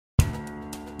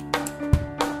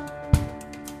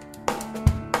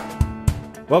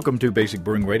Welcome to Basic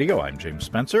Brewing Radio. I'm James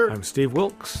Spencer. I'm Steve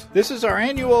Wilkes. This is our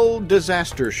annual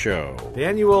disaster show. The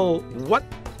annual What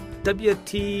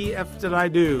WTF Did I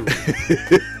Do?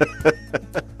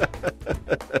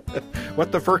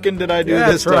 What the firkin did I do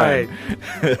this time?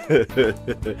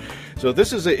 Right. So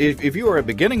this is, if you are a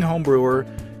beginning home brewer,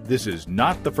 this is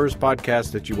not the first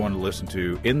podcast that you want to listen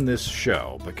to in this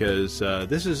show, because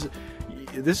this is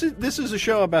a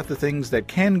show about the things that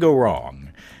can go wrong.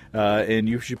 And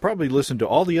you should probably listen to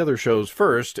all the other shows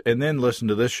first and then listen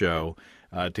to this show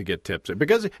to get tips.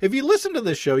 Because if you listen to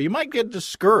this show, you might get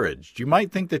discouraged. You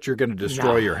might think that you're going to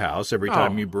destroy your house every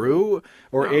time you brew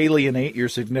or alienate your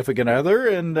significant other,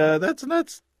 and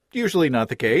that's usually not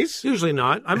the case. Usually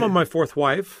not. I'm on my fourth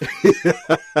wife.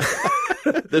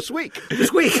 This week.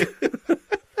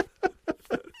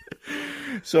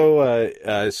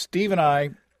 So Steve and I,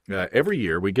 every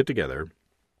year, we get together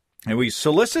and we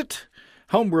solicit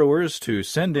homebrewers to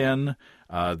send in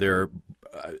their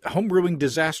homebrewing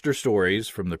disaster stories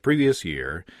from the previous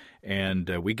year, and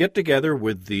we get together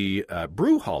with the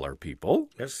brew hauler people,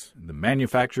 yes, the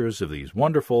manufacturers of these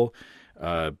wonderful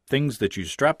things that you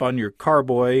strap on your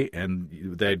carboy, and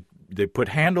they put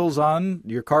handles on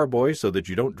your carboy so that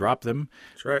you don't drop them.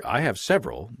 That's right. I have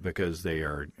several because they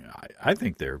are, I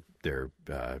think they're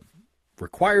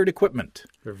required equipment.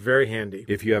 They're very handy.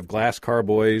 If you have glass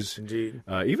carboys, indeed.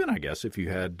 Even I guess if you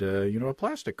had a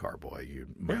plastic carboy, you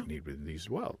might need these as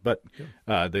well. But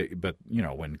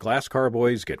when glass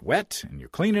carboys get wet and you're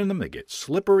cleaning them, they get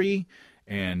slippery,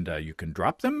 and you can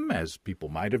drop them, as people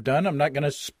might have done. I'm not going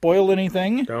to spoil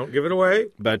anything. Don't give it away.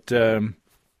 But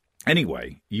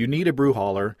anyway, you need a brew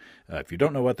hauler. If you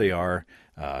don't know what they are,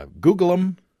 Google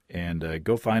them. And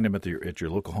go find them at your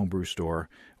local homebrew store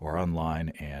or online.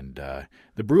 And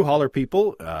the Brew Hauler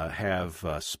people have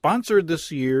sponsored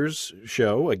this year's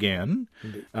show again.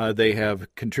 They have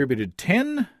contributed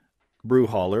 10 brew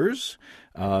haulers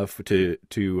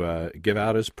to give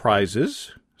out as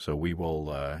prizes. So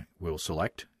we'll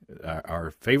select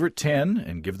our favorite 10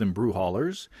 and give them brew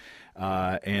haulers.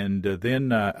 And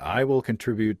then I will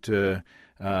contribute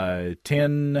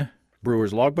 10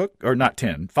 Brewer's Logbook, or not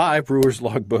 10, 5 Brewer's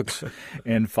Logbooks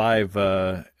and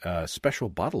 5 special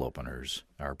bottle openers,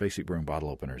 our basic brewing bottle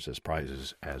openers, as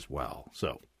prizes as well.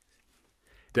 So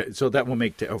that will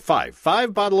make 5.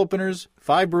 5 bottle openers,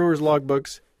 5 Brewer's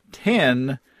Logbooks,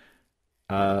 10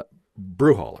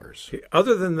 brew haulers.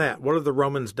 Other than that, what have the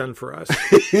Romans done for us?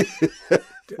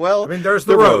 Well, I mean, there's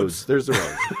the roads. There's the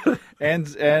roads. And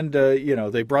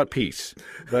they brought peace.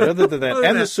 But other than that,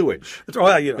 and the sewage.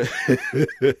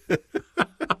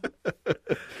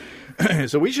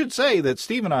 So we should say that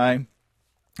Steve and I,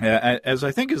 as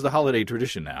I think is the holiday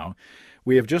tradition now,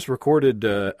 we have just recorded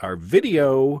our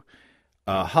video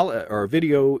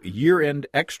year-end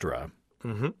extra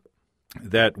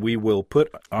that we will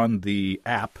put on the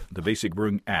app, the Basic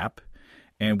Brewing app,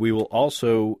 and we will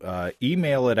also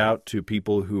email it out to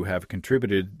people who have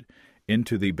contributed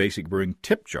into the Basic Brewing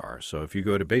tip jar. So if you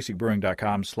go to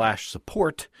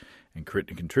basicbrewing.com/support and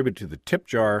contribute to the tip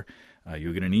jar,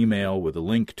 you'll get an email with a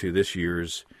link to this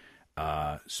year's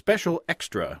special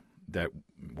extra that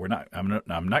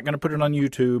I'm not going to put it on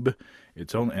YouTube.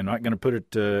 I'm not going to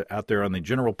put it out there on the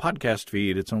general podcast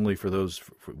feed. It's only for those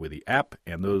with the app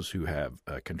and those who have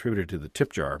contributed to the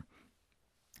tip jar.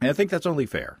 And I think that's only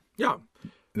fair. Yeah.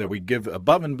 That we give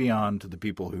above and beyond to the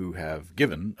people who have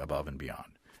given above and beyond.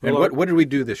 And what did we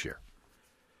do this year?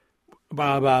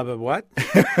 What?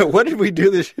 What did we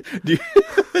do this year?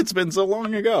 It's been so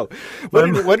long ago.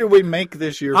 What did we make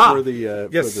this year for the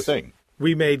thing?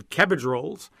 We made cabbage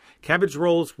rolls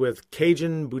with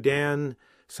Cajun boudin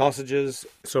sausages.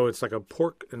 So it's like a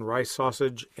pork and rice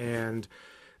sausage, and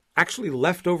actually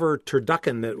leftover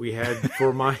turducken that we had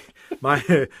for my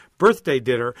birthday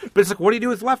dinner. But it's like, what do you do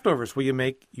with leftovers? Well, you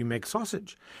make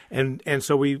sausage, and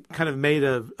so we kind of made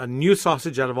a new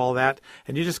sausage out of all that.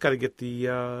 And you just got to get the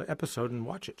episode and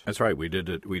watch it. That's right. We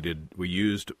did. We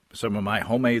used some of my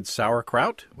homemade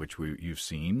sauerkraut, which you've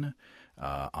seen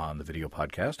on the video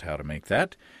podcast, how to make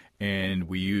that, and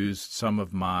we used some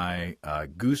of my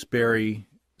gooseberry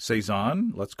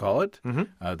Saison, let's call it,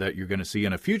 that you're going to see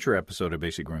in a future episode of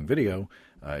Basic Brewing Video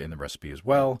in the recipe as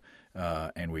well.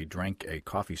 And we drank a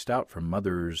coffee stout from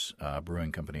Mother's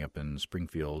Brewing Company up in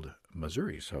Springfield,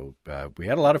 Missouri. So we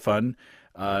had a lot of fun.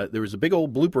 There was a big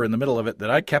old blooper in the middle of it that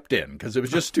I kept in because it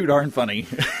was just too darn funny.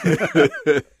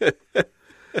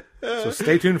 So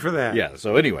stay tuned for that. Yeah,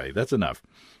 so anyway, that's enough.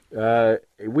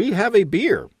 We have a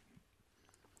beer.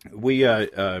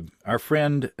 Our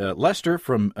friend Lester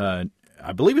from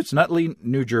I believe it's Nutley,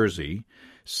 New Jersey,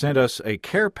 sent us a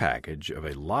care package of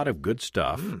a lot of good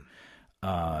stuff.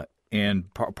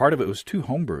 And part of it was 2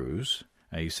 homebrews.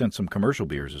 He sent some commercial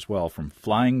beers as well from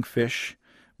Flying Fish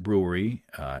Brewery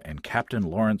and Captain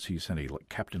Lawrence. He sent a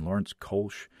Captain Lawrence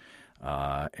Kolsch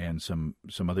and some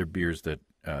other beers that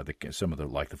some of the,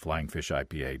 like the Flying Fish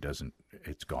IPA doesn't.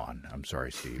 It's gone. I'm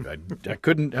sorry, Steve. I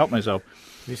couldn't help myself.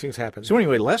 These things happen. So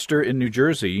anyway, Lester in New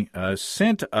Jersey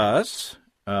sent us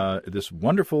this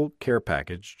wonderful care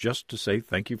package just to say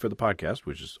thank you for the podcast,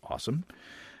 which is awesome.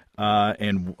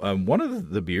 And one of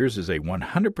the beers is a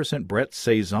 100% Brett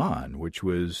Saison, which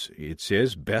was, it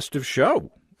says, best of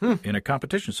show in a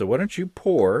competition. So why don't you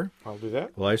pour? I'll do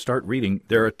that. While I start reading.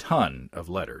 There are a ton of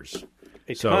letters.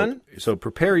 A ton? So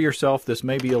prepare yourself. This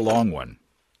may be a long one.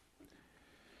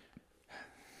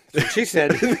 That's what she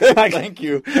said. Thank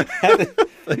you.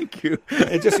 Thank you.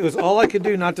 It was all I could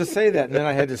do not to say that, and then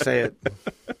I had to say it.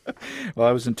 Well,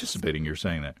 I was anticipating your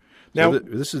saying that. Now, So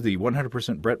this is the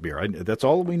 100% Brett beer. That's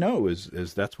all we know is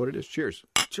that's what it is. Cheers.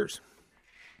 Cheers.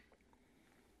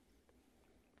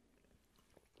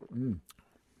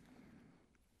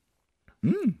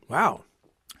 Wow.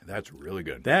 That's really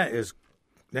good. That is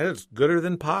gooder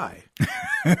than pie.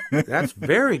 That's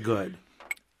very good.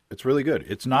 It's really good.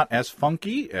 It's not as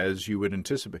funky as you would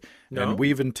anticipate. No? And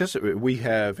we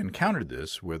have encountered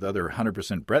this with other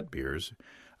 100% Brett beers.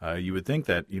 You would think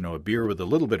that, a beer with a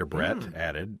little bit of Brett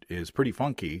added is pretty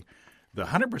funky. The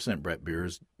 100% Brett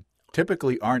beers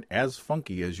typically aren't as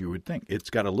funky as you would think. It's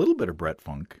got a little bit of Brett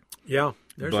funk. Yeah.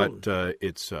 But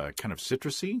it's kind of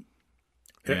citrusy.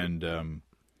 And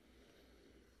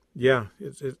yeah,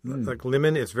 it's like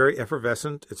lemon. It's very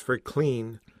effervescent. It's very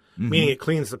clean, meaning it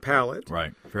cleans the palate.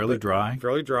 Right. Fairly dry.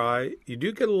 Fairly dry. You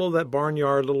do get a little of that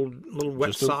barnyard, little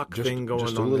wet sock thing going on.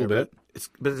 Just a little bit.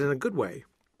 But it's in a good way.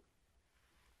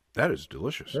 That is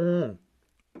delicious. So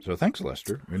thanks,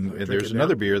 Lester. And there's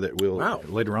another beer that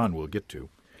later on we'll get to.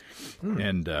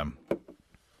 And I'm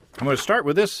going to start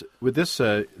with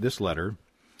this letter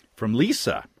from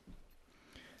Lisa.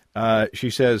 She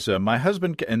says, "My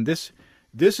husband," and this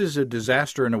is a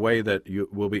disaster in a way that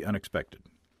will be unexpected.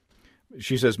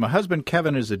 She says, "My husband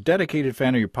Kevin is a dedicated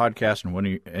fan of your podcast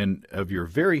and of your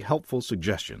very helpful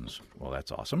suggestions." Well,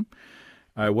 that's awesome.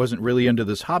 "I wasn't really into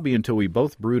this hobby until we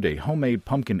both brewed a homemade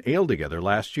pumpkin ale together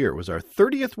last year. It was our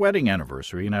 30th wedding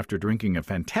anniversary, and after drinking a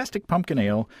fantastic pumpkin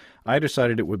ale, I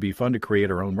decided it would be fun to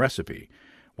create our own recipe.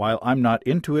 While I'm not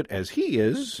into it as he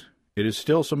is, it is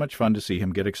still so much fun to see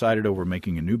him get excited over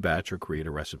making a new batch or create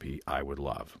a recipe I would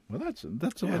love." Well, that's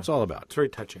what it's all about. It's very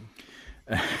touching.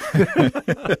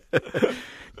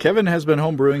 Kevin has been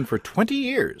homebrewing for 20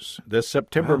 years. This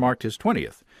September marked his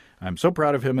 20th. I'm so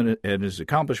proud of him and his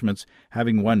accomplishments,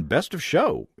 having won Best of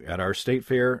Show at our state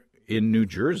fair in New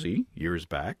Jersey years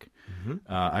back.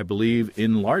 I believe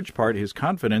in large part his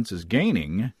confidence is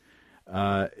gaining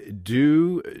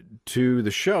due to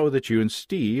the show that you and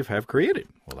Steve have created.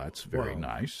 Well, that's very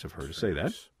nice of her to say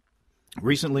that.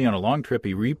 Recently, on a long trip,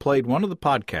 he replayed one of the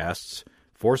podcasts,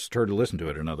 forced her to listen to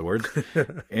it, in other words,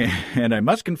 and I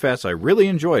must confess I really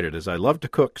enjoyed it, as I love to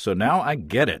cook, so now I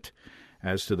get it.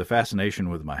 As to the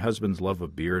fascination with my husband's love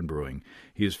of beer and brewing,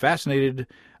 he is fascinated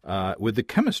with the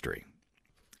chemistry.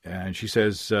 And she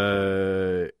says,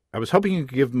 "I was hoping you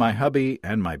could give my hubby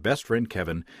and my best friend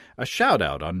Kevin a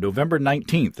shout-out on November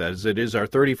 19th, as it is our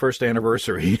 31st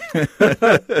anniversary."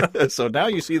 So now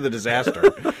you see the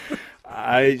disaster.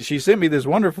 She sent me this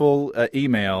wonderful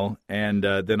email, and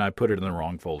then I put it in the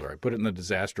wrong folder. I put it in the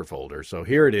disaster folder. So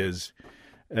here it is.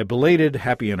 A belated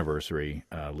happy anniversary,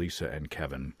 Lisa and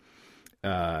Kevin.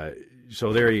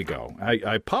 So there you go.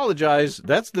 I apologize.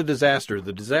 That's the disaster.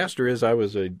 The disaster is I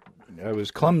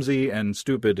was clumsy and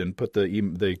stupid and put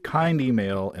the kind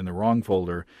email in the wrong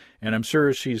folder. And I'm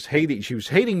sure she was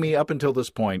hating me up until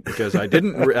this point because I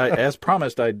didn't, as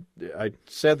promised, I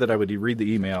said that I would read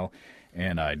the email,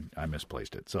 and I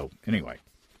misplaced it. So anyway,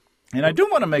 and I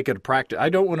don't want to make it a practice. I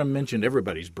don't want to mention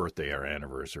everybody's birthday or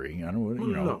anniversary.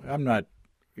 No. I'm not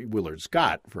Willard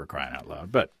Scott, for crying out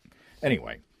loud. But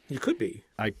anyway. You could be.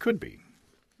 I could be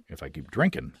if I keep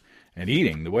drinking and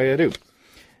eating the way I do.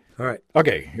 All right.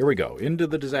 Okay, here we go. Into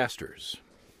the disasters.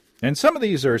 And some of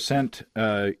these are sent,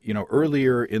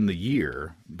 earlier in the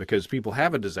year because people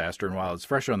have a disaster, and while it's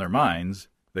fresh on their minds,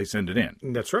 they send it in.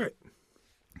 That's right.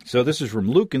 So this is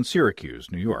from Luke in Syracuse,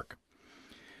 New York.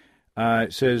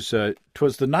 It says,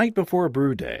 "'Twas the night before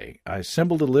brew day. I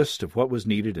assembled a list of what was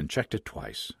needed and checked it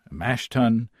twice. A mash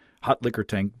tun, hot liquor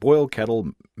tank, boil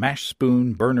kettle, mash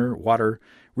spoon, burner, water,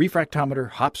 refractometer,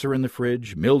 hops are in the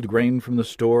fridge, milled grain from the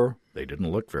store." They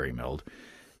didn't look very milled.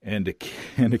 And a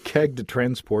keg to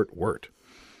transport wort.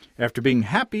 After being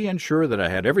happy and sure that I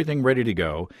had everything ready to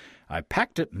go, I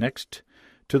packed it next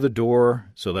to the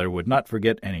door so that I would not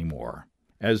forget any more.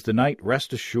 As the night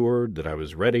rest assured that I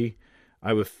was ready,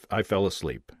 I fell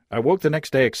asleep. I woke the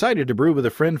next day excited to brew with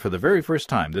a friend for the very first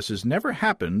time. This has never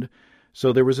happened,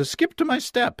 so there was a skip to my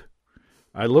step.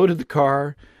 I loaded the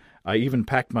car. I even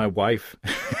packed my wife,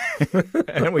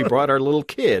 and we brought our little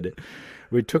kid.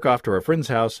 We took off to our friend's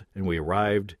house, and we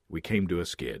arrived. We came to a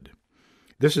skid.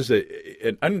 This is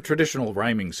an untraditional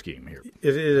rhyming scheme here.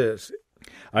 It is.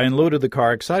 I unloaded the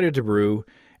car, excited to brew,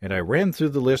 and I ran through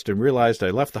the list and realized I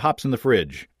left the hops in the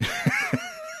fridge.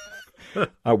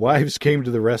 Our wives came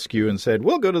to the rescue and said,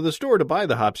 "We'll go to the store to buy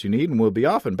the hops you need, and we'll be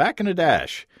off and back in a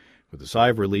dash." With a sigh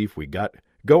of relief, we got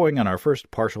going on our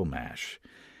first partial mash.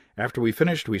 After we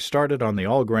finished, we started on the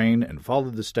all-grain and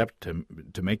followed the step to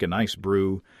make a nice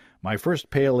brew. My first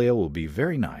pale ale will be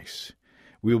very nice.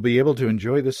 We will be able to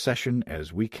enjoy this session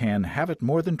as we can have it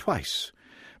more than twice.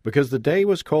 Because the day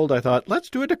was cold, I thought, let's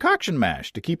do a decoction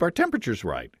mash to keep our temperatures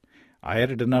right. I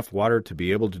added enough water to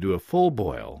be able to do a full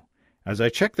boil. As I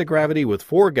checked the gravity with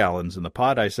 4 gallons in the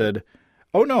pot, I said,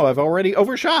 "Oh no, I've already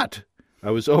overshot."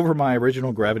 I was over my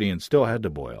original gravity and still had to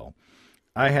boil.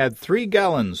 I had 3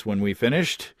 gallons when we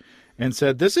finished and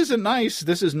said, "This isn't nice.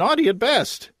 This is naughty at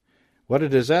best." What a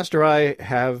disaster I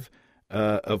have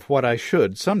of what I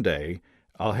should. Someday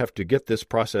I'll have to get this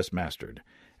process mastered.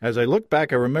 As I look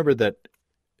back, I remembered that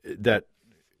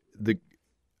the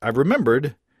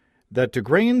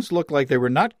grains looked like they were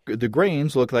not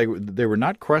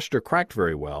crushed or cracked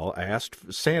very well. I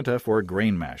asked Santa for a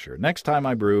grain masher. Next time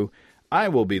I brew, I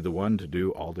will be the one to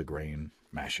do all the grain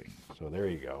mashing. So there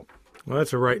you go. Well,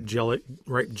 that's a right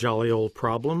jolly old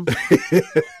problem.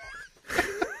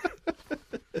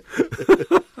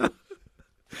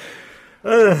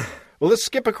 Well, let's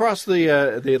skip across the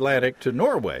Atlantic to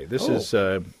Norway. This is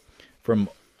from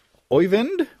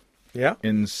Øyvind. Yeah.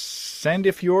 In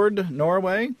Sandefjord,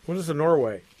 Norway. What is a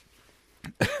Norway?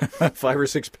 5 or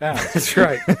 6 pounds. That's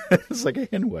right. It's like a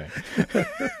henway.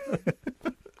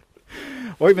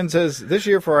 Øyvind says, this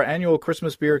year for our annual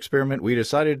Christmas beer experiment, we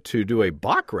decided to do a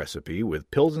Bock recipe with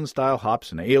Pilsen-style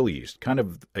hops and ale yeast, kind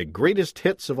of a greatest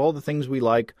hits of all the things we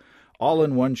like, all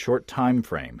in one short time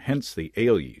frame, hence the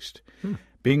ale yeast.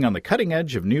 Being on the cutting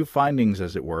edge of new findings,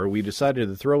 as it were, we decided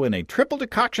to throw in a triple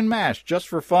decoction mash just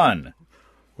for fun.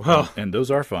 Well, and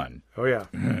those are fun. Oh, yeah.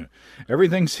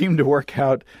 Everything seemed to work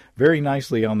out very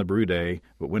nicely on the brew day,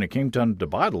 but when it came time to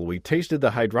bottle, we tasted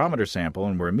the hydrometer sample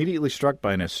and were immediately struck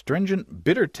by an astringent,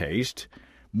 bitter taste,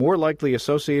 more likely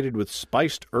associated with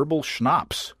spiced herbal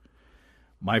schnapps.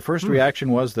 My first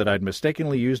reaction was that I'd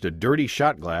mistakenly used a dirty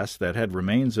shot glass that had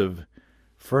remains of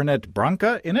Fernet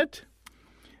Branca in it.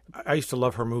 I used to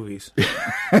love her movies.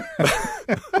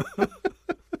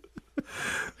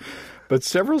 But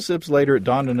several sips later, it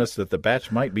dawned on us that the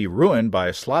batch might be ruined by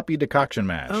a sloppy decoction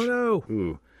mash. Oh, no.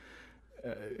 Ooh.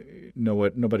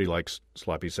 Nobody likes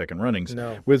sloppy second runnings.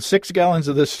 No. With 6 gallons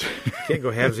of this... Can't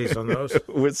go halvesies on those.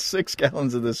 With 6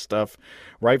 gallons of this stuff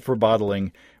ripe for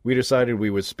bottling, we decided we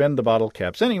would spend the bottle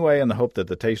caps anyway in the hope that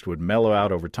the taste would mellow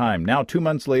out over time. Now, 2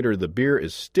 months later, the beer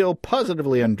is still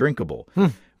positively undrinkable.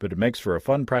 But it makes for a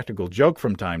fun practical joke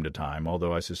from time to time,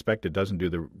 although I suspect it doesn't do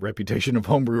the reputation of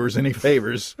homebrewers any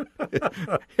favors.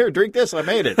 Here, drink this. I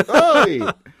made it. Oy!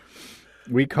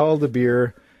 We call the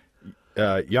beer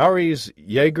Yari's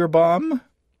Jägerbomb.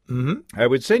 Mm-hmm. I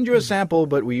would send you a sample,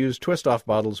 but we use twist-off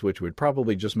bottles, which would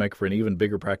probably just make for an even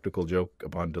bigger practical joke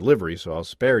upon delivery, so I'll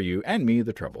spare you and me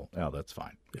the trouble. Oh, that's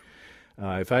fine.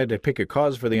 If I had to pick a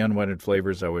cause for the unwanted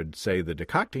flavors, I would say the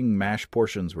decocting mash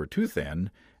portions were too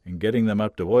thin, and getting them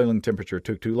up to boiling temperature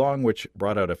took too long, which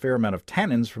brought out a fair amount of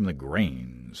tannins from the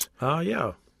grains.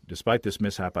 Yeah. Despite this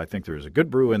mishap, I think there is a good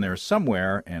brew in there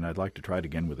somewhere, and I'd like to try it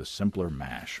again with a simpler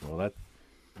mash. Well,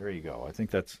 there you go. I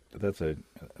think that's a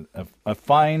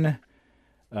fine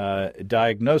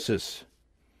diagnosis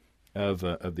of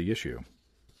the issue.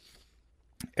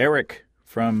 Eric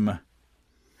from,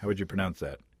 how would you pronounce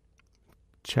that?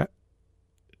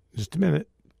 Just a minute.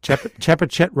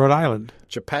 Chepachet, Rhode Island.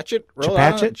 Chepachet, Rhode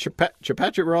Island?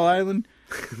 Chepachet, Rhode Island?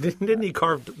 Didn't he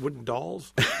carve wooden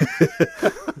dolls?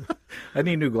 I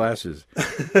need new glasses.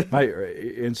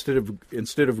 Instead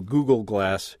of Google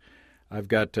Glass, I've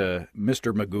got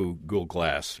Mr. Magoo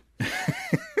Glass.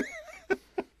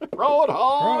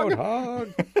 Roadhog!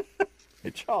 Roadhog!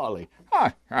 Hey, Charlie.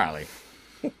 Hi, Charlie.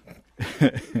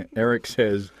 Eric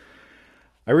says,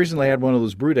 I recently had one of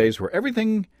those brew days where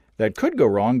everything that could go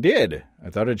wrong did.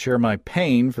 I thought I'd share my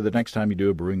pain for the next time you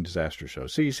do a brewing disaster show.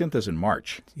 See, you sent this in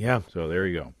March. Yeah. So there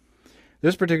you go.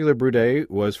 This particular brew day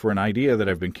was for an idea that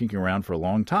I've been kicking around for a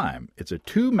long time. It's a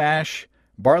 2-mash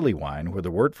barley wine where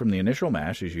the wort from the initial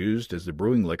mash is used as the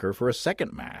brewing liquor for a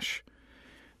second mash.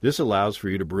 This allows for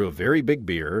you to brew a very big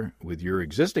beer with your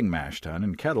existing mash tun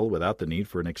and kettle without the need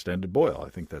for an extended boil. I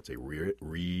think that's a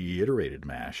reiterated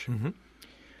mash. Mm-hmm.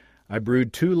 I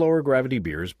brewed 2 lower gravity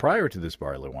beers prior to this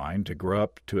barley wine to grow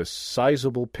up to a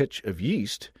sizable pitch of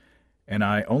yeast, and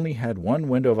I only had 1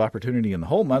 window of opportunity in the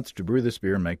whole month to brew this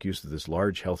beer and make use of this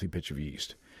large, healthy pitch of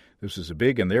yeast. This was a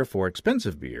big and therefore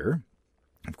expensive beer,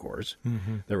 of course,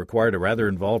 that required a rather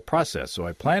involved process, so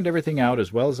I planned everything out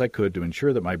as well as I could to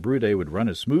ensure that my brew day would run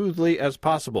as smoothly as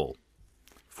possible.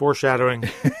 Foreshadowing.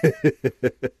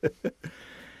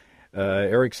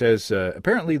 Eric says,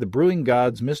 apparently the brewing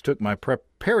gods mistook my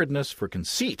preparedness for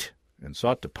conceit and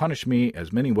sought to punish me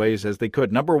as many ways as they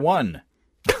could. Number 1,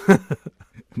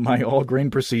 my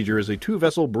all-grain procedure is a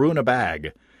 2-vessel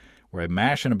brew-in-a-bag, where I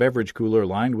mash in a beverage cooler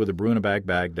lined with a brew-in-a-bag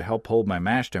bag to help hold my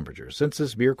mash temperature. Since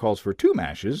this beer calls for 2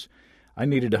 mashes, I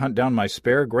needed to hunt down my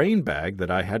spare grain bag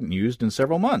that I hadn't used in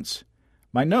several months.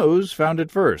 My nose found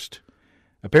it first.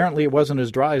 Apparently it wasn't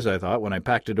as dry as I thought when I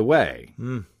packed it away.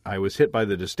 I was hit by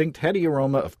the distinct heady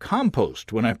aroma of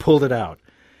compost when I pulled it out.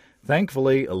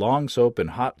 Thankfully, a long soak in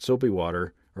hot soapy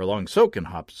water,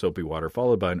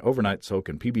 followed by an overnight soak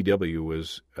in PBW,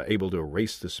 was able to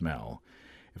erase the smell.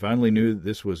 If I only knew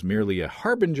this was merely a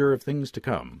harbinger of things to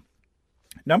come.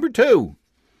 Number 2.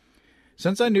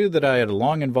 Since I knew that I had a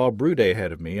long involved brew day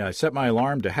ahead of me, I set my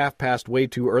alarm to 1/2 way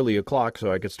too early a clock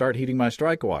so I could start heating my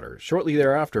strike water. Shortly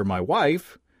thereafter, my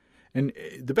wife, and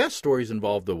the best stories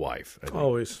involve the wife, I think,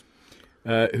 Always.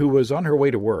 who was on her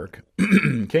way to work,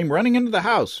 came running into the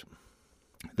house.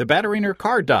 The battery in her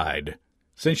car died.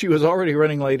 Since she was already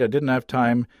running late, I didn't have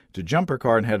time to jump her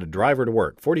car and had to drive her to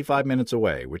work, 45 minutes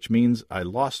away, which means I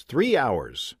lost 3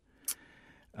 hours.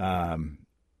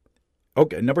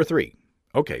 Okay, number 3.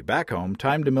 Okay, back home,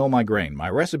 time to mill my grain. My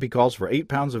recipe calls for 8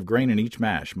 pounds of grain in each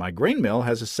mash. My grain mill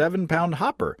has a 7-pound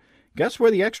hopper. Guess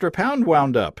where the extra pound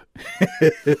wound up?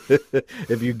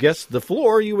 If you guessed the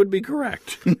floor, you would be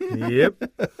correct. Yep.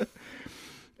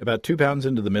 About 2 pounds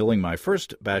into the milling my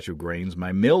first batch of grains,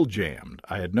 my mill jammed.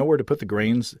 I had nowhere to put the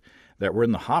grains that were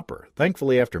in the hopper.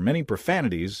 Thankfully, after many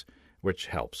profanities, which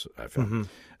helps, I found,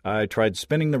 I tried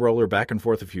spinning the roller back and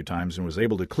forth a few times and was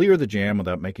able to clear the jam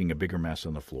without making a bigger mess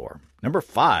on the floor. Number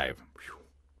 5.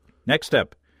 Next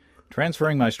step,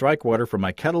 transferring my strike water from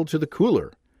my kettle to the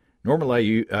cooler.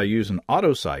 Normally, I use an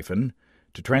auto siphon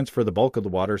to transfer the bulk of the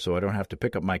water so I don't have to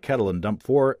pick up my kettle and dump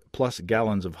 4+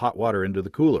 gallons of hot water into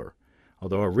the cooler.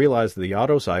 Although I realize that the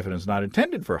auto siphon is not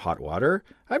intended for hot water,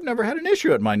 I've never had an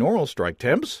issue at my normal strike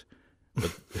temps.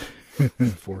 But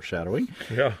foreshadowing.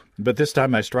 Yeah. But this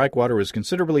time my strike water was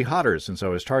considerably hotter since I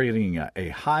was targeting a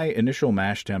high initial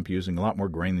mash temp using a lot more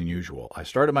grain than usual. I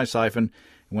started my siphon,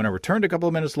 and when I returned a couple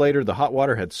of minutes later, the hot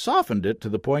water had softened it to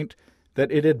the point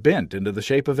that it had bent into the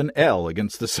shape of an L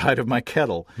against the side of my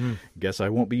kettle. Guess I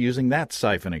won't be using that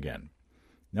siphon again.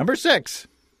 Number 6.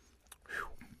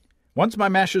 Once my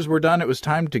mashes were done, it was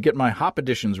time to get my hop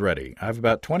additions ready. I have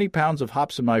about 20 pounds of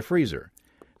hops in my freezer.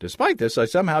 Despite this, I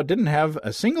somehow didn't have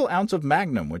a single ounce of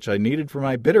Magnum, which I needed for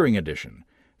my bittering addition.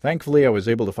 Thankfully, I was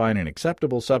able to find an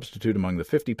acceptable substitute among the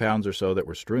 50 pounds or so that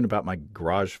were strewn about my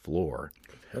garage floor.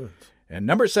 And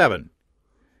number 7.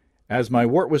 As my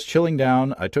wort was chilling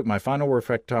down, I took my final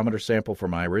refractometer sample for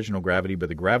my original gravity, but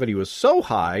the gravity was so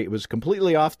high it was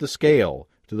completely off the scale,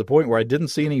 to the point where I didn't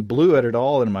see any blue at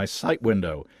all in my sight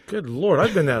window. Good Lord,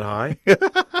 I've been that high.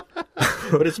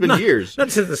 But it's been years.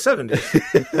 Not since the 70s.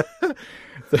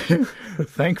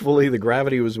 Thankfully, the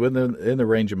gravity was in the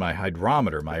range of my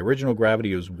hydrometer. My original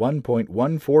gravity was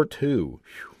 1.142,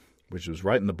 which was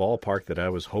right in the ballpark that I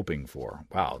was hoping for.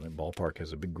 Wow, the ballpark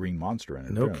has a big green monster in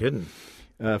it. No kidding.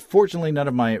 Fortunately, none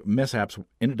of my mishaps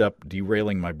ended up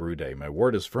derailing my brew day. My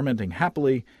wort is fermenting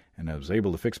happily, and I was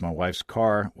able to fix my wife's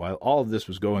car while all of this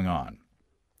was going on.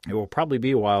 It will probably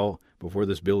be a while before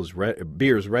this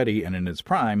beer is ready and in its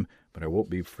prime, but I won't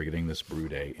be forgetting this brew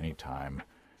day anytime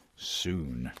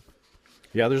soon.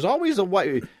 Yeah, there's always a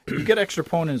way. You get extra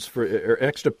points for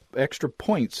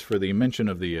the mention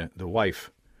of the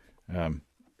wife.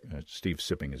 Steve's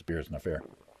sipping his beer. It's not fair.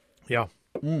 Yeah.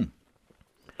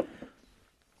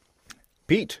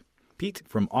 Pete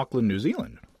from Auckland, New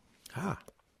Zealand.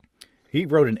 He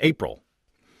wrote in April.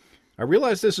 I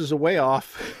realize this is a way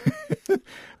off,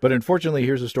 but unfortunately,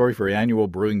 here's a story for annual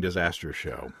Brewing Disasters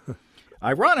show.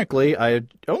 Ironically, I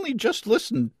had only just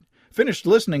finished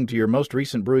listening to your most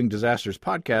recent Brewing Disasters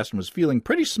podcast and was feeling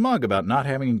pretty smug about not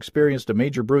having experienced a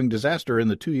major brewing disaster in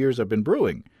the 2 years I've been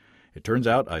brewing. It turns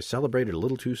out I celebrated a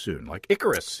little too soon, like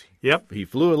Icarus. Yep. He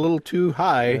flew a little too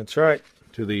high. That's right.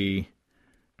 To the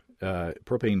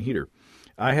propane heater.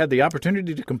 I had the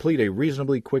opportunity to complete a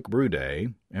reasonably quick brew day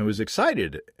and was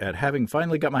excited at having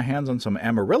finally got my hands on some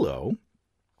Amarillo,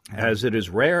 as it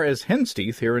is rare as hen's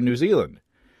teeth here in New Zealand.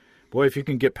 Boy, if you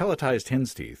can get pelletized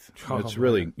hen's teeth, it's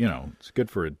really, it's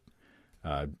good for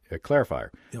a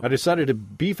clarifier. Yep. I decided to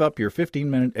beef up your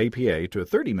 15-minute APA to a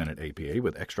 30-minute APA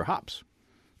with extra hops.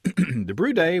 The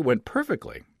brew day went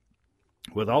perfectly,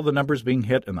 with all the numbers being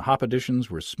hit and the hop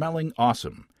additions were smelling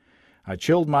awesome. I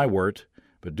chilled my wort,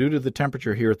 but due to the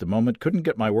temperature here at the moment, couldn't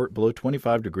get my wort below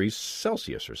 25 degrees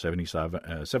Celsius or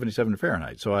 77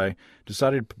 Fahrenheit. So I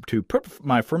decided to put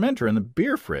my fermenter in the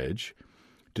beer fridge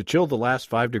to chill the last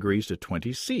 5 degrees to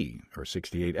 20 C or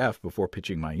 68 F before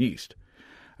pitching my yeast.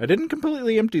 I didn't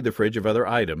completely empty the fridge of other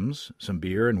items, some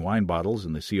beer and wine bottles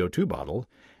and the CO2 bottle,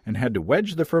 and had to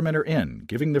wedge the fermenter in,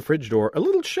 giving the fridge door a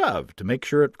little shove to make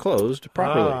sure it closed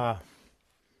properly.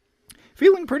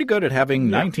 Feeling pretty good at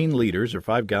having 19 liters or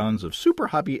 5 gallons of super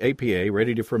hoppy APA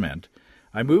ready to ferment,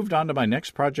 I moved on to my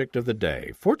next project of the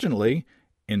day. Fortunately,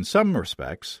 in some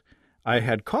respects, I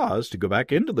had cause to go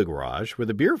back into the garage where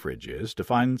the beer fridge is to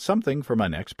find something for my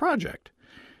next project.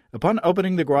 Upon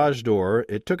opening the garage door,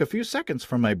 it took a few seconds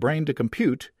for my brain to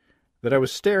compute that I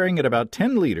was staring at about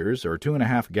 10 liters or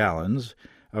 2.5 gallons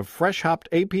of fresh-hopped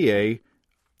APA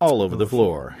all over the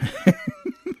floor.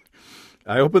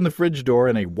 I opened the fridge door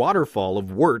and a waterfall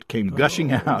of wort came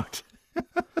gushing out.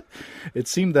 It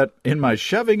seemed that in my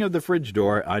shoving of the fridge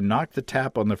door, I knocked the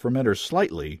tap on the fermenter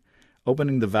slightly,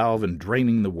 opening the valve and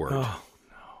draining the wort. Oh,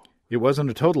 no. It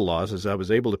wasn't a total loss, as I was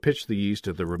able to pitch the yeast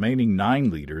to the remaining 9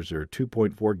 liters or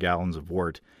 2.4 gallons of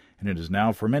wort, and it is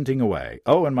now fermenting away.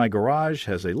 Oh, and my garage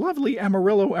has a lovely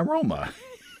Amarillo aroma,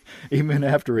 even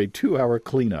after a 2-hour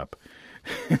cleanup.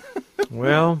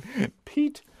 Well,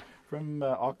 Pete from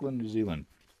Auckland, New Zealand.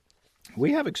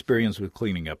 We have experience with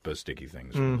cleaning up sticky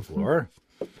things from the floor.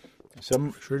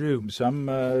 Some sure do. Some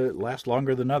last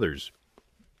longer than others.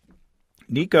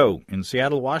 Nico in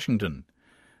Seattle, Washington.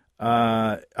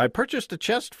 I purchased a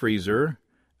chest freezer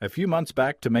a few months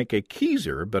back to make a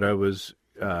Keyser, but I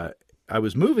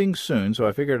was moving soon, so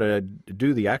I figured I'd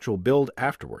do the actual build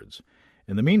afterwards.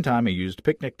 In the meantime, I used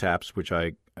picnic taps, which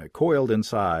I coiled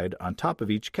inside on top of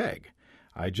each keg.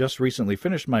 I just recently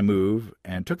finished my move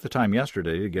and took the time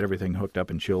yesterday to get everything hooked up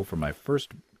and chill for my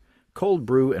first cold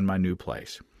brew in my new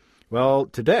place. Well,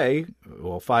 today,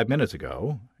 5 minutes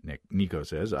ago, Nico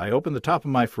says, I opened the top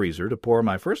of my freezer to pour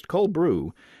my first cold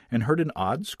brew and heard an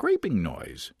odd scraping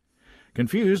noise.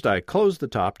 Confused, I closed the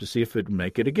top to see if it would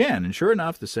make it again, and sure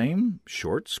enough, the same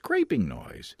short scraping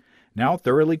noise. Now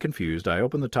thoroughly confused, I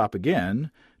opened the top again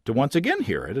to once again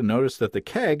hear it and noticed that the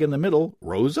keg in the middle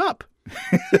rose up.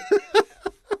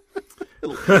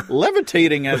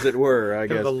 Levitating, as it were, I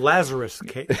guess. The Lazarus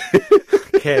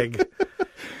keg.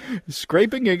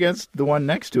 Scraping against the one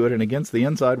next to it and against the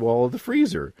inside wall of the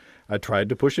freezer. I tried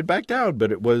to push it back down,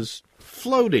 but it was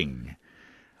floating.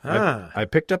 I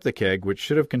picked up the keg, which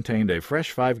should have contained a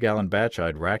fresh 5-gallon batch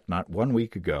I'd racked not 1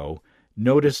 week ago,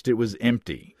 noticed it was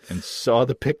empty, and saw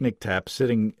the picnic tap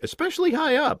sitting especially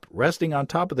high up, resting on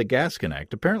top of the gas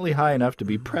connect, apparently high enough to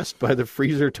be pressed by the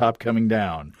freezer top coming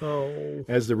down. Oh.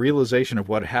 As the realization of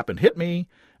what happened hit me,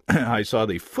 I saw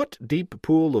the foot-deep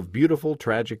pool of beautiful,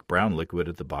 tragic brown liquid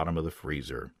at the bottom of the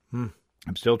freezer.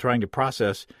 I'm still trying to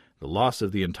process the loss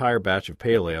of the entire batch of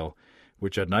pale ale,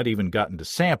 which I'd not even gotten to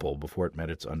sample before it met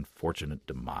its unfortunate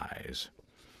demise.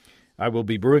 I will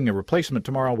be brewing a replacement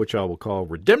tomorrow, which I will call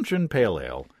Redemption Pale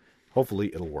Ale.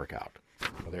 Hopefully it'll work out.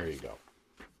 Well, there you go.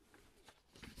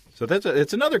 So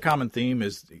it's another common theme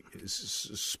is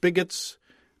spigots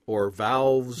or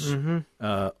valves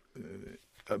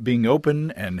being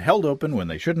open and held open when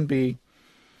they shouldn't be.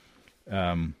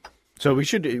 So we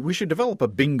should develop a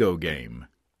bingo game.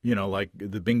 You know, like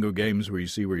the bingo games where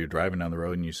you're driving down the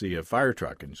road and you see a fire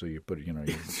truck, and so you put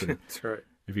That's right.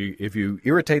 If you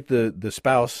irritate the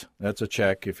spouse, that's a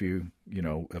check. If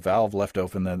a valve left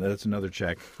open, then that's another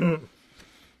check.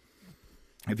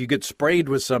 If you get sprayed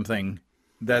with something,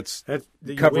 that's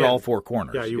cover all 4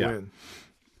 corners. Yeah, you win.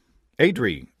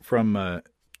 Adrie from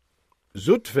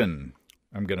Zutphen,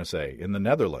 I'm going to say, in the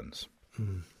Netherlands.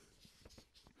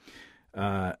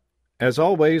 As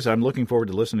always, I'm looking forward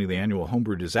to listening to the annual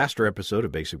Homebrew Disaster episode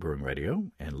of Basic Brewing Radio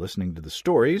and listening to the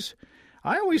stories.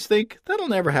 I always think, that'll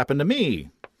never happen to me.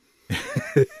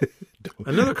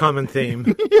 Another common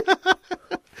theme.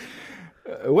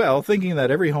 Well, thinking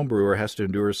that every homebrewer has to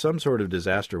endure some sort of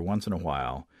disaster once in a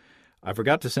while, I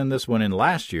forgot to send this one in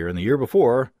last year and the year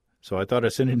before, so I thought I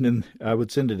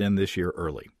would send it in this year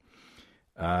early.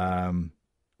 A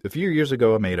few years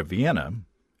ago, I made a Vienna,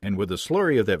 and with the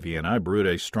slurry of that Vienna, I brewed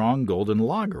a strong golden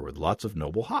lager with lots of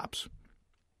noble hops.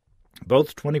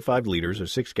 Both 25 liters or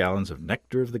 6 gallons of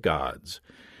nectar of the gods.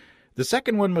 The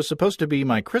second one was supposed to be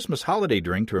my Christmas holiday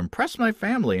drink to impress my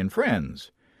family and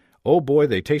friends. Oh boy,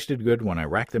 they tasted good when I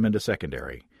racked them into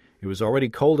secondary. It was already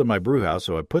cold in my brew house,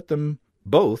 so I put them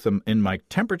both in my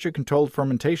temperature-controlled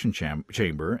fermentation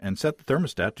chamber and set the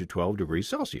thermostat to 12 degrees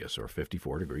Celsius, or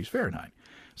 54 degrees Fahrenheit,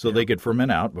 so they could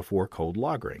ferment out before cold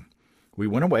lagering. We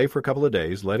went away for a couple of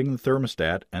days, letting the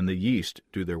thermostat and the yeast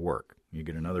do their work. You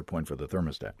get another point for the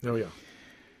thermostat. Oh, yeah.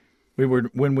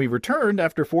 When we returned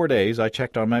after 4 days, I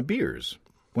checked on my beers.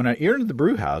 When I entered the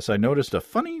brew house, I noticed a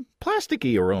funny,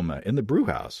 plasticky aroma in the brew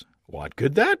house. What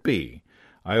could that be?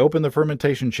 I opened the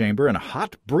fermentation chamber, and a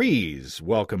hot breeze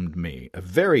welcomed me, a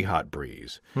very hot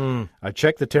breeze. I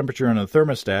checked the temperature on the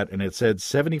thermostat, and it said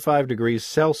 75 degrees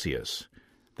Celsius.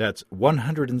 That's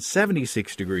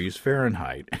 176 degrees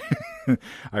Fahrenheit.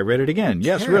 I read it again.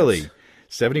 Yes, really.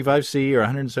 75 C or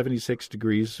 176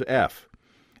 degrees F.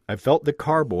 I felt the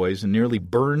carboys and nearly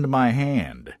burned my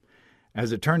hand.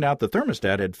 As it turned out, the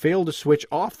thermostat had failed to switch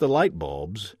off the light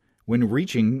bulbs when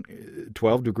reaching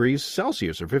 12 degrees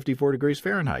Celsius or 54 degrees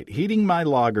Fahrenheit, heating my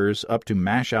lagers up to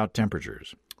mash-out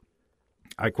temperatures.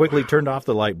 I quickly turned off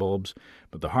the light bulbs,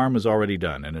 but the harm was already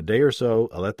done. In a day or so,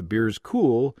 I let the beers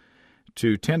cool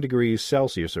to 10 degrees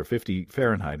Celsius or 50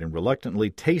 Fahrenheit and reluctantly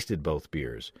tasted both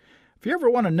beers. If you ever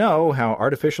want to know how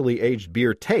artificially aged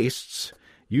beer tastes,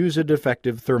 use a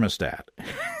defective thermostat.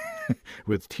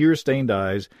 With tear-stained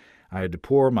eyes, I had to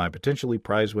pour my potentially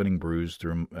prize-winning brews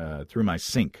through my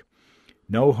sink.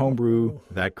 No homebrew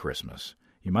that Christmas.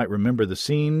 You might remember the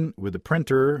scene with the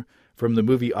printer from the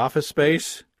movie Office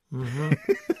Space. Mm-hmm.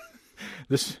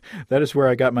 That is where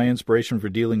I got my inspiration for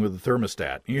dealing with the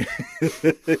thermostat.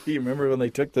 You remember when they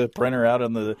took the printer out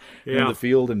in the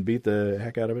field and beat the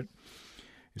heck out of it?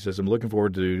 He says, I'm looking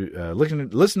forward to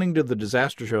listening to the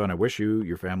Disaster Show, and I wish you,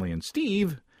 your family, and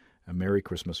Steve a Merry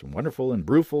Christmas and wonderful and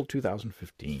brewful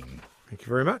 2015. Thank you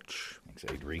very much. Thanks,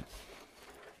 Adri.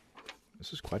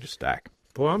 This is quite a stack.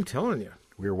 Boy, I'm telling you.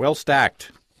 We're well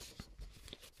stacked.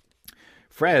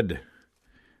 Fred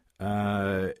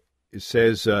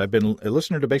says, I've been a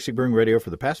listener to Basic Brewing Radio for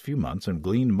the past few months and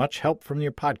gleaned much help from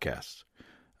your podcasts.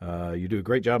 You do a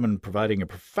great job in providing a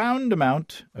profound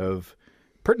amount of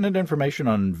pertinent information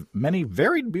on many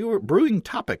varied brewing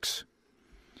topics.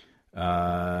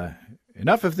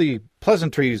 Enough of the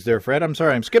pleasantries there, Fred. I'm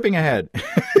sorry, I'm skipping ahead.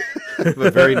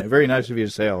 But very, very nice of you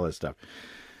to say all this stuff.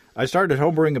 I started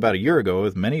homebrewing about a year ago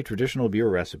with many traditional beer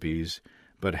recipes,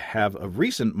 but have of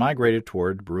recent migrated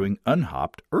toward brewing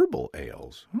unhopped herbal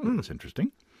ales. That's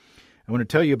interesting. I want to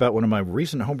tell you about one of my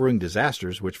recent homebrewing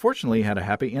disasters, which fortunately had a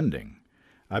happy ending.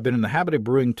 I've been in the habit of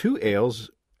brewing 2 ales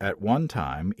at one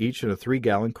time, each in a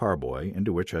 3-gallon carboy,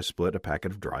 into which I split a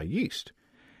packet of dry yeast.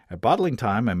 At bottling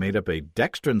time, I made up a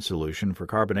dextrin solution for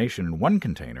carbonation in one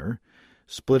container,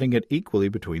 splitting it equally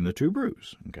between the 2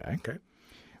 brews. Okay.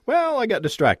 Well, I got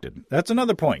distracted. That's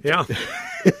another point. Yeah.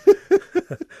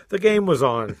 The game was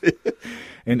on.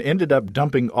 And ended up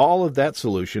dumping all of that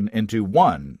solution into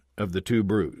one of the 2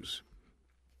 brews.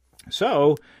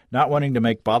 So, not wanting to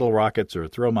make bottle rockets or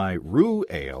throw my rue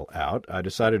ale out, I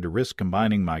decided to risk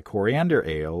combining my coriander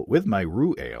ale with my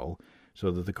rue ale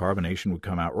so that the carbonation would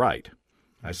come out right.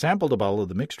 I sampled a bottle of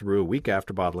the mixed brew a week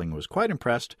after bottling and was quite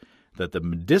impressed that the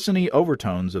medicine-y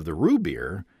overtones of the rue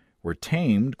beer were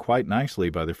tamed quite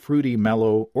nicely by the fruity,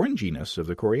 mellow oranginess of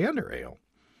the coriander ale.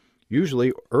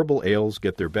 Usually, herbal ales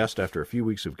get their best after a few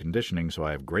weeks of conditioning, so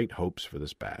I have great hopes for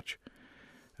this batch.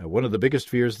 One of the biggest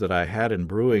fears that I had in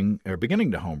brewing or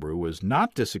beginning to homebrew was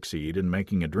not to succeed in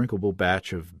making a drinkable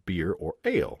batch of beer or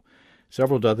ale.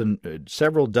 Several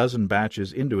dozen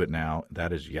batches into it now,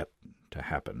 that is yet to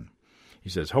happen. He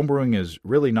says, homebrewing is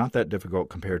really not that difficult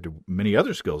compared to many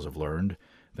other skills I've learned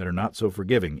that are not so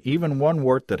forgiving. Even one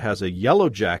wort that has a yellow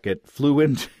jacket flew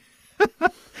into...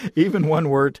 Even one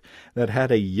wort that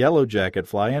had a yellow jacket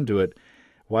fly into it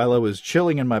while I was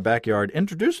chilling in my backyard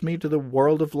introduced me to the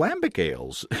world of lambic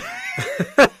ales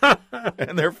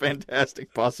and their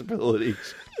fantastic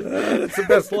possibilities. That's the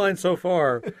best line so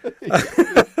far.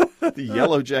 The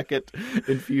yellow jacket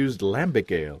infused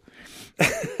lambic ale.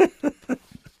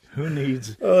 Who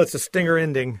needs... Oh, it's a stinger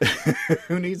ending.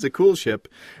 Who needs a cool ship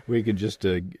where you can just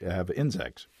have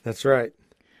insects? That's right.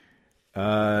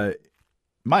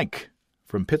 Mike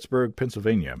from Pittsburgh,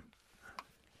 Pennsylvania.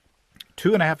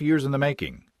 2.5 years in the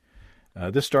making.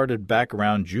 This started back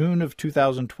around June of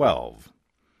 2012.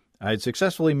 I had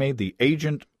successfully made the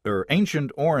Ancient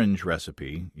Orange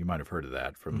recipe. You might have heard of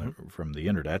that from the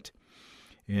internet.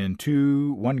 In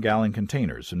 2 1-gallon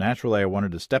containers. So naturally, I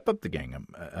wanted to step up the game.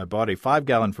 I bought a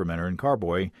 5-gallon fermenter and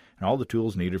carboy and all the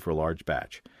tools needed for a large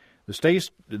batch.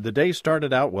 The day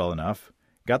started out well enough.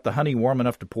 Got the honey warm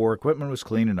enough to pour, equipment was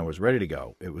clean, and I was ready to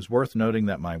go. It was worth noting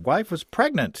that my wife was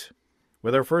pregnant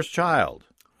with her first child.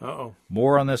 Uh-oh.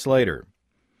 More on this later.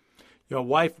 Your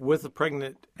wife with the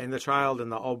pregnant and the child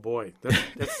and the, oh boy,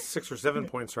 that's 6 or 7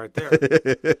 points right there.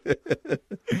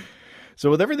 So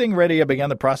with everything ready, I began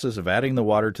the process of adding the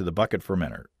water to the bucket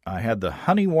fermenter. I had the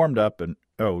honey warmed up and,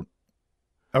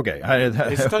 okay.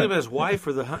 He's talking about his wife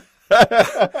or the honey.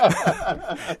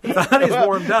 If the honey's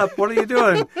warmed up, what are you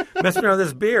doing? Messing around with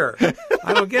this beer.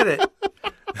 I don't get it.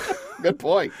 Good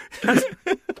point.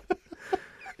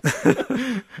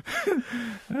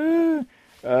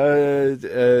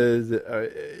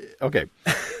 Okay.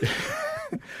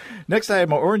 Next, I had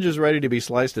my oranges ready to be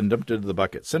sliced and dumped into the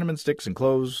bucket. Cinnamon sticks and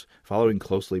cloves following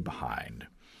closely behind.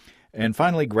 And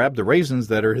finally, grabbed the raisins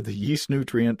that are the yeast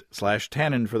nutrient /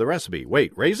 tannin for the recipe.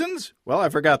 Wait, raisins? Well, I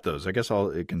forgot those. I guess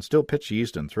I can still pitch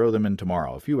yeast and throw them in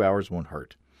tomorrow. A few hours won't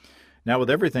hurt. Now, with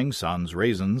everything, sans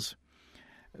raisins.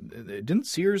 Didn't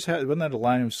Sears have, wasn't that a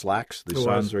line of slacks? The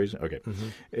sans raisins? Okay.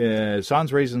 Mm-hmm.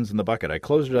 Sans raisins in the bucket. I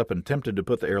closed it up and attempted to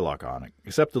put the airlock on it.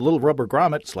 Except the little rubber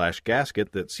grommet /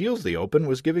 gasket that seals the open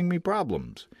was giving me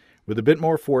problems. With a bit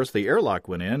more force, the airlock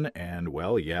went in, and,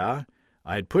 well, yeah,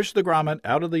 I had pushed the grommet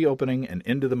out of the opening and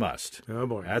into the must. Oh,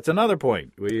 boy. That's another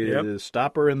point. The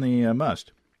stopper in the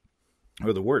must,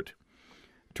 or the wort.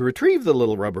 To retrieve the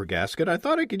little rubber gasket, I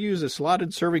thought I could use a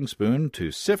slotted serving spoon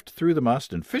to sift through the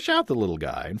must and fish out the little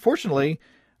guy. Unfortunately,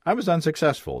 I was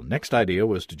unsuccessful. Next idea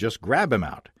was to just grab him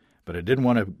out, but I didn't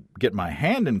want to get my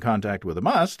hand in contact with the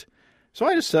must, so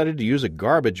I decided to use a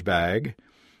garbage bag,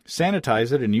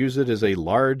 sanitize it, and use it as a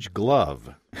large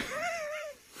glove.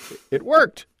 It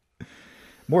worked.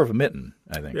 More of a mitten,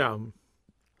 I think. Yeah.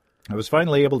 I was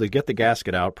finally able to get the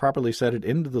gasket out, properly set it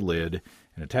into the lid,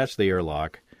 and attach the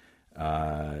airlock.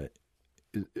 Okay,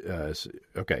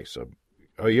 so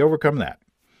you overcome that.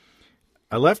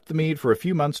 I left the mead for a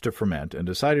few months to ferment and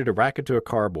decided to rack it to a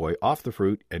carboy off the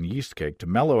fruit and yeast cake to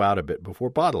mellow out a bit before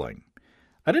bottling.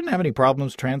 I didn't have any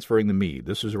problems transferring the mead.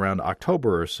 This was around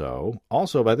October or so.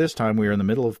 Also, by this time, we were in the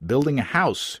middle of building a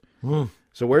house.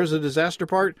 So where's the disaster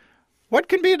part? What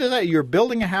can be a disaster? You're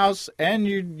building a house and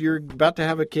you're about to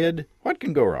have a kid. What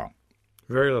can go wrong?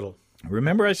 Very little.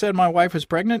 Remember I said my wife was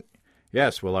pregnant?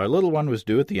 Yes, well, our little one was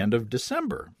due at the end of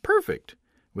December. Perfect.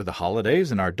 With the holidays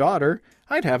and our daughter,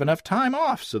 I'd have enough time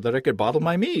off so that I could bottle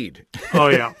my mead. Oh,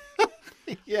 yeah.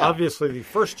 Yeah. Obviously the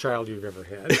first child you've ever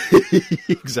had.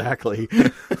 Exactly.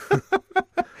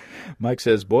 Mike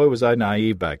says, boy, was I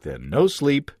naive back then. No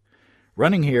sleep,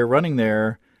 running here, running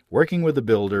there, working with the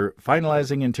builder,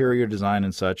 finalizing interior design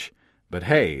and such. But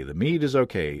hey, the mead is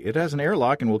okay. It has an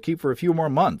airlock and will keep for a few more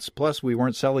months. Plus, we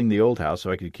weren't selling the old house,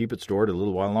 so I could keep it stored a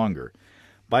little while longer.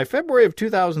 By February of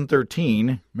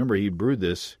 2013, remember he brewed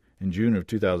this in June of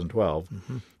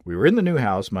 2012, we were in the new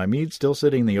house, my mead still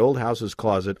sitting in the old house's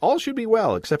closet. All should be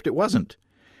well, except it wasn't.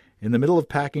 In the middle of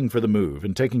packing for the move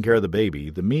and taking care of the baby,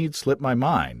 the mead slipped my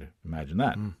mind. Imagine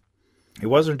that. It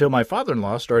wasn't until my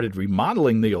father-in-law started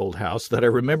remodeling the old house that I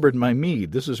remembered my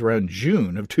mead. This was around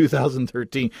June of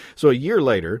 2013, so a year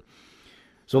later.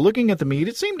 So looking at the mead,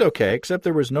 it seemed okay, except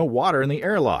there was no water in the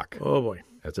airlock. Oh, boy.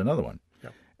 That's another one.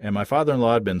 Yep. And my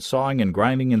father-in-law had been sawing and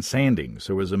grinding and sanding,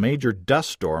 so there was a major dust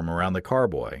storm around the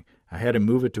carboy. I had to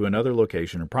move it to another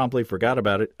location and promptly forgot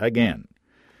about it again.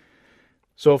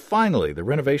 So finally, the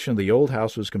renovation of the old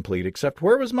house was complete, except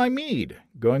where was my mead?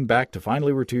 Going back to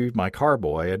finally retrieve my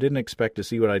carboy, I didn't expect to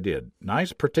see what I did.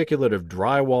 Nice particulate of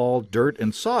drywall, dirt,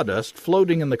 and sawdust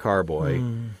floating in the carboy,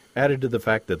 added to the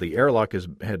fact that the airlock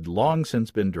had long since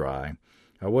been dry.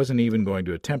 I wasn't even going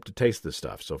to attempt to taste the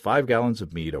stuff, so 5 gallons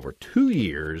of mead over 2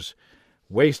 years,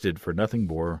 wasted for nothing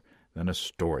more than a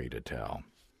story to tell.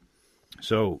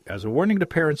 So, as a warning to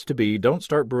parents-to-be, don't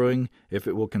start brewing if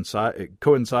it will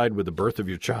coincide with the birth of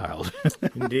your child.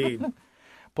 Indeed.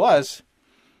 Plus,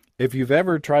 if you've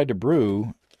ever tried to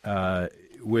brew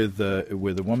with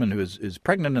a woman who is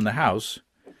pregnant in the house,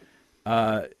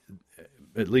 at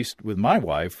least with my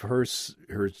wife, her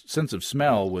sense of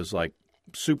smell was like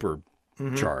super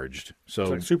charged.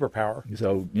 So it's like superpower.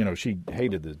 So, she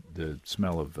hated the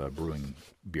smell of brewing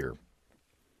beer.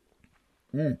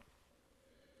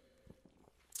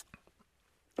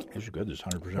 This is good. This is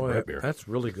 100% red beer. That's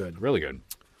really good. Really good.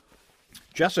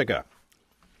 Jessica.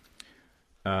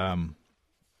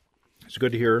 It's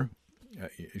good to hear.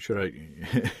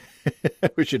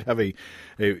 We should have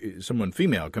someone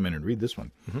female come in and read this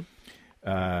one.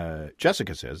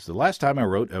 Jessica says, the last time I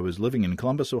wrote, I was living in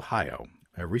Columbus, Ohio.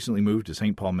 I recently moved to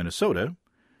St. Paul, Minnesota.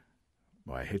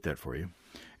 Well, I hate that for you.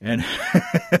 And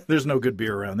there's no good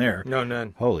beer around there. No,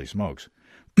 none. Holy smokes.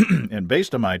 And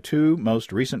based on my 2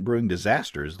 most recent brewing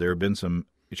disasters, there have been some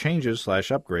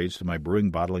changes/upgrades to my brewing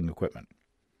bottling equipment.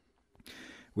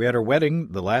 We had our wedding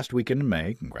the last weekend in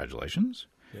May. Congratulations.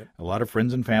 Yep. A lot of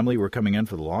friends and family were coming in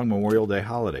for the long Memorial Day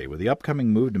holiday. With the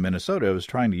upcoming move to Minnesota, I was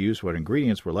trying to use what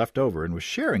ingredients were left over and was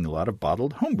sharing a lot of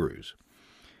bottled homebrews,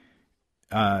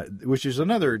 which is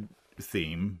another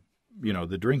theme,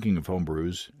 the drinking of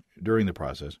homebrews during the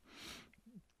process.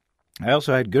 I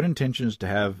also had good intentions to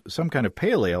have some kind of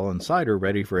pale ale and cider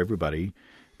ready for everybody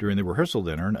during the rehearsal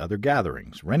dinner and other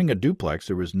gatherings. Renting a duplex,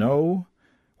 there was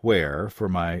nowhere for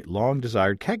my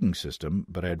long-desired kegging system,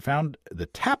 but I had found the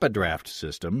Tap-A-Draft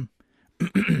system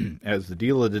as the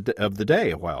deal of the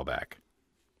day a while back.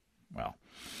 Well,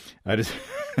 I just...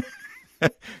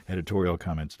 Editorial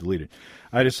comments deleted.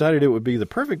 I decided it would be the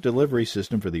perfect delivery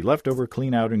system for the leftover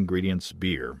clean-out ingredients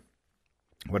beer.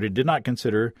 What I did not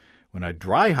consider when I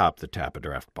dry hopped the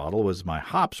Tap-A-Draft bottle was my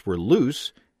hops were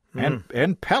loose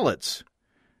and pellets.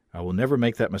 I will never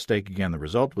make that mistake again. The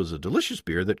result was a delicious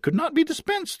beer that could not be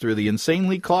dispensed through the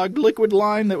insanely clogged liquid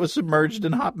line that was submerged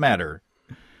in hop matter.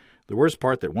 The worst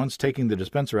part that once taking the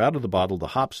dispenser out of the bottle, the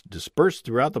hops dispersed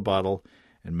throughout the bottle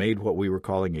and made what we were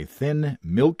calling a thin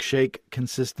milkshake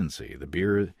consistency. The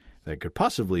beer that could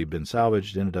possibly have been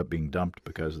salvaged ended up being dumped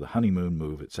because of the honeymoon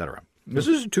move, etc. This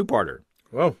is a 2-parter.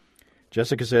 Whoa.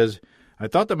 Jessica says, I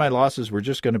thought that my losses were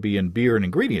just going to be in beer and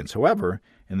ingredients. However,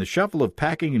 in the shuffle of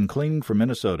packing and cleaning from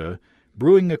Minnesota,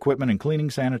 brewing equipment and cleaning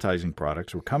sanitizing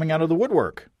products were coming out of the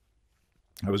woodwork.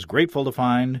 I was grateful to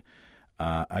find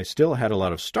I still had a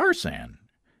lot of Star San,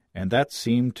 and that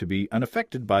seemed to be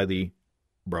unaffected by the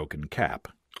broken cap.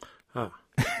 Huh.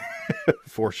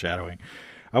 Foreshadowing.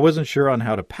 I wasn't sure on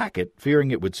how to pack it,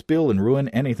 fearing it would spill and ruin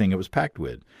anything it was packed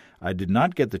with. I did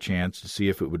not get the chance to see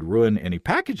if it would ruin any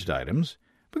packaged items,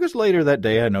 because later that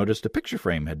day I noticed a picture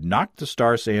frame had knocked the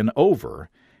Star San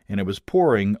over, and it was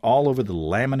pouring all over the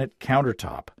laminate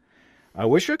countertop. I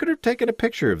wish I could have taken a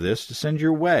picture of this to send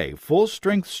your way.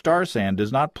 Full-strength Star San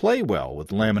does not play well with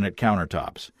laminate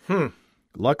countertops.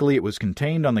 Luckily, it was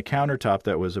contained on the countertop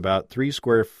that was about 3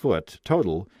 square foot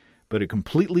total, but it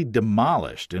completely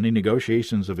demolished any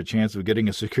negotiations of a chance of getting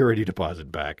a security deposit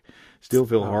back. Still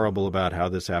feel horrible about how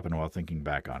this happened while thinking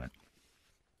back on it.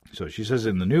 So she says,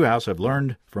 in the new house, I've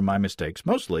learned from my mistakes.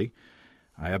 Mostly,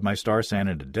 I have my Star San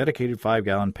in a dedicated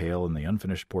 5-gallon pail in the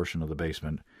unfinished portion of the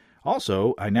basement.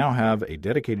 Also, I now have a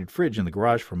dedicated fridge in the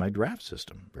garage for my draft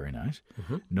system. Very nice.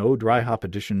 Mm-hmm. No dry hop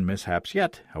addition mishaps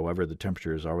yet. However, the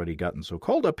temperature has already gotten so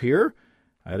cold up here,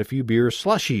 I had a few beer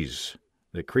slushies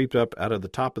that creeped up out of the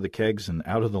top of the kegs and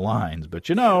out of the lines. But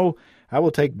I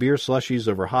will take beer slushies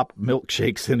over hop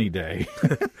milkshakes any day.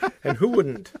 And who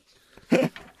wouldn't?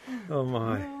 Oh,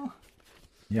 my.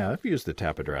 Yeah, I've used the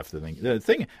Tap-A-Draft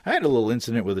thing. I had a little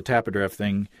incident with the Tap-A-Draft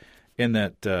thing in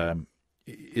that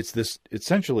it's this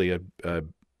essentially a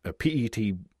PET,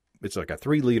 it's like a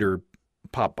 3-liter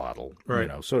pop bottle, right.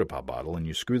 Soda pop bottle, and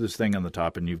you screw this thing on the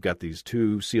top, and you've got these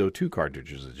 2 CO2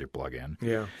 cartridges that you plug in.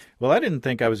 Yeah. Well, I didn't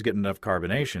think I was getting enough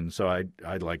carbonation, so I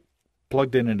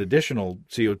plugged in an additional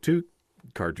CO2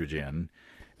 cartridge in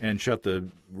and shut the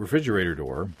refrigerator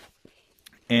door,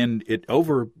 and it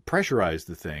overpressurized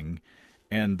the thing.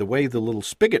 And the way the little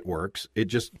spigot works,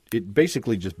 it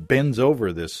basically just bends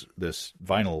over this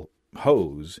vinyl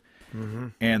hose,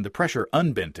 and the pressure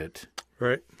unbent it.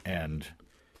 Right. And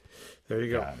there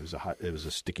you go. Yeah, it was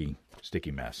a sticky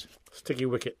mess. Sticky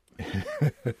wicket.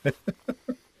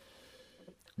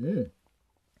 You're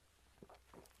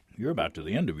about to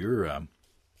the end of your.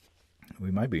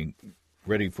 We might be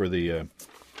ready for the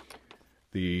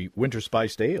winter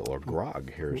spiced ale or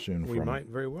grog here soon. We might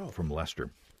very well from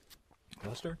Lester.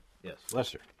 Lester? Yes,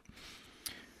 Lester.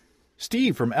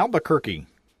 Steve from Albuquerque,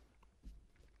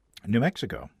 New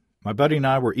Mexico. My buddy and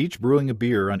I were each brewing a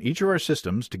beer on each of our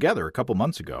systems together a couple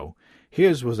months ago.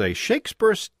 His was a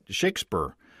Shakespeare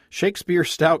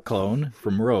Stout clone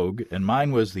from Rogue, and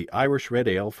mine was the Irish Red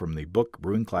Ale from the book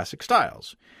Brewing Classic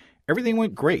Styles. Everything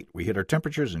went great. We hit our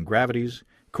temperatures and gravities,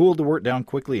 cooled the wort down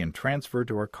quickly, and transferred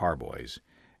to our carboys.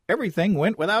 Everything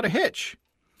went without a hitch.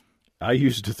 I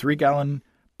used a 3-gallon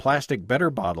plastic better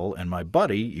bottle, and my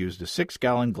buddy used a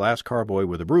 6-gallon glass carboy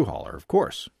with a brew hauler, of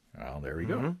course. Well, there we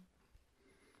go.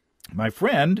 My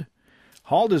friend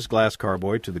hauled his glass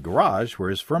carboy to the garage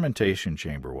where his fermentation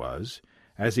chamber was.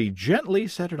 As he gently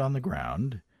set it on the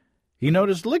ground, he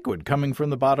noticed liquid coming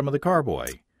from the bottom of the carboy.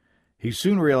 He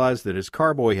soon realized that his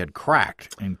carboy had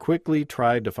cracked and quickly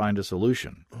tried to find a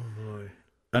solution. Oh, boy.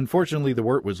 Unfortunately, the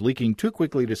wort was leaking too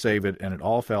quickly to save it, and it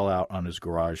all fell out on his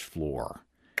garage floor.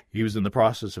 He was in the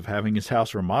process of having his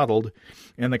house remodeled,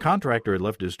 and the contractor had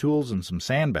left his tools and some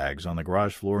sandbags on the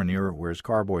garage floor near where his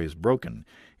carboy is broken.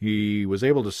 He was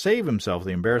able to save himself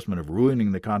the embarrassment of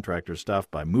ruining the contractor's stuff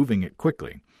by moving it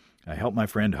quickly. I helped my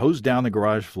friend hose down the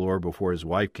garage floor before his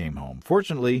wife came home.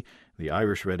 Fortunately, the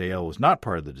Irish Red Ale was not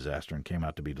part of the disaster and came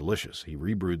out to be delicious. He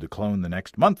rebrewed the clone the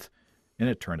next month, and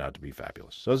it turned out to be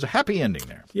fabulous. So it's a happy ending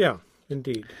there. Yeah,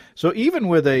 indeed. So even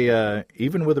with a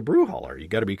brew hauler, you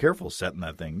got to be careful setting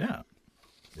that thing down.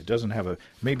 It doesn't have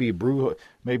maybe a brew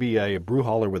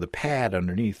hauler with a pad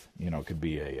underneath. Could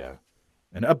be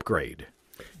an upgrade.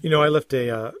 I left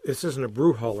this isn't a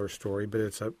brew hauler story, but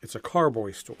it's a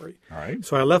carboy story. All right.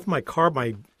 So I left my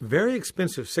very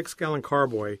expensive 6-gallon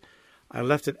carboy. I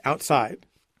left it outside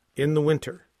in the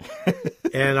winter,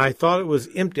 and I thought it was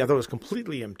empty. I thought it was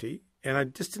completely empty, and I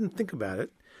just didn't think about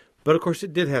it. But of course,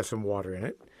 it did have some water in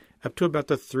it, up to about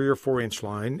the 3 or 4 inch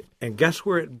line. And guess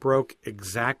where it broke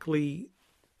exactly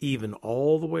even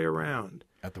all the way around?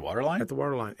 At the water line? At the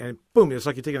water line. And boom, it's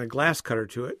like you're taking a glass cutter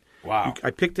to it. Wow.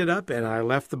 I picked it up, and I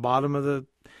left the bottom of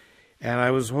and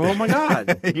I was, oh, my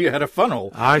God. You had a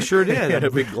funnel. I sure did. You had a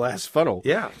big glass funnel.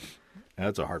 Yeah.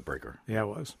 That's a heartbreaker. Yeah, it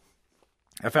was.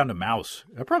 I found a mouse.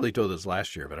 I probably told this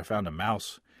last year, but I found a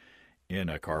mouse in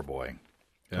a carboy,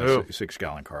 a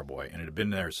 6-gallon carboy, and it had been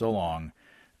there so long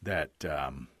that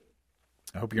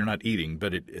I hope you're not eating,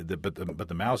 but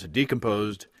the mouse had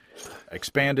decomposed,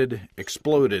 expanded,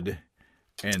 exploded,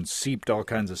 and seeped all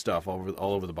kinds of stuff all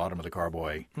over the bottom of the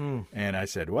carboy. And I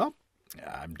said, well,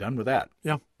 I'm done with that.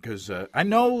 Yeah. Because I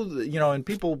know, and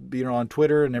people, on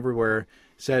Twitter and everywhere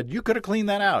said, you could have cleaned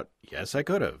that out. Yes, I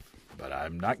could have. But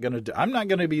I'm not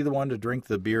gonna be the one to drink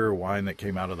the beer or wine that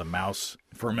came out of the mouse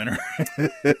fermenter.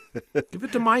 Give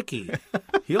it to Mikey.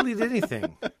 He'll eat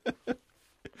anything.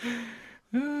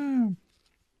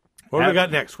 What do we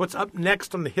got next? What's up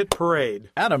next on the hit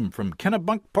parade? Adam from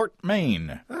Kennebunkport,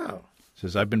 Maine. Oh.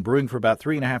 Says, I've been brewing for about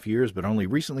 3.5 years, but only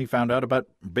recently found out about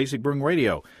Basic Brewing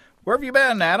Radio. Where have you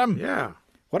been, Adam? Yeah.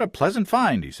 What a pleasant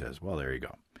find, he says. Well, there you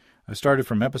go. I started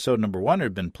from episode number 1 and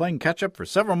have been playing catch-up for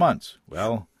several months.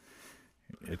 Well,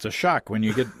 it's a shock when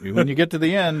you get to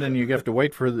the end and you have to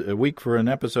wait for a week for an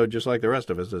episode just like the rest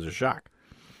of us. It's a shock.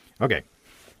 Okay.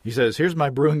 He says, here's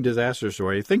my brewing disaster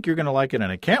story. I think you're going to like it,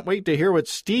 and I can't wait to hear what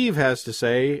Steve has to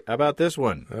say about this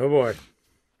one. Oh, boy.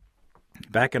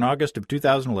 Back in August of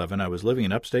 2011, I was living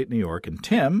in upstate New York, and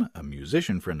Tim, a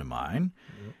musician friend of mine,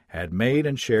 had made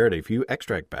and shared a few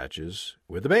extract batches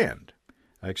with the band.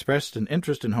 I expressed an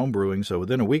interest in homebrewing, so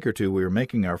within a week or two, we were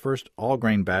making our first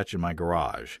all-grain batch in my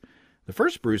garage. The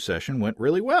first brew session went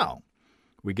really well.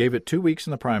 We gave it 2 weeks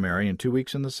in the primary and 2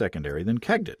 weeks in the secondary, then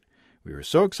kegged it. We were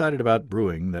so excited about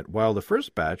brewing that while the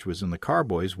first batch was in the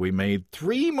carboys, we made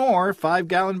 3 more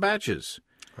 5-gallon batches.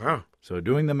 Wow. So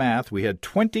doing the math, we had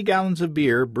 20 gallons of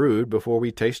beer brewed before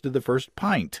we tasted the first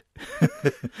pint.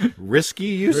 Risky,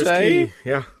 you say?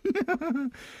 Yeah.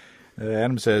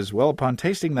 Adam says, well, upon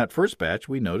tasting that first batch,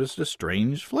 we noticed a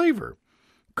strange flavor.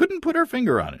 Couldn't put our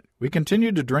finger on it. We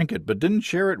continued to drink it, but didn't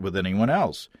share it with anyone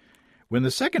else. When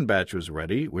the second batch was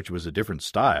ready, which was a different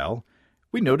style,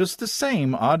 we noticed the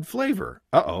same odd flavor.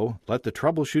 Uh-oh, let the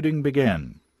troubleshooting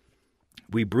begin.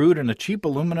 We brewed in a cheap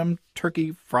aluminum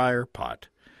turkey fryer pot,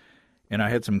 and I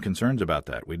had some concerns about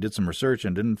that. We did some research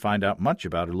and didn't find out much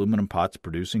about aluminum pots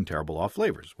producing terrible off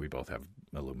flavors. We both have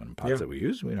aluminum pots that we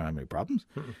use. We don't have any problems.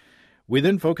 We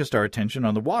then focused our attention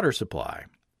on the water supply.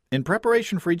 In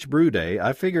preparation for each brew day,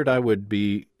 I figured it would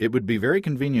be very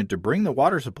convenient to bring the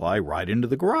water supply right into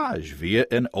the garage via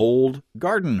an old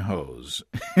garden hose.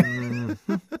 I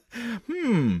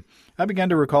began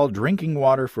to recall drinking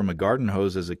water from a garden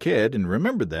hose as a kid and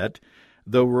remembered that,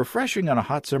 though refreshing on a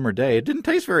hot summer day, it didn't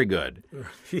taste very good.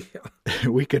 Yeah.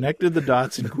 We connected the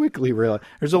dots and quickly realized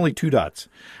there's only 2 dots.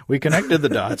 We connected the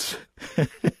dots.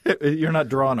 You're not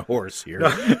drawing a horse here.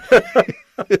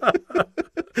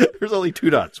 There's only 2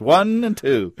 dots, 1 and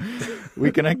 2.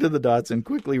 We connected the dots and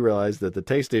quickly realized that the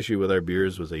taste issue with our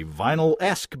beers was a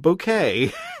vinyl-esque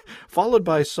bouquet, followed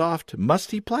by soft,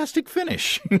 musty plastic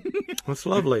finish. That's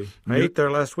lovely. I ate there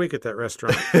last week at that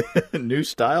restaurant. New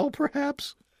style,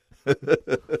 perhaps?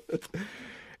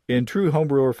 In true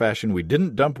homebrewer fashion, we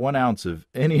didn't dump 1 ounce of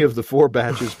any of the 4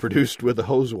 batches produced with the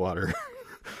hose water.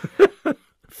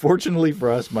 Fortunately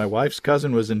for us, my wife's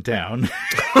cousin was in town.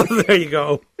 There you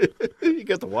go. You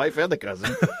got the wife and the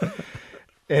cousin.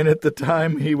 And at the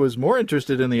time, he was more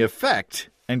interested in the effect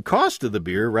and cost of the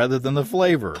beer rather than the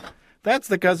flavor. That's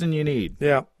the cousin you need.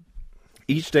 Yeah.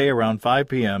 Each day around 5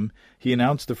 p.m., he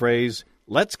announced the phrase,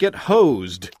 "Let's get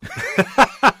hosed."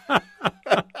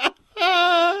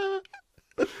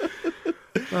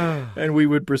 And we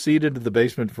would proceed into the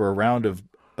basement for a round of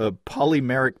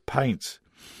polymeric pints.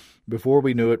 Before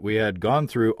we knew it, we had gone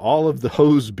through all of the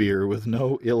hose beer with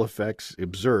no ill effects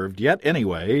observed. Yet,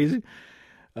 anyway,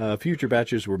 future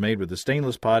batches were made with a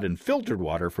stainless pot and filtered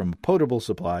water from a potable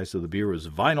supply, so the beer was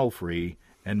vinyl-free,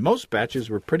 and most batches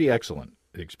were pretty excellent.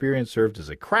 The experience served as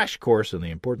a crash course in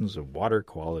the importance of water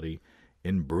quality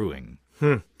in brewing.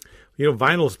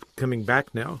 Vinyl's coming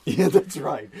back now. Yeah, that's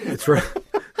right. That's right.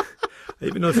 I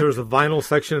even noticed there was a vinyl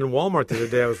section in Walmart the other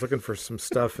day. I was looking for some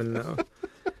stuff, and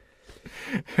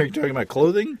Are you talking about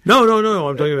clothing? No.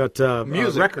 I'm talking about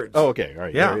music records. Oh, okay. All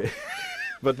right. Yeah.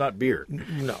 But not beer.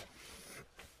 No.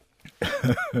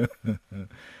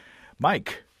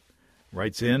 Mike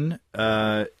writes in,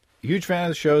 huge fan of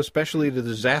the show, especially the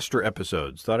disaster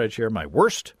episodes. Thought I'd share my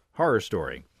worst horror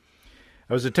story.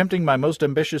 I was attempting my most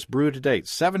ambitious brew to date,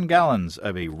 7 gallons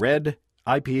of a red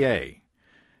IPA.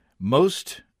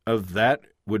 Most of that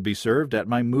would be served at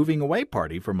my moving away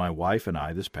party for my wife and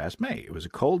I this past May. It was a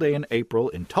cold day in April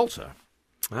in Tulsa.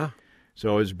 So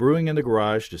I was brewing in the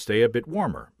garage to stay a bit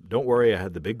warmer. Don't worry, I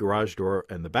had the big garage door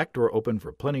and the back door open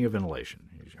for plenty of ventilation.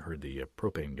 You heard the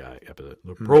propane guy episode,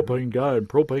 the propane guy and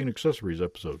propane accessories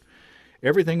episode.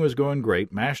 Everything was going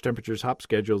great, mash temperatures, hop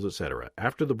schedules, etc.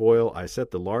 After the boil, I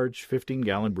set the large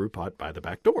 15-gallon brew pot by the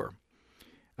back door.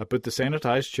 I put the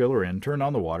sanitized chiller in, turned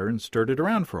on the water, and stirred it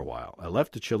around for a while. I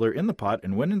left the chiller in the pot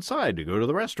and went inside to go to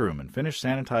the restroom and finish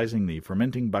sanitizing the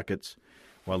fermenting buckets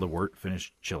while the wort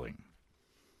finished chilling.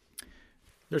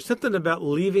 There's something about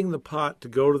leaving the pot to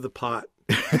go to the pot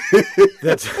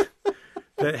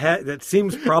that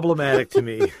seems problematic to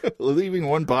me. Leaving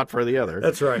one pot for the other.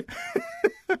 That's right.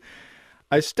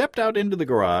 I stepped out into the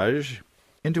garage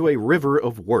into a river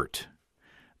of wort.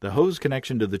 The hose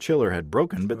connection to the chiller had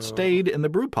broken but stayed in the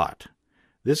brew pot.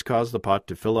 This caused the pot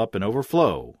to fill up and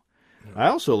overflow. I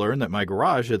also learned that my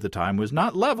garage at the time was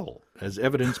not level, as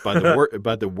evidenced by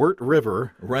the wort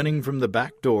river running from the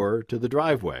back door to the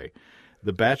driveway.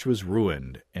 The batch was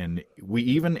ruined, and we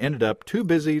even ended up too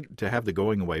busy to have the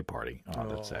going-away party. Oh,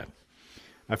 that's sad.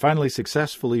 I finally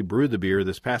successfully brewed the beer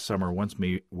this past summer once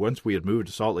we had moved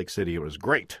to Salt Lake City. It was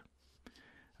great.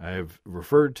 I have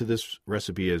referred to this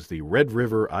recipe as the Red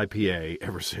River IPA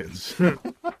ever since.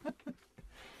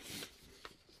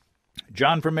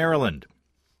 John from Maryland.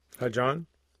 Hi, John.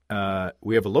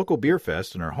 We have a local beer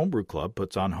fest, and our homebrew club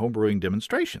puts on homebrewing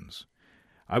demonstrations.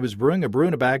 I was brewing a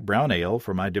brew-in-a-bag brown ale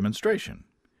for my demonstration.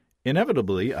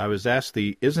 Inevitably, I was asked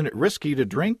the "isn't it risky to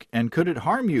drink and could it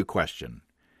harm you?" question.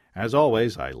 As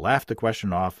always, I laughed the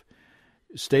question off,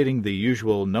 stating the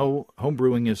usual "no,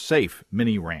 homebrewing is safe"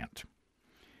 mini rant.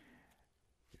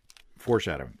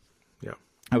 Foreshadowing. Yeah.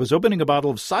 I was opening a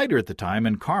bottle of cider at the time,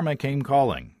 and karma came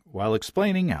calling. While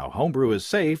explaining how homebrew is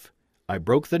safe, I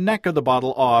broke the neck of the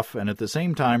bottle off and at the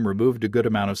same time removed a good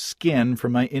amount of skin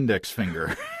from my index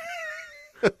finger.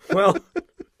 Well,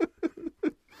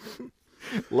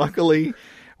 luckily,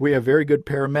 we have very good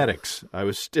paramedics. I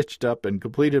was stitched up and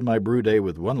completed my brew day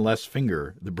with one less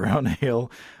finger. The brown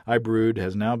ale I brewed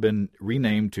has now been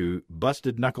renamed to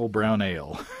Busted Knuckle Brown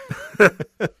Ale.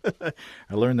 I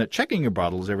learned that checking your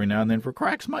bottles every now and then for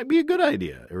cracks might be a good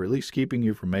idea, or at least keeping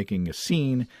you from making a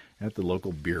scene at the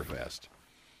local beer fest.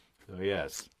 So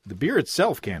yes, the beer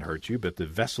itself can't hurt you, but the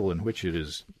vessel in which it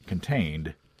is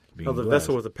contained... the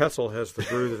vessel with the pestle has the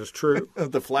brew that is true.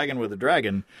 The flagon with the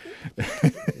dragon.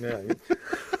 Yeah,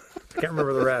 can't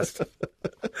remember the rest.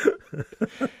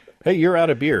 Hey, you're out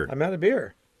of beer. I'm out of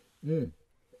beer. Why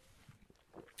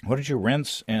don't you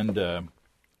rinse and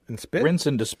spit? Rinse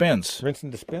and dispense. Rinse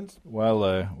and dispense? While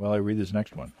I read this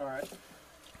next one. All right.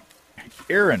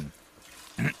 Aaron.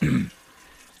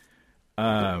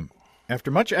 After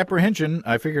much apprehension,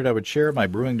 I figured I would share my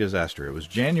brewing disaster. It was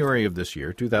January of this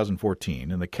year,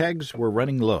 2014, and the kegs were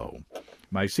running low.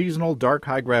 My seasonal dark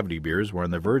high-gravity beers were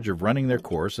on the verge of running their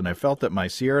course, and I felt that my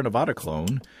Sierra Nevada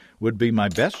clone would be my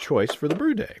best choice for the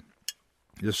brew day.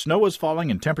 The snow was falling,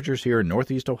 and temperatures here in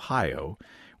northeast Ohio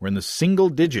were in the single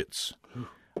digits.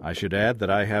 I should add that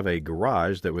I have a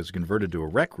garage that was converted to a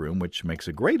rec room, which makes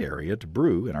a great area to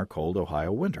brew in our cold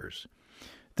Ohio winters.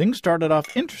 Things started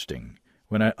off interesting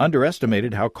when I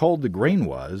underestimated how cold the grain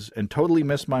was and totally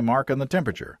missed my mark on the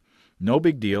temperature. No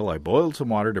big deal, I boiled some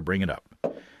water to bring it up.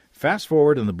 Fast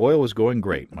forward, and the boil was going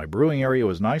great. My brewing area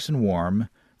was nice and warm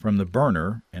from the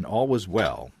burner, and all was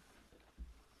well.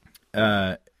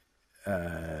 I'm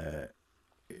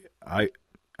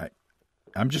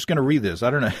just going to read this. I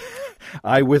don't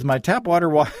know. With my tap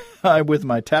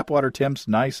water temps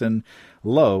nice and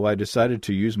low, I decided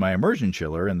to use my immersion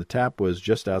chiller, and the tap was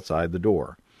just outside the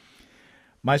door.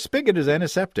 My spigot is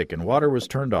antiseptic, and water was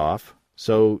turned off,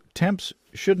 So temps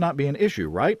should not be an issue,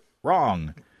 right?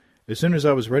 Wrong. As soon as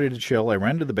I was ready to chill, I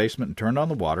ran to the basement and turned on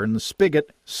the water, and the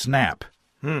spigot, snap.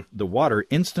 The water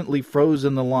instantly froze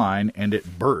in the line, and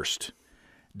it burst.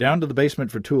 Down to the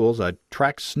basement for tools, I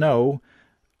tracked snow,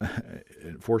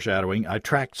 foreshadowing, I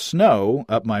tracked snow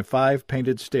up my 5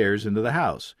 painted stairs into the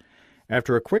house.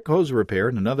 After a quick hose repair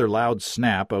and another loud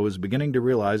snap, I was beginning to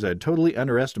realize I had totally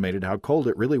underestimated how cold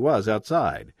it really was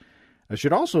outside. I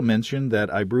should also mention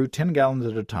that I brew 10 gallons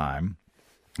at a time,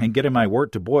 and getting my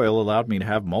wort to boil allowed me to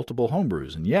have multiple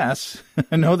homebrews. And yes,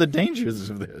 I know the dangers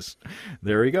of this.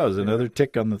 There he goes, another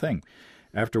tick on the thing.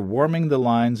 After warming the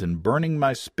lines and burning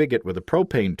my spigot with a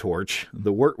propane torch,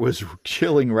 the wort was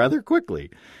chilling rather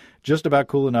quickly, just about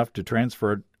cool enough to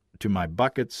transfer it to my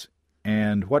buckets.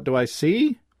 And what do I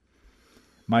see?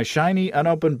 My shiny,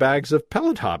 unopened bags of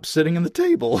pellet hops sitting on the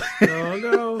table.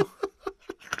 Oh,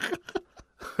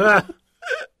 no.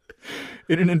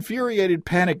 In an infuriated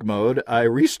panic mode, I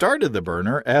restarted the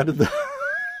burner, added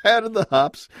the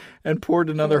hops, and poured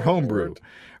another homebrew.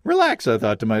 Relax, I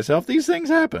thought to myself. These things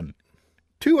happen.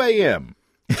 2 a.m.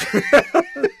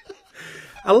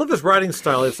 I love this writing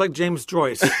style. It's like James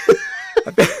Joyce.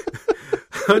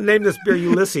 Name this beer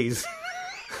Ulysses.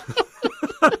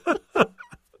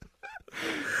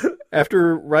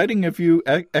 After writing a few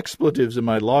expletives in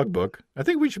my logbook, I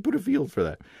think we should put a field for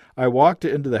that, I walked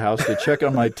into the house to check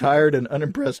on my tired and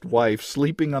unimpressed wife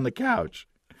sleeping on the couch.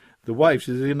 The wife,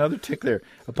 she's another tick there.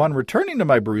 Upon returning to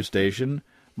my brew station,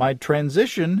 my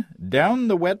transition down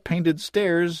the wet painted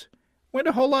stairs went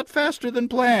a whole lot faster than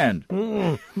planned.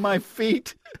 My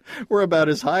feet were about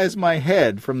as high as my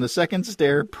head from the second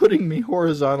stair, putting me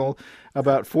horizontal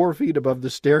about 4 feet above the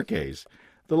staircase.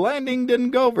 The landing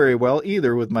didn't go very well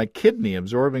either, with my kidney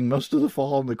absorbing most of the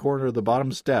fall in the corner of the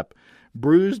bottom step.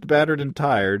 Bruised, battered, and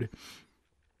tired,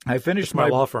 I finished my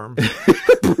law firm.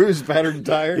 Bruised, battered, and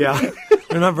tired? Yeah,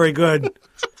 they're not very good.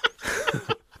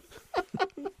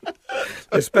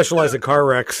 They specialize in car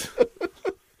wrecks.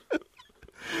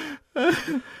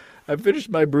 I finished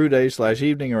my brew day /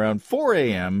 evening around 4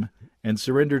 a.m. and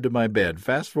surrendered to my bed.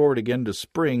 Fast forward again to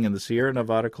spring, and the Sierra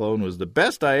Nevada clone was the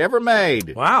best I ever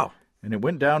made. Wow. And it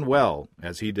went down well,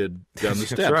 as he did down the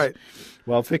steps. That's right.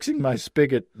 While fixing my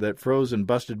spigot that froze and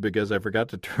busted because I forgot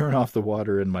to turn off the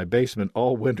water in my basement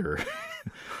all winter.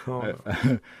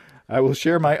 I will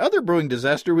share my other brewing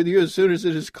disaster with you as soon as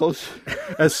it is close,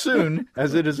 as soon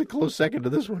as it is a close second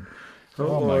to this one.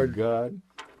 Oh my God.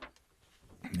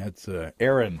 That's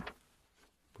Aaron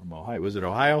from Ohio. Was it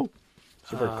Ohio?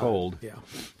 Super cold. Yeah.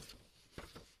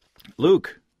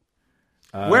 Luke.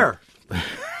 Where?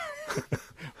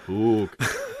 Luke,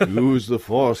 use the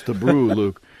force to brew,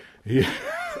 Luke.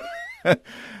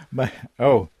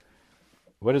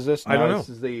 What is this? I don't know. This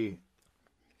is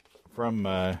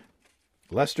from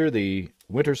Lester, the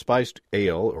winter spiced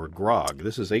ale or grog.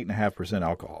 This is 8.5%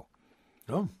 alcohol.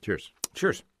 Oh, Cheers.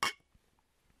 Cheers.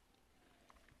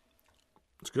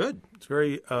 It's good. It's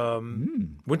very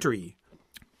wintry.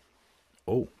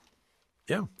 Oh,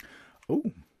 yeah. Oh,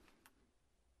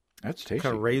 that's tasty.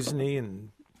 Kind of raisiny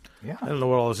and. Yeah. I don't know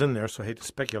what all is in there, so I hate to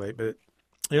speculate, but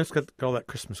it's got all that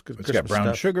Christmas good. It's got brown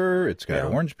stuff. sugar. It's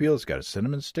got orange peel. It's got a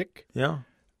cinnamon stick. Yeah.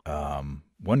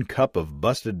 1 cup of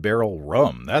busted barrel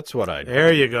rum. That's what I.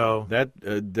 There you go. That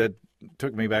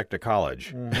took me back to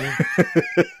college.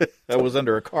 Mm-hmm. I was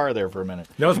under a car there for a minute.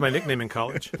 That was my nickname in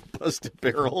college. Busted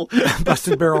barrel.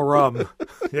 Busted barrel rum.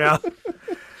 Yeah.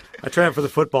 I tried it for the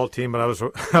football team, but I was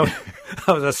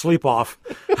a sleep off.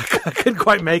 I couldn't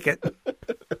quite make it.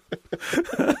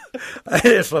 They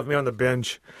just left me on the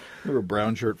bench. You were a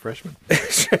brown shirt freshman.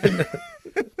 I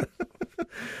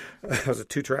was a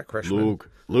 2-track freshman.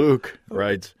 Luke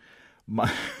writes,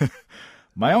 my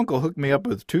uncle hooked me up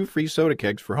with 2 free soda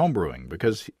kegs for homebrewing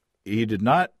because he did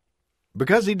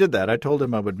that. I told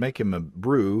him I would make him a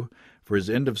brew for his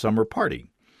end of summer party.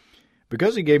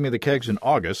 Because he gave me the kegs in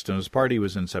August and his party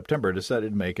was in September, I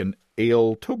decided to make an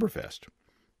Ale-toberfest.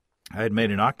 I had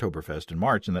made an Oktoberfest in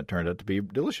March, and that turned out to be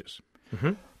delicious.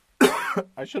 Mm-hmm.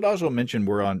 I should also mention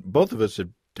both of us have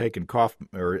taken cough,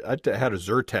 or I had a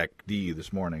Zyrtec D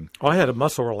this morning. Oh, I had a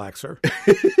muscle relaxer.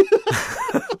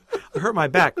 I hurt my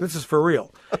back. This is for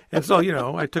real. And so,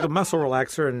 I took a muscle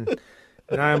relaxer,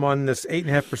 and I'm on this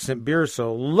 8.5% beer,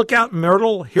 so look out,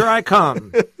 Myrtle. Here I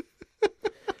come.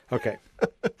 Okay.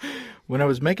 When I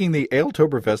was making the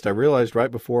Ale-toberfest, I realized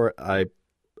right before I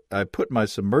put my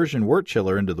submersion wort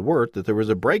chiller into the wort that there was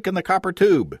a break in the copper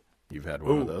tube. You've had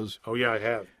one of those. Oh, yeah, I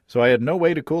have. So I had no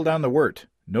way to cool down the wort.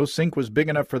 No sink was big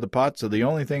enough for the pot, so the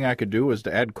only thing I could do was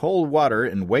to add cold water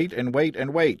and wait and wait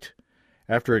and wait.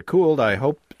 After it cooled, I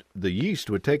hoped the yeast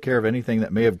would take care of anything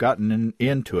that may have gotten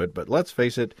into it, but let's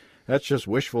face it, that's just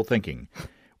wishful thinking.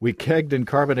 We kegged and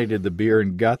carbonated the beer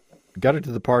and got it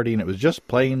to the party, and it was just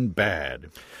plain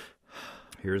bad.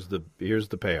 Here's the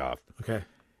payoff. Okay.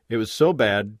 It was so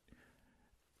bad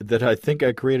that I think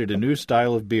I created a new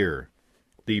style of beer,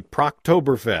 the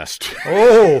Proctoberfest.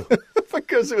 Oh,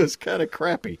 because it was kind of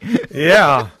crappy.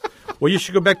 yeah. Well, you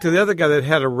should go back to the other guy that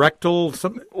had a rec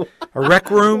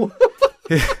room.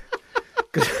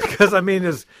 Because, I mean,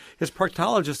 his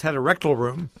proctologist had a rectal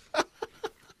room.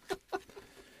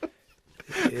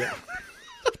 Yeah.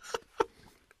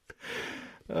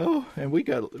 Oh, and we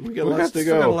got lots to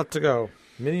go. Got a lot to go.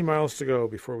 Many miles to go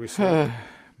before we start.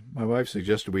 My wife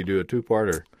suggested we do a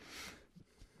two-parter.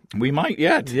 We might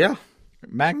yet. Yeah.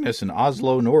 Magnus in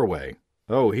Oslo, Norway.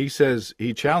 Oh, he says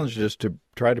he challenged us to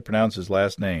try to pronounce his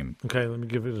last name. Okay, let me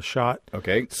give it a shot.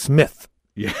 Okay. Smith.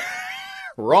 Yeah.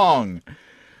 Wrong.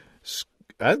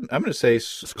 I'm going to say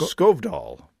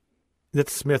Skovdal.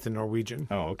 That's Smith in Norwegian.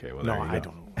 Oh, okay. Well, no, there you I go.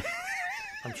 don't know.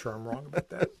 I'm sure I'm wrong about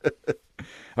that.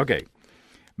 Okay.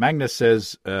 Magnus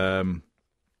says, I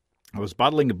was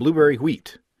bottling a blueberry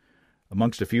wheat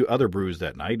amongst a few other brews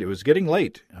that night. It was getting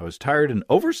late. I was tired and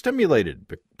overstimulated,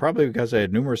 probably because I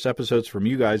had numerous episodes from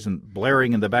you guys and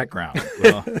blaring in the background.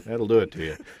 Well, that'll do it to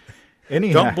you.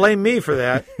 Anyhow, Don't blame me for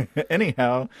that.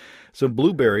 Anyhow, some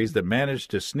blueberries that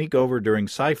managed to sneak over during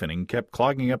siphoning kept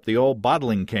clogging up the old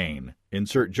bottling cane.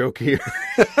 Insert joke here.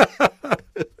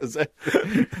 That's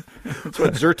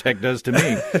what Zyrtec does to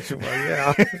me. Well,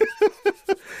 yeah.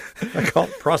 I call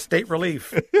it prostate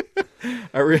relief.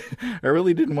 I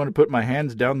really didn't want to put my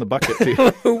hands down the bucket.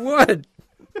 Who would?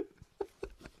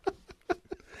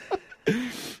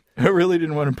 I really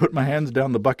didn't want to put my hands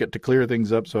down the bucket to clear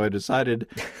things up, so I decided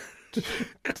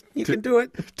You can do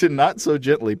it. to not so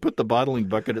gently put the bottling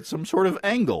bucket at some sort of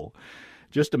angle,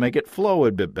 just to make it flow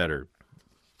a bit better.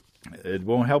 It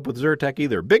won't help with Zyrtec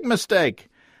either. Big mistake.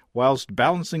 Whilst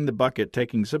balancing the bucket,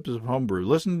 taking sips of homebrew,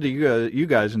 listening to you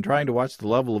guys and trying to watch the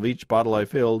level of each bottle I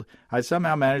filled, I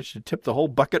somehow managed to tip the whole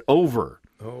bucket over.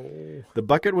 Oh. The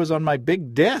bucket was on my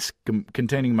big desk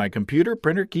containing my computer,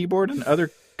 printer, keyboard, and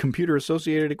other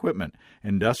computer-associated equipment,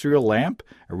 industrial lamp,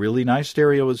 a really nice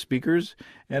stereo with speakers,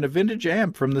 and a vintage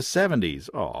amp from the 70s.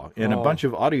 And a bunch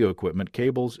of audio equipment,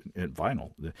 cables, and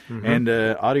vinyl, and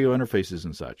audio interfaces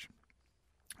and such.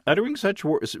 Uttering such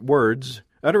words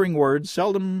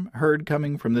seldom heard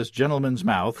coming from this gentleman's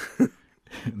mouth.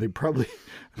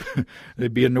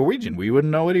 They'd be in Norwegian. We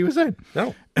wouldn't know what he was saying.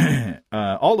 No.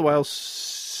 All the while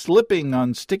slipping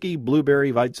on sticky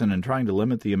blueberry Weizen and trying to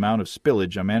limit the amount of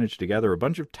spillage, I managed to gather a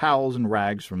bunch of towels and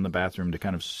rags from the bathroom to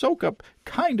kind of soak up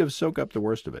the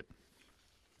worst of it.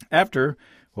 After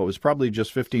what was probably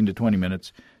just 15 to 20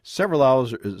 minutes, several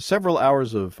hours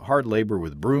of hard labor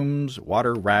with brooms,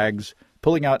 water, rags,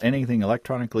 pulling out anything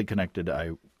electronically connected, I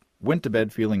went to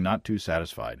bed feeling not too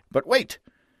satisfied. But wait!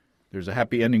 There's a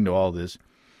happy ending to all this.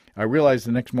 I realized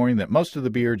the next morning that most of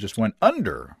the beer just went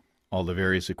under all the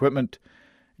various equipment.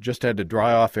 Just had to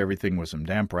dry off everything with some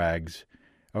damp rags.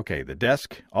 Okay, the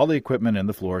desk, all the equipment, and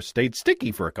the floor stayed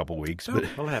sticky for a couple weeks. But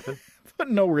That'll happen. But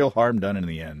no real harm done in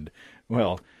the end.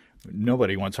 Well,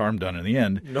 nobody wants harm done in the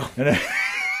end. No.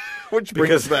 Which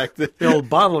brings back the old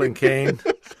bottling cane.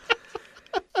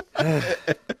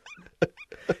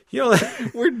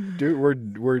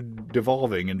 We're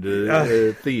devolving into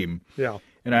a theme. Yeah.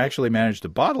 And I actually managed to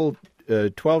bottle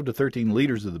 12 to 13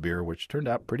 liters of the beer, which turned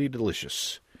out pretty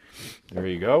delicious. There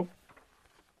you go.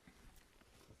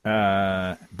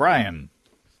 Brian,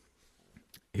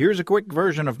 here's a quick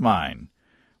version of mine.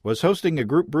 Was hosting a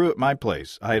group brew at my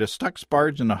place. I had a stuck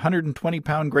sparge and a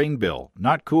 120-pound grain bill.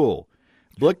 Not cool.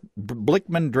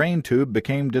 Blickman drain tube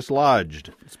became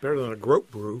dislodged. It's better than a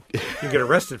grope brew. You can get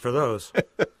arrested for those.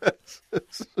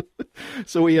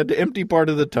 So we had to empty part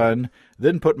of the tun,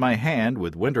 then put my hand,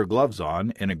 with winter gloves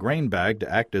on, in a grain bag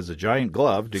to act as a giant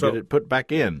glove to get it put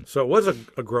back in. So it was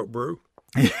a grope brew.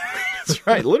 That's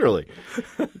right, literally.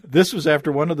 This was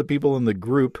after one of the people in the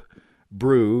group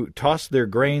brew tossed their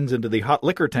grains into the hot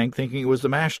liquor tank thinking it was the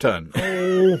mash tun.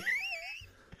 Oh.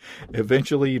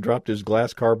 Eventually, he dropped his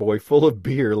glass carboy full of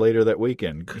beer later that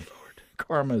weekend. Good Lord.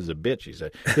 Karma is a bitch, he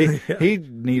said. He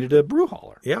needed a brew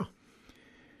hauler. Yeah.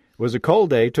 It was a cold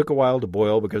day, took a while to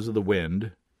boil because of the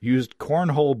wind, used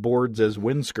cornhole boards as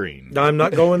windscreen. I'm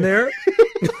not going there.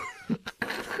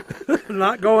 I'm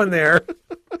not going there.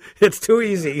 It's too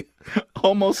easy.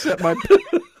 Almost set my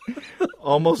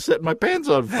pants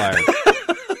on fire.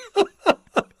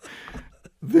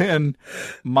 Then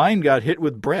mine got hit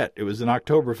with Brett. It was an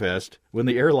Oktoberfest when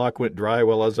the airlock went dry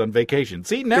while I was on vacation.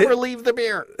 See, never leave the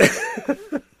beer.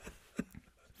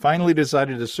 Finally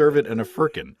decided to serve it in a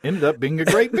firkin. Ended up being a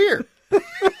great beer.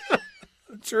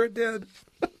 Sure it did.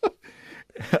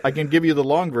 I can give you the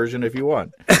long version if you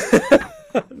want.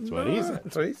 That's what he said.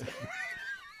 That's what he said.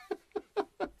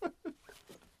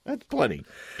 That's plenty.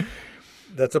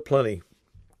 That's a plenty.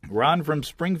 Ron from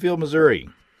Springfield, Missouri.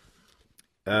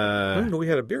 We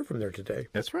had a beer from there today.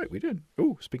 That's right, we did.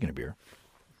 Ooh, speaking of beer.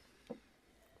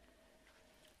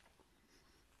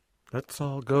 Let's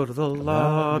all go to the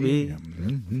lobby.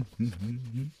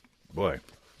 Boy,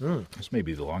 this may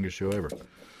be the longest show ever.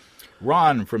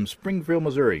 Ron from Springfield,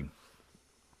 Missouri.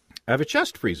 I have a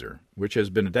chest freezer, which has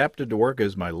been adapted to work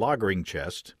as my lagering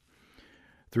chest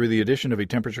through the addition of a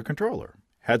temperature controller.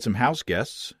 Had some house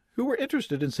guests who were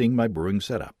interested in seeing my brewing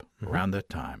setup around that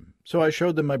time. So I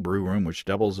showed them my brew room, which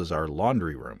doubles as our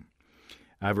laundry room.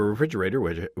 I have a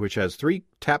refrigerator which has 3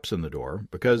 taps in the door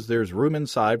because there's room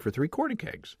inside for 3 corny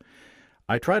kegs.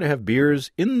 I try to have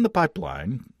beers in the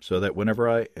pipeline so that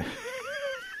whenever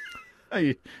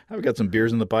I've got some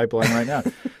beers in the pipeline right now.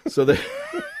 So that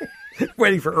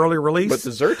waiting for early release. But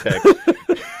the Zyrtec.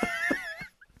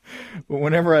 But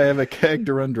whenever I have a keg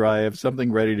to run dry, I have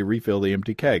something ready to refill the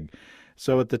empty keg.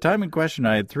 So at the time in question,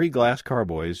 I had 3 glass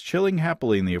carboys chilling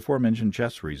happily in the aforementioned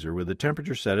chest freezer with the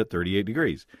temperature set at 38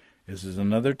 degrees. This is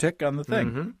another tick on the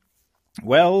thing. Mm-hmm.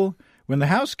 Well, when the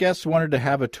house guests wanted to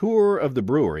have a tour of the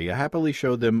brewery, I happily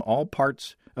showed them all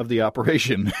parts of the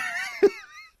operation.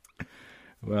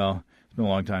 Well, it's been a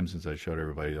long time since I showed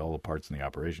everybody all the parts in the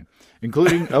operation,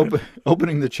 including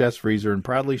opening the chest freezer and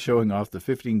proudly showing off the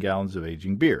 15 gallons of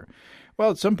aging beer.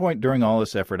 Well, at some point during all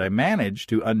this effort, I managed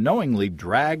to unknowingly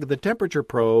drag the temperature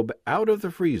probe out of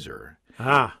the freezer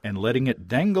and letting it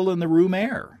dangle in the room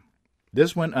air.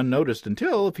 This went unnoticed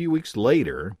until a few weeks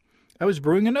later, I was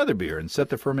brewing another beer and set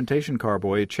the fermentation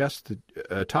carboy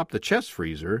atop the chest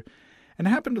freezer and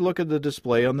happened to look at the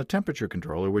display on the temperature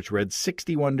controller, which read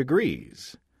 61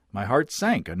 degrees. My heart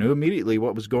sank. I knew immediately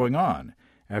what was going on.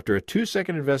 After a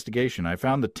 2-second investigation, I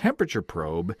found the temperature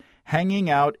probe hanging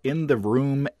out in the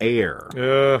room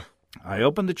air. I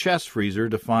opened the chest freezer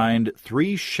to find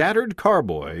 3 shattered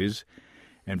carboys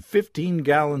and 15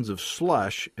 gallons of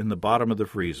slush in the bottom of the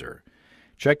freezer.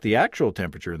 Checked the actual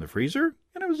temperature in the freezer,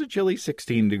 and it was a chilly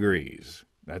 16 degrees.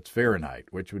 That's Fahrenheit,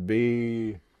 which would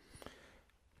be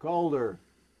colder,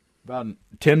 about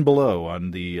 10 below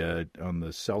on the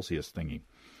Celsius thingy.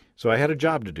 So I had a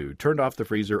job to do. Turned off the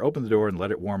freezer, opened the door, and let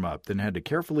it warm up. Then had to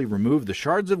carefully remove the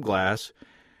shards of glass,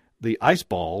 the ice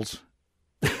balls.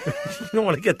 You don't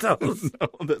want to get those. No,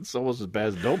 that's almost as bad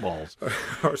as dough balls.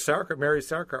 Or Mary's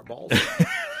sauerkraut balls.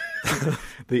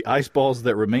 The ice balls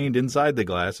that remained inside the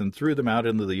glass and threw them out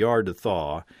into the yard to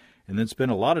thaw, and then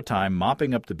spent a lot of time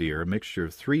mopping up the beer, a mixture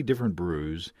of 3 different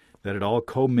brews that had all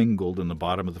commingled in the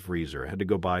bottom of the freezer. I had to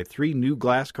go buy 3 new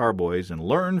glass carboys and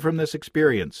learn from this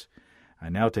experience. I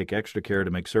now take extra care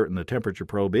to make certain the temperature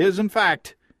probe is, in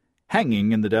fact,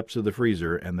 hanging in the depths of the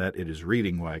freezer and that it is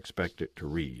reading what I expect it to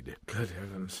read. Good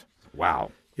heavens.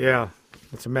 Wow. Yeah,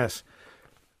 it's a mess.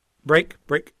 Break.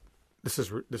 This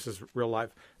is real life.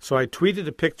 So I tweeted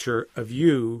a picture of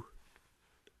you,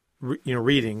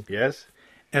 reading. Yes.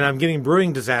 And I'm getting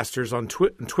brewing disasters on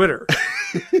Twitter.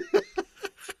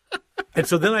 And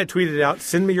so then I tweeted out,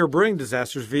 "Send me your brewing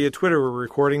disasters via Twitter. We're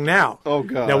recording now." Oh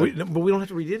God! Now, but we don't have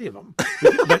to read any of them.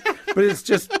 but it's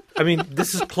just, I mean,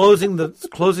 this is closing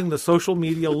the social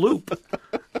media loop.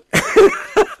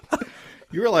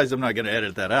 You realize I'm not going to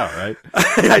edit that out, right?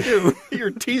 I do.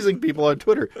 You're teasing people on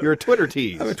Twitter. You're a Twitter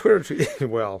tease. I'm a Twitter tease.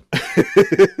 Well,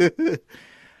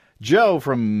 Joe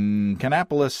from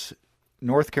Kannapolis,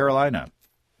 North Carolina.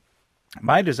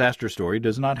 My disaster story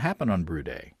does not happen on Brew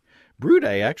Day. Brew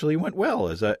Day actually went well,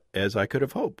 as I could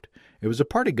have hoped. It was a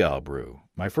party gal brew.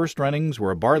 My first runnings were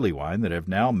a barley wine that I've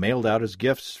now mailed out as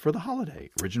gifts for the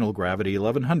holiday. Original gravity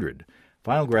 1100.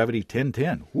 Final gravity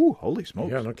 1010. Ooh, holy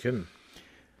smokes. Yeah, no kidding.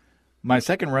 My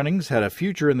second runnings had a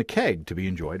future in the keg to be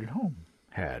enjoyed at home.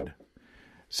 Had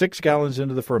 6 gallons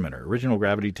into the fermenter. Original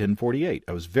gravity 1048.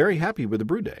 I was very happy with the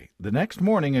brew day. The next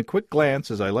morning, a quick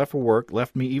glance as I left for work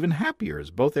left me even happier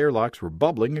as both airlocks were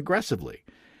bubbling aggressively.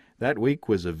 That week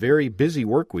was a very busy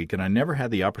work week, and I never had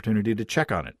the opportunity to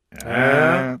check on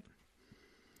it.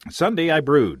 Sunday, I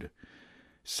brewed.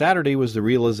 Saturday was the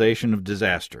realization of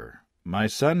disaster. My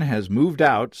son has moved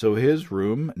out, so his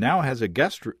room now is a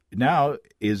guest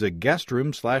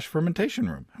room / fermentation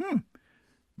room.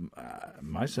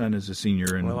 My son is a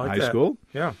senior in high school.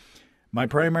 Yeah. My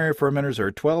primary fermenters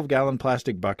are 12-gallon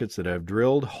plastic buckets that have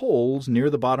drilled holes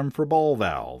near the bottom for ball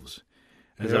valves.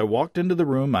 As I walked into the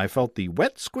room, I felt the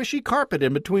wet, squishy carpet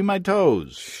in between my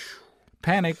toes.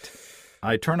 Panicked,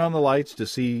 I turn on the lights to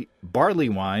see barley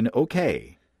wine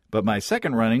okay. But my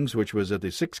second runnings, which was at the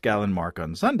 6-gallon mark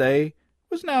on Sunday,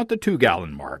 was now at the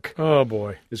 2-gallon mark. Oh,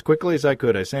 boy. As quickly as I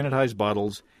could, I sanitized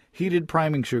bottles, heated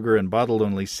priming sugar, and bottled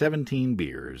only 17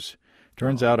 beers.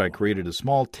 Turns out I created a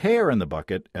small tear in the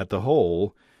bucket at the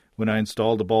hole when I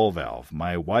installed a ball valve.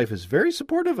 My wife is very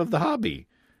supportive of the hobby,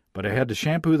 but I had to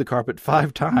shampoo the carpet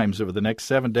 5 times over the next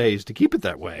 7 days to keep it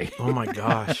that way. Oh, my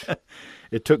gosh.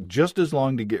 It took just as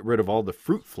long to get rid of all the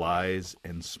fruit flies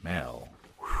and smell.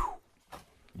 Whew.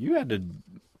 You had to...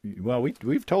 Well,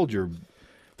 we've told your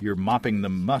mopping the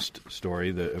must story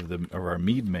of our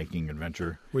mead making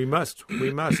adventure. We must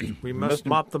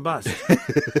mop the bus.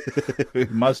 We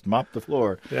must mop the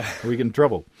floor. Yeah. We get in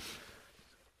trouble.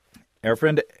 Our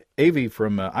friend Avi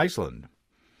from Iceland.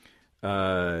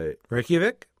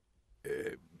 Reykjavik?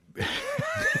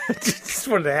 Just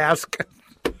wanted to ask.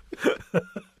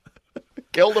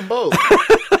 Killed them both.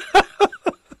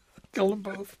 Killed them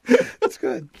both. That's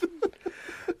good.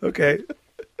 Okay.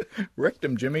 Wrecked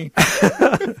him, Jimmy.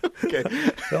 Okay.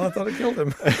 Well, I thought I killed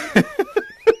him.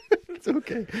 It's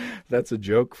okay. That's a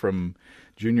joke from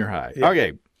junior high. Yeah.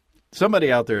 Okay.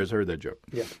 Somebody out there has heard that joke.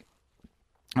 Yeah.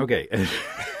 Okay.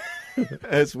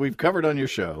 As we've covered on your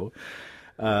show,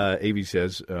 AV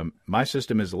says, my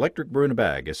system is electric brew in a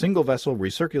bag, a single vessel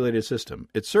recirculated system.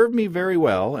 It served me very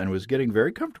well and was getting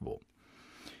very comfortable.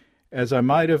 As I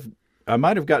might have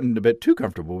gotten a bit too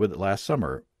comfortable with it last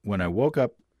summer when I woke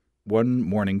up one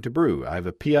morning to brew. I have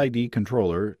a PID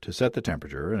controller to set the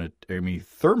temperature, and a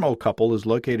thermocouple is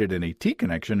located in a T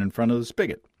connection in front of the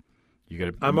spigot.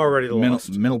 I'm already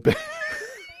lost.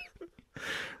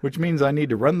 Which means I need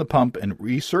to run the pump and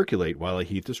recirculate while I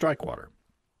heat the strike water.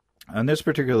 On this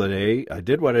particular day, I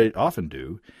did what I often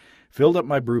do, filled up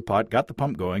my brew pot, got the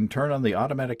pump going, turned on the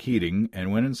automatic heating,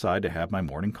 and went inside to have my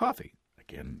morning coffee.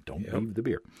 Again, don't leave the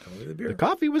beer. Don't leave the beer. The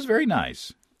coffee was very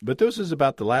nice. But this is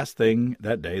about the last thing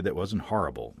that day that wasn't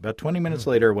horrible. About 20 minutes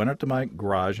later, I went up to my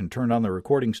garage and turned on the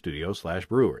recording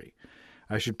studio/brewery.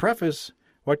 I should preface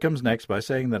what comes next by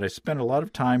saying that I spent a lot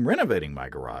of time renovating my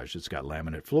garage. It's got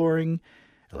laminate flooring,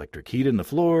 electric heat in the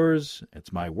floors.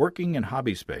 It's my working and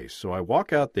hobby space. So I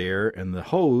walk out there, and the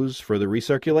hose for the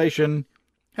recirculation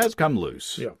has come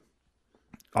loose. Yeah.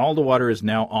 All the water is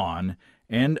now on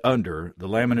and under the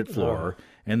laminate floor,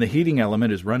 and the heating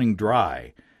element is running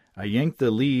dry. I yank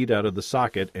the lead out of the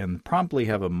socket and promptly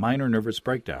have a minor nervous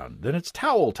breakdown. Then it's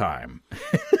towel time.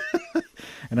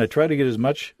 And I try to get as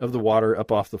much of the water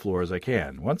up off the floor as I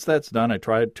can. Once that's done, I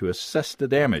try to assess the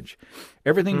damage.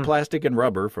 Everything plastic and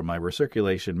rubber from my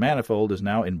recirculation manifold is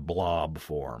now in blob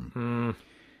form.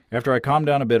 After I calmed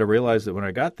down a bit, I realized that when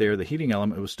I got there, the heating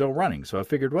element was still running. So I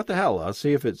figured, what the hell? I'll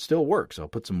see if it still works. I'll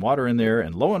put some water in there,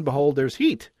 and lo and behold, there's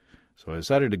heat. So I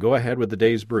decided to go ahead with the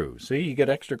day's brew. See, you get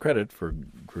extra credit for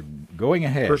going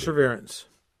ahead. Perseverance.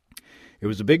 It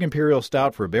was a big imperial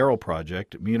stout for a barrel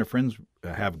project me and a friend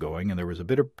have going, and there was a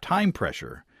bit of time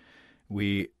pressure.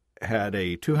 We had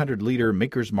a 200-liter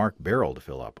Maker's Mark barrel to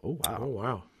fill up. Oh, wow. Oh,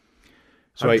 wow.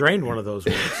 So I drained one of those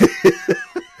ones.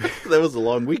 That was a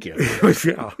long weekend.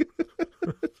 Yeah.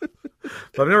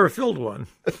 But I've never filled one.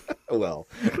 Well,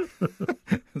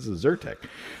 this is Zyrtec.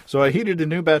 So I heated a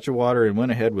new batch of water and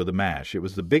went ahead with a mash. It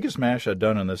was the biggest mash I'd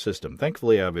done on the system.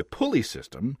 Thankfully, I have a pulley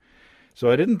system, so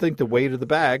I didn't think the weight of the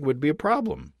bag would be a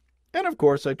problem. And, of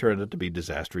course, I turned out to be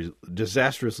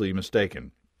disastrously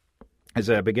mistaken. As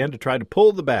I began to try to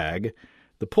pull the bag,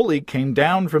 the pulley came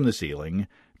down from the ceiling,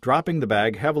 dropping the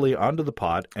bag heavily onto the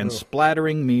pot and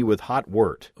splattering me with hot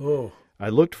wort. Oh. I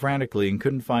looked frantically and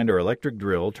couldn't find our electric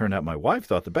drill. Turned out my wife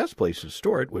thought the best place to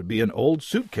store it would be an old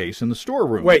suitcase in the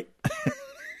storeroom. Wait.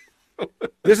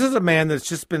 This is a man that's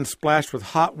just been splashed with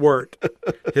hot wort.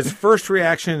 His first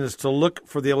reaction is to look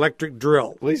for the electric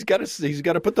drill. Well, he's got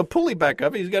to put the pulley back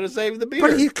up. He's got to save the beer.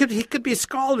 But he could be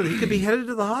scalded. He could be headed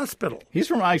to the hospital. He's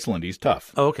from Iceland. He's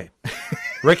tough. Oh, okay.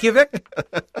 Reykjavik?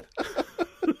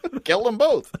 Kill them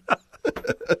both.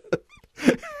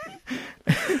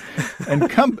 And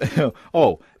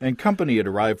company had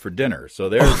arrived for dinner. So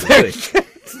there's the thing.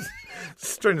 It's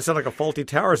starting to sound like a Faulty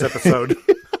Towers episode.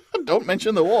 Don't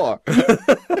mention the war.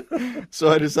 So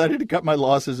I decided to cut my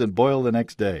losses and boil the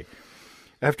next day.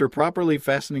 After properly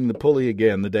fastening the pulley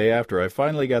again the day after, I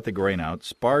finally got the grain out,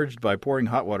 sparged by pouring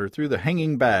hot water through the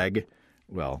hanging bag,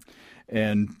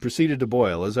 and proceeded to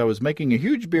boil. As I was making a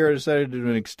huge beer, I decided to do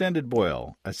an extended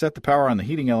boil. I set the power on the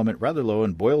heating element rather low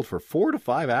and boiled for 4 to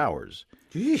 5 hours.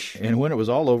 Yeesh. And when it was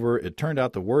all over, it turned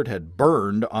out the wort had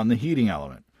burned on the heating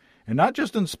element. And not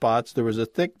just in spots, there was a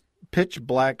thick,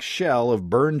 pitch-black shell of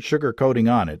burned sugar coating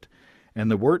on it,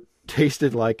 and the wort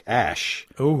tasted like ash.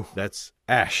 Oh. That's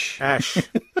ash. Ash.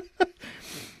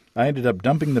 I ended up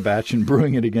dumping the batch and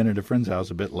brewing it again at a friend's house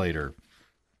a bit later.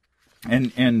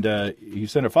 And he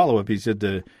sent a follow-up. He said,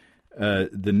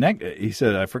 he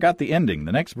said, I forgot the ending.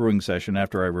 The next brewing session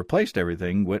after I replaced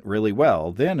everything went really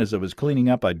well. Then, as I was cleaning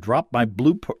up, I dropped my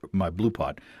brew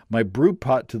pot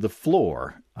to the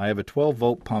floor. I have a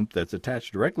 12-volt pump that's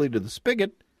attached directly to the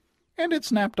spigot, and it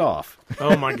snapped off.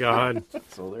 Oh my God!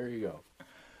 So there you go.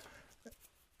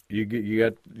 You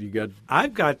got.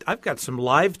 I've got some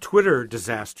live Twitter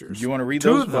disasters. Do you want to read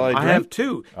two those? of them. While I have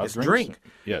two. It's drink.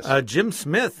 Yes. Jim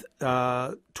Smith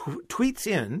tweets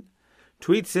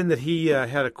in that he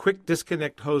had a quick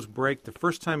disconnect hose break the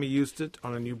first time he used it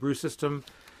on a new brew system,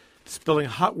 spilling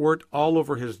hot wort all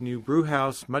over his new brew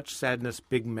house. Much sadness,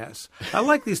 big mess. I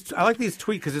like these tweets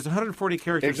because it's 140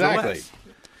 characters exactly. or less.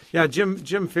 Yeah,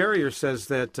 Jim Ferrier says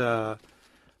that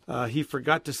he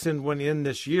forgot to send one in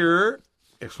this year. !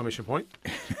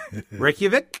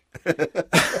 Reykjavik.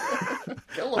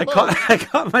 I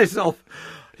caught myself.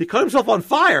 He caught himself on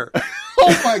fire.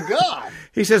 Oh my God!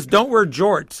 He says, "Don't wear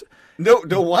jorts." No,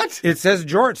 what? It says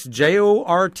jorts.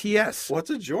 Jorts.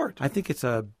 What's a jort? I think it's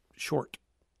a short.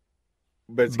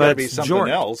 But it's got to be something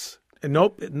jort. Else.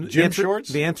 Nope. Gym shorts?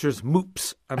 The answer is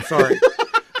moops. I'm sorry.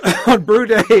 On brew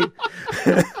day,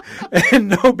 and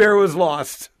no bear was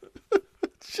lost.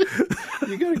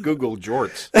 You got to Google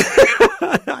jorts.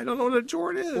 I don't know what a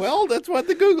jort is. Well, that's what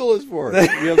the Google is for.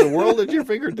 You have the world at your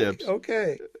fingertips.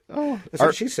 Okay. Oh, that's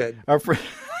what she said. Our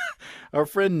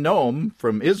friend Noam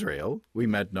from Israel, we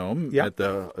met Noam at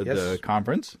the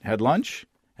conference, had lunch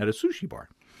at a sushi bar.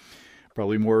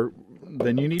 Probably more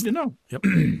than you need to know. Yep.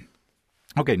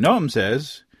 Okay, Noam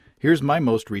says, here's my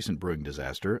most recent brewing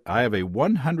disaster. I have a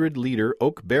 100-liter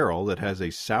oak barrel that has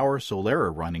a sour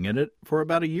Solera running in it for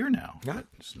about a year now.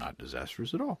 It's not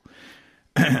disastrous at all.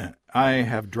 I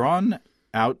have drawn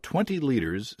out 20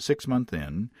 liters 6 months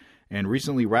in, and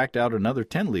recently racked out another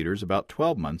 10 liters about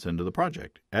 12 months into the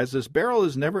project. As this barrel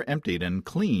is never emptied and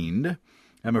cleaned,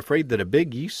 I'm afraid that a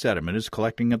big yeast sediment is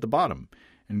collecting at the bottom.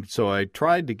 And so I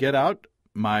tried to get out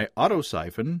my auto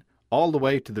siphon all the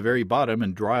way to the very bottom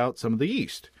and draw out some of the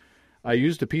yeast. I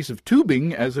used a piece of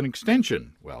tubing as an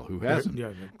extension. Well, who hasn't?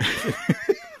 Yeah.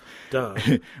 Duh.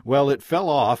 Well, it fell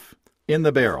off in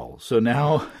the barrel. So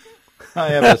now I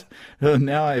have a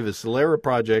Solera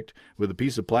project with a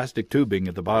piece of plastic tubing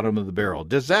at the bottom of the barrel.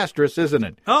 Disastrous, isn't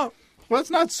it? Oh. Well,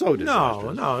 it's not so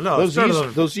disastrous.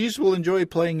 No. Those yeast will enjoy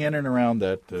playing in and around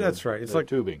that. That's right. It's like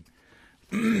tubing.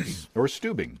 Or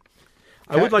stubing.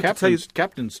 I would like to tell you,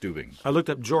 Captain Stubing. I looked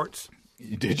up jorts.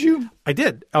 Did you? I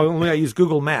did. Only I used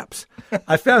Google Maps.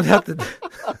 I found out that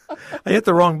I hit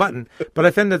the wrong button, but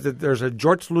I found out that there's a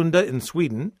Jortslunda in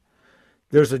Sweden,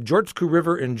 there's a Jortsku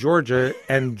River in Georgia,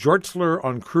 and Jortsler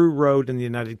on Crew Road in the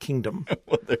United Kingdom.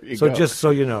 Well, there you so go. Just so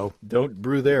you know. Don't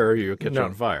brew there or you'll catch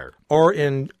on fire. Or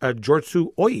in Jortsu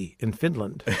Oi in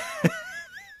Finland.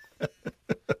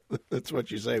 That's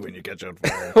what you say when you catch on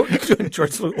fire.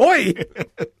 Jortsu Oi!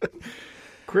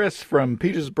 Chris from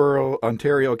Peterborough,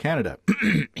 Ontario, Canada.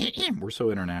 We're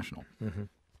so international. Mm-hmm.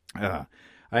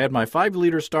 I had my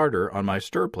 5-liter starter on my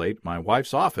stir plate, my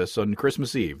wife's office, on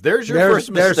Christmas Eve. There's your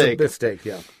first mistake. There's a mistake,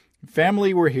 yeah.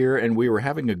 Family were here, and we were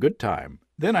having a good time.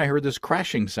 Then I heard this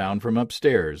crashing sound from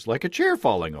upstairs, like a chair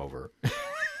falling over.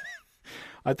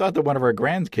 I thought that one of our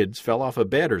grandkids fell off a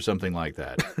bed or something like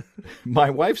that. My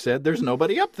wife said there's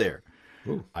nobody up there.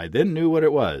 Ooh. I then knew what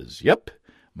it was. Yep.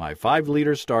 My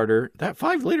 5-liter starter, that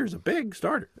 5 liters is a big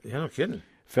starter. Yeah, no kidding.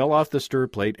 Fell off the stir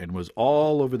plate and was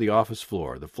all over the office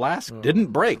floor. The flask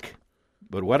didn't break,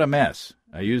 but what a mess.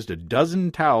 I used a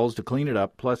dozen towels to clean it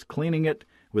up, plus cleaning it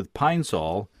with Pine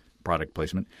Sol, product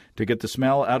placement, to get the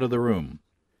smell out of the room.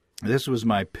 This was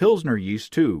my Pilsner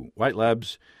yeast, too, White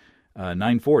Labs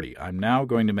 940. I'm now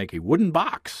going to make a wooden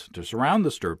box to surround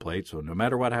the stir plate, so no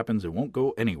matter what happens, it won't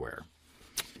go anywhere.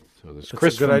 So this is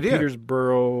Chris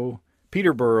from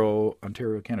Peterborough,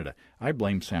 Ontario, Canada. I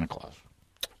blame Santa Claus.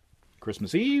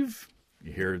 Christmas Eve,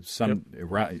 you hear some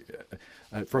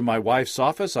from my wife's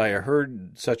office. I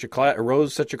heard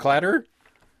arose such a clatter.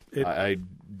 I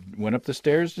went up the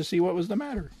stairs to see what was the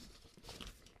matter.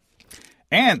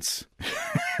 Ants.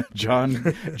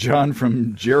 John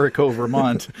from Jericho,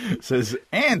 Vermont says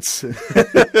ants.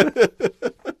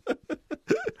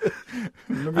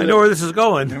 I know where this is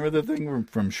going. Remember the thing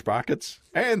from Sprockets?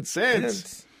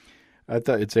 Ants. I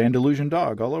thought it's Andalusian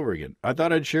dog all over again. I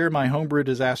thought I'd share my homebrew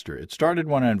disaster. It started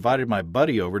when I invited my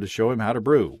buddy over to show him how to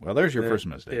brew. Well, there's your first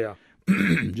mistake. Yeah.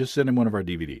 Just send him one of our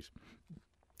DVDs.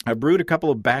 I brewed a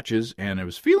couple of batches, and I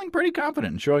was feeling pretty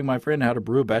confident in showing my friend how to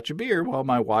brew a batch of beer while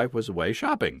my wife was away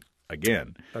shopping.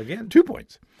 Again. 2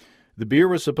 points. The beer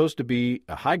was supposed to be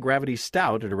a high-gravity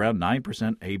stout at around 9%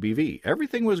 ABV.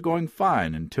 Everything was going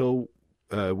fine until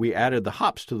we added the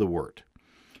hops to the wort.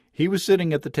 He was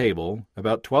sitting at the table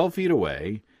about 12 feet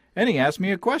away, and he asked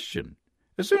me a question.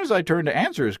 As soon as I turned to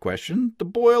answer his question, the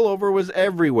boil-over was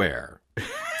everywhere.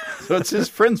 So it's his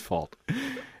friend's fault.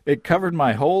 It covered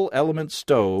my whole element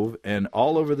stove and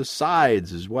all over the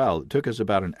sides as well. It took us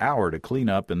about an hour to clean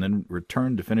up and then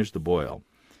return to finish the boil.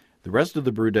 The rest of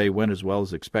the brew day went as well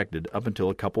as expected up until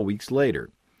a couple weeks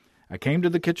later. I came to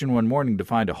the kitchen one morning to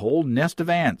find a whole nest of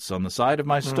ants on the side of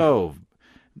my stove,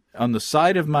 on the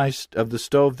side of the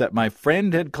stove that my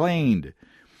friend had cleaned.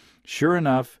 Sure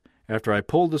enough, after I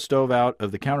pulled the stove out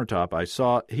of the countertop, I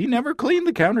saw he never cleaned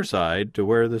the counterside to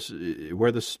where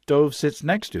the stove sits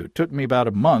next to. It took me about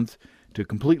a month to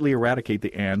completely eradicate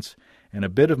the ants, and a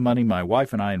bit of money my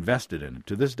wife and I invested in it.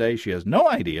 To this day, she has no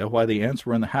idea why the ants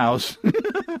were in the house,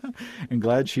 and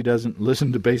glad she doesn't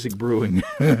listen to Basic Brewing.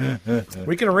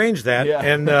 We can arrange that,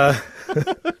 and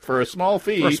for a small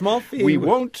fee. For a small fee, we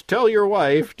won't tell your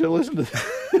wife to listen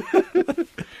to.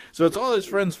 So it's all his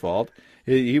friend's fault.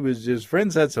 His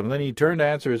friend said something. He turned to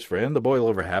answer his friend. The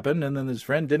boil-over happened, and then his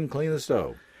friend didn't clean the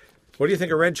stove. What do you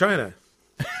think of red china?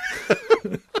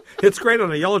 It's great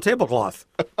on a yellow tablecloth.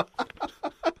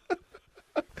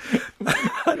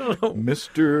 I don't know.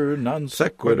 Mr. Non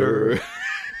Sequitur.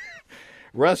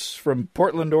 Russ from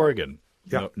Portland, Oregon.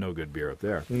 Yep. No good beer up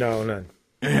there. No,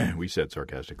 none. We said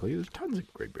sarcastically. There's tons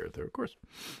of great beer up there, of course.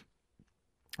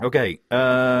 Okay.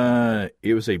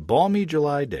 It was a balmy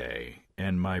July day,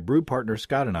 and my brew partner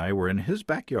Scott and I were in his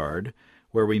backyard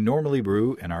where we normally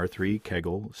brew in our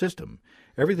 3-keggle system.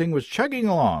 Everything was chugging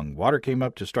along. Water came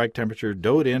up to strike temperature,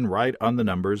 dough'd in right on the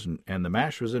numbers, and the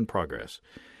mash was in progress.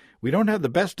 We don't have the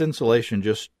best insulation,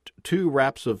 just 2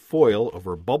 wraps of foil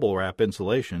over bubble wrap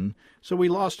insulation, so we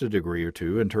lost a degree or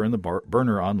two and turned the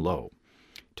burner on low.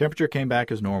 Temperature came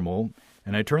back as normal,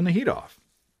 and I turned the heat off.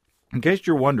 In case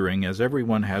you're wondering, as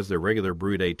everyone has their regular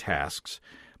brew day tasks,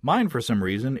 mine for some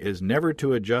reason is never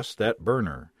to adjust that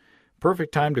burner.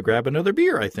 Perfect time to grab another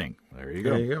beer, I think. There you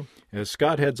go. There you go. As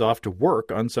Scott heads off to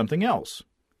work on something else.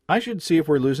 I should see if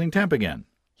we're losing temp again.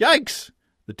 Yikes!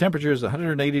 The temperature is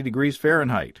 180 degrees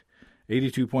Fahrenheit.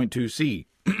 82.2 C.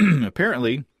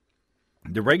 Apparently,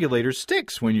 the regulator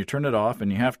sticks when you turn it off,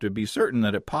 and you have to be certain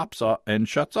that it pops off and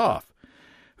shuts off.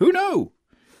 Who knew?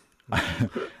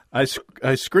 I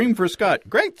screamed for Scott.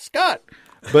 Great Scott!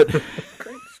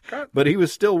 But he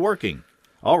was still working.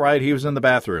 All right, he was in the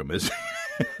bathroom.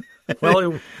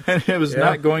 Well, and it was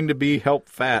not going to be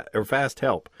fast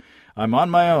help. I'm on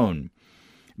my own.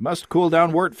 Must cool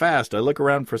down wort fast. I look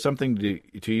around for something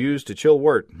to use to chill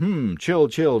wort.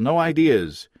 Chill, no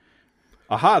ideas.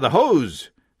 Aha, the hose!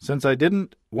 Since I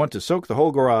didn't want to soak the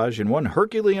whole garage, in one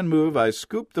Herculean move, I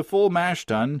scooped the full mash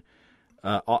tun,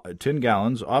 10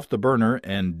 gallons, off the burner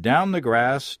and down the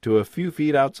grass to a few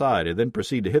feet outside. I then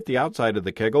proceed to hit the outside of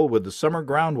the keggle with the summer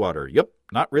groundwater. Yep,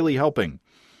 not really helping.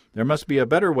 There must be a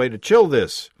better way to chill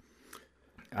this.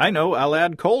 I know, I'll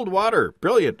add cold water.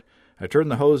 Brilliant. I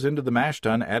turned the hose into the mash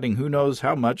tun, adding who knows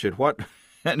how much at what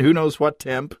and who knows what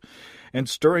temp, and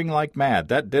stirring like mad.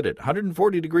 That did it.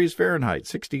 140 degrees Fahrenheit,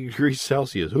 60 degrees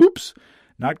Celsius. Oops!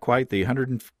 Not quite the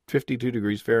 152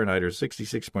 degrees Fahrenheit or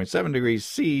 66.7 degrees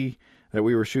C that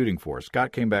we were shooting for.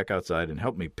 Scott came back outside and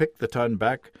helped me pick the tun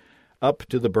back up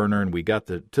to the burner, and we got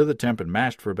to the temp and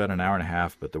mashed for about an hour and a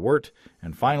half, but the wort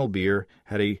and final beer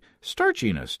had a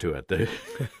starchiness to it that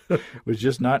was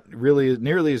just not really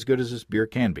nearly as good as this beer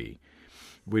can be.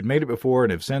 We'd made it before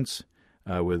and have since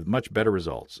with much better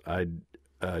results. I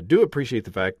do appreciate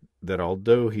the fact that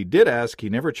although he did ask, he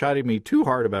never chided me too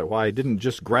hard about why I didn't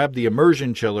just grab the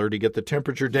immersion chiller to get the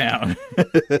temperature down.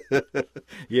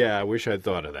 Yeah, I wish I'd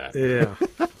thought of that. Yeah.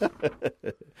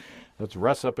 That's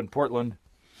Russ up in Portland.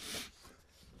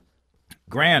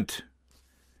 Grant's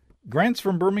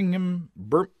from Birmingham,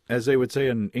 as they would say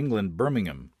in England,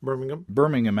 Birmingham,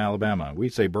 Alabama. We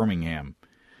say Birmingham,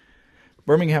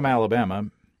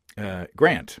 Alabama.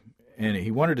 Grant, and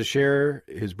he wanted to share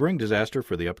his brewing disaster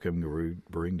for the upcoming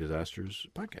Brewing Disasters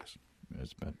podcast.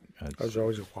 That was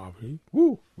always a while.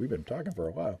 Woo! We've been talking for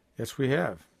a while. Yes, we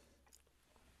have.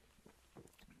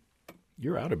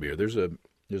 You're out of beer. There's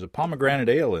a pomegranate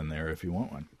ale in there if you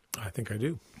want one. I think I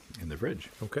do. In the fridge.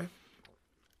 Okay.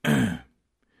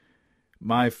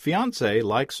 My fiancée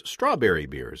likes strawberry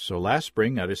beers, so last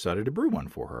spring I decided to brew one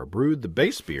for her. I brewed the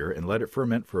base beer and let it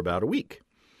ferment for about a week.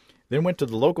 Then went to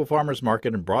the local farmer's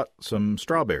market and brought some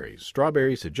strawberries.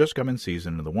 Strawberries had just come in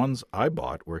season, and the ones I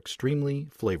bought were extremely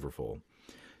flavorful.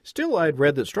 Still, I'd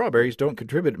read that strawberries don't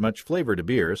contribute much flavor to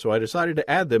beer, so I decided to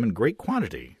add them in great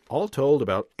quantity. All told,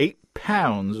 about 8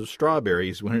 pounds of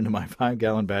strawberries went into my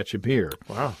 5-gallon batch of beer.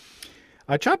 Wow.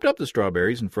 I chopped up the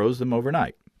strawberries and froze them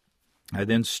overnight. I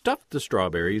then stuffed the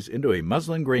strawberries into a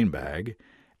muslin grain bag,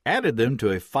 added them to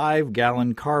a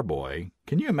 5-gallon carboy.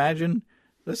 Can you imagine?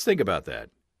 Let's think about that.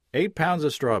 8 pounds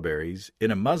of strawberries in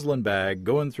a muslin bag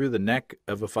going through the neck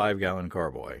of a 5-gallon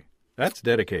carboy. That's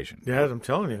dedication. Yeah, I'm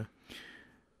telling you.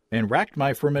 And racked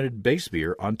my fermented base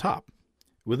beer on top.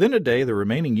 Within a day, the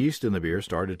remaining yeast in the beer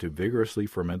started to vigorously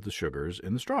ferment the sugars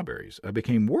in the strawberries. I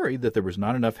became worried that there was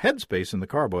not enough headspace in the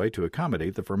carboy to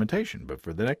accommodate the fermentation, but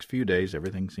for the next few days,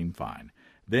 everything seemed fine.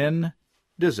 Then,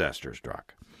 disaster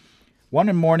struck.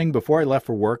 One morning before I left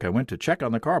for work, I went to check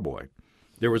on the carboy.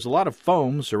 There was a lot of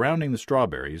foam surrounding the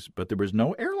strawberries, but there was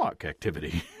no airlock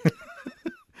activity.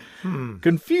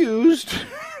 Confused,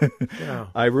 Yeah.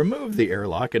 I removed the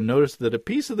airlock and noticed that a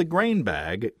piece of the grain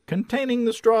bag containing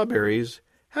the strawberries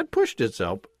had pushed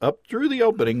itself up through the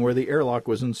opening where the airlock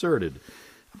was inserted.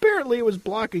 Apparently, it was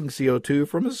blocking CO2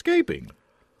 from escaping.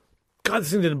 God,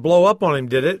 this thing didn't blow up on him,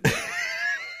 did it?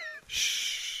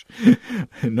 Shh.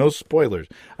 No spoilers.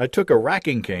 I took a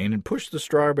racking cane and pushed the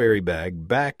strawberry bag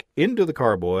back into the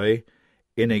carboy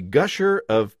in a gusher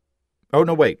of...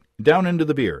 down into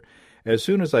the beer. As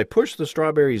soon as I pushed the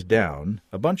strawberries down,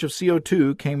 a bunch of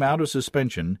CO2 came out of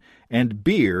suspension, and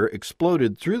beer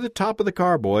exploded through the top of the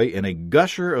carboy in a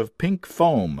gusher of pink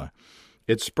foam.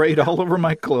 It sprayed all over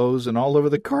my clothes and all over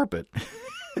the carpet.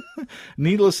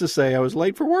 Needless to say, I was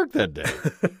late for work that day.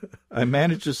 I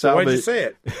managed to salvage... Why'd you say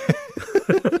it?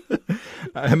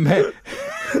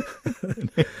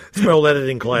 It's my old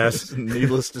editing class.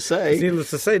 Needless to say.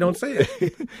 Needless to say, don't say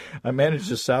it. I managed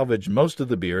to salvage most of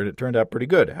the beer, and it turned out pretty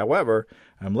good. However,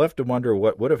 I'm left to wonder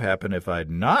what would have happened if I'd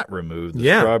not removed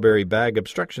the strawberry bag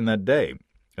obstruction that day.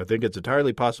 I think it's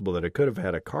entirely possible that I could have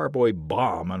had a carboy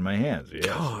bomb on my hands. Yes.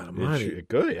 God almighty. It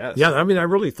could, yes. Yeah, I mean, I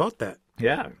really thought that.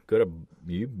 Yeah, could have.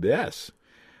 Yes.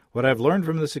 What I've learned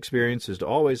from this experience is to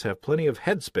always have plenty of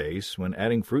headspace when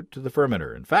adding fruit to the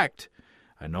fermenter. In fact,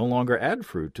 I no longer add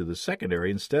fruit to the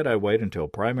secondary. Instead, I wait until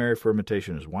primary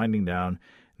fermentation is winding down,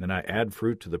 and then I add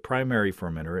fruit to the primary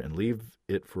fermenter and leave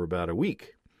it for about a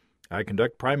week. I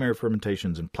conduct primary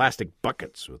fermentations in plastic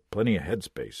buckets with plenty of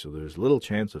headspace, so there's little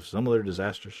chance of similar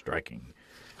disaster striking.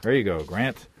 There you go,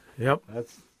 Grant. Yep.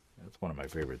 That's one of my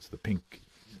favorites, the pink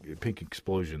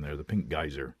explosion there, the pink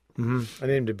geyser. Mm-hmm. I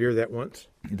named a beer that once.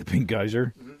 The pink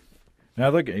geyser? Mm-hmm. Now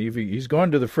look, he's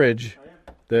going to the fridge.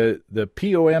 The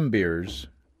POM beers,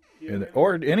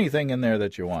 or anything in there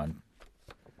that you want.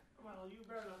 Well, you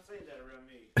better not say that around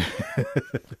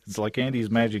me. It's like Andy's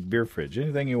Magic Beer Fridge.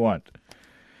 Anything you want.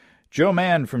 Joe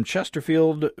Mann from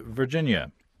Chesterfield,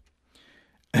 Virginia.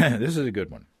 This is a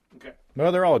good one. Okay.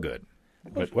 Well, they're all good.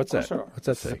 But what's that? What's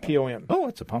that say? It's a POM. Oh,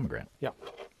 it's a pomegranate. Yeah.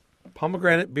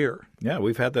 Pomegranate beer. Yeah,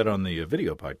 we've had that on the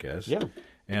video podcast. Yeah.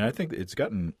 And I think it's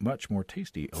gotten much more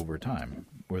tasty over time.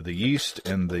 Where the yeast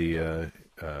and the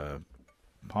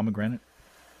pomegranate,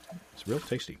 it's real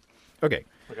tasty. Okay.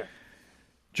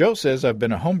 Joe says, I've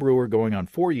been a home brewer going on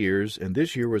 4 years, and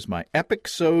this year was my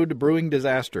epic-sode brewing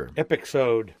disaster.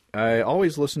 Epic-sode. I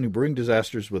always listen to Brewing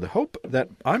Disasters with the hope that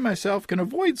I myself can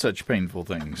avoid such painful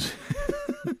things.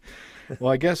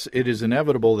 Well, I guess it is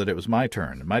inevitable that it was my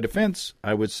turn. In my defense,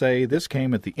 I would say this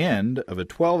came at the end of a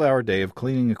 12-hour day of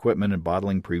cleaning equipment and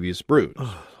bottling previous brews.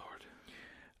 Oh,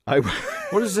 Lord.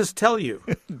 What does this tell you?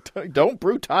 Don't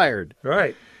brew tired.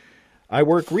 Right. I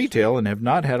work retail and have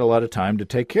not had a lot of time to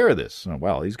take care of this. Oh,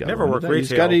 well, he's got never worked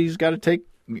retail. He's got to take.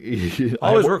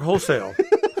 Always work wholesale.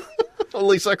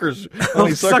 Only suckers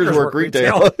work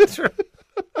retail. That's right.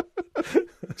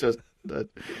 Just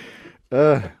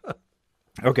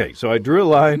okay. So I drew a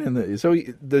line, and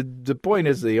the point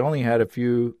is they only had a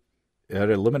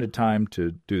limited time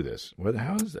to do this.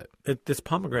 How is that? This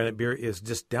pomegranate beer is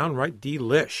just downright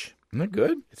delish. Isn't that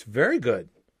good? It's very good.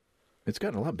 It's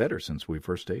gotten a lot better since we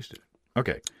first tasted it.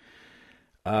 Okay.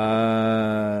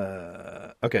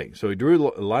 Okay, so he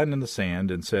drew a line in the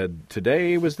sand and said,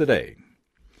 today was the day.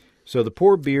 So the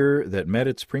poor beer that met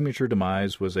its premature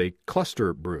demise was a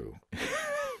cluster brew.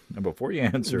 Now, before you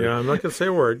answer... Yeah, I'm not going to say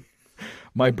a word.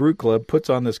 My brew club puts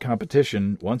on this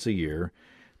competition once a year.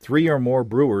 3 or more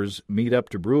brewers meet up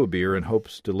to brew a beer in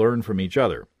hopes to learn from each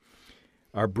other.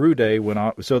 Our brew day went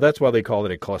on, so that's why they call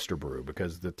it a cluster brew,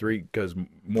 because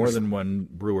more than one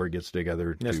brewer gets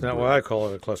together. That's not why I call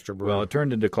it a cluster brew. Well, it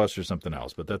turned into cluster something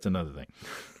else, but that's another thing.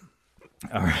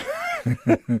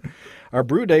 Our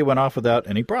brew day went off without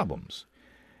any problems.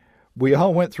 We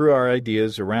all went through our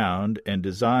ideas around and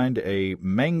designed a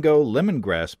mango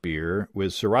lemongrass beer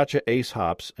with Sriracha Ace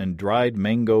hops and dried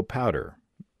mango powder.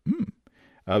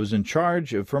 I was in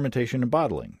charge of fermentation and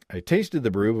bottling. I tasted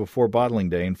the brew before bottling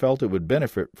day and felt it would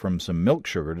benefit from some milk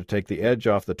sugar to take the edge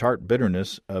off the tart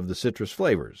bitterness of the citrus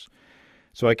flavors.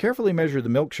 So I carefully measured the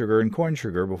milk sugar and corn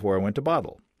sugar before I went to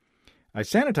bottle. I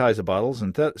sanitized the bottles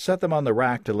and set them on the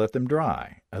rack to let them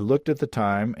dry. I looked at the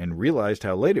time and realized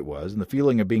how late it was, and the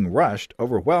feeling of being rushed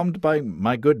overwhelmed by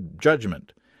my good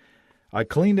judgment. I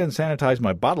cleaned and sanitized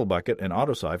my bottle bucket and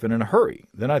autosiphon in a hurry.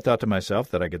 Then I thought to myself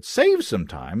that I could save some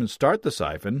time and start the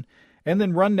siphon and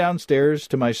then run downstairs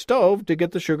to my stove to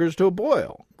get the sugars to a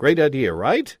boil. Great idea,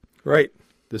 right? Right.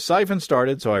 The siphon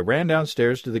started, so I ran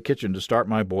downstairs to the kitchen to start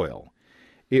my boil.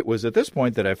 It was at this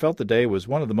point that I felt the day was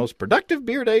one of the most productive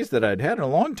beer days that I'd had in a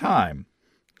long time.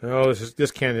 Oh,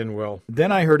 this can't end well.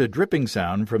 Then I heard a dripping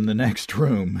sound from the next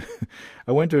room.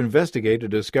 I went to investigate to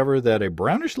discover that a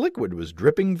brownish liquid was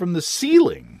dripping from the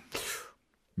ceiling.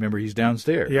 Remember, he's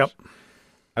downstairs. Yep.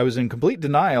 I was in complete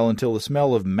denial until the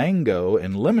smell of mango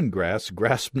and lemongrass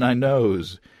grasped my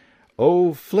nose.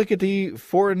 Oh, flickety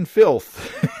foreign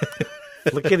filth.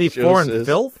 Flickety foreign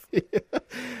filth?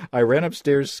 I ran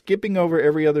upstairs, skipping over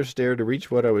every other stair to reach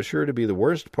what I was sure to be the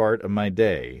worst part of my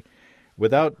day.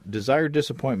 Without desired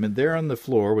disappointment, there on the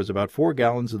floor was about 4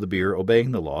 gallons of the beer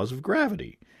obeying the laws of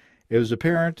gravity. It was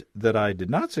apparent that I did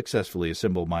not successfully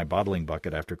assemble my bottling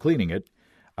bucket after cleaning it.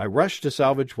 I rushed to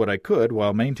salvage what I could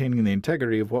while maintaining the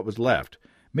integrity of what was left.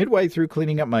 Midway through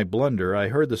cleaning up my blunder, I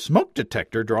heard the smoke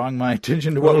detector drawing my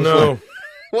attention to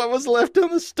what was left on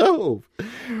the stove.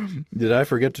 Did I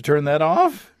forget to turn that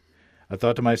off? I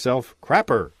thought to myself,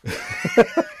 crapper.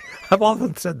 I've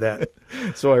often said that.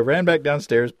 So I ran back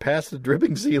downstairs past the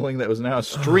dripping ceiling that was now a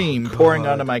stream pouring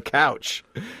onto my couch.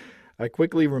 I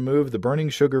quickly removed the burning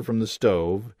sugar from the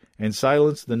stove and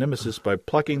silenced the nemesis by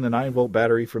plucking the 9-volt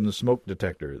battery from the smoke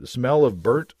detector. The smell of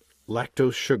burnt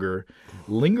lactose sugar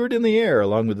lingered in the air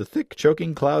along with the thick,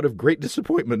 choking cloud of great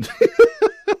disappointment.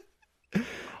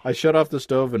 I shut off the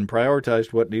stove and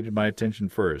prioritized what needed my attention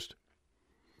first.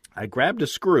 I grabbed a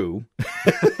screw,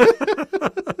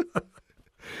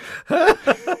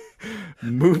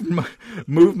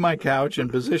 moved my couch,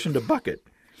 and positioned a bucket.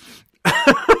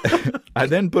 I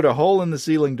then put a hole in the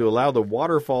ceiling to allow the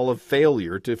waterfall of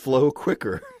failure to flow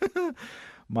quicker.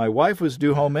 My wife was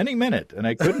due home any minute, and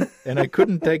I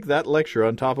couldn't take that lecture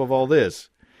on top of all this.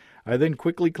 I then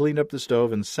quickly cleaned up the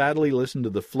stove and sadly listened to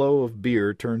the flow of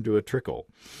beer turn to a trickle.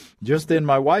 Just then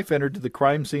my wife entered to the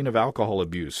crime scene of alcohol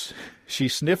abuse. She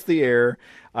sniffed the air,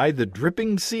 eyed the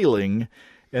dripping ceiling,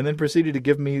 and then proceeded to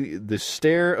give me the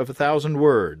stare of 1,000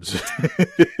 words.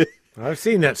 I've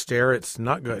seen that stare. It's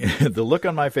not good. The look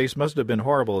on my face must have been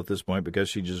horrible at this point because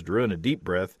she just drew in a deep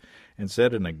breath and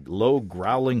said in a low,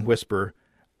 growling whisper,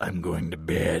 "I'm going to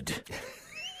bed."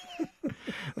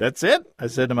 That's it, I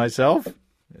said to myself.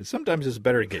 Sometimes it's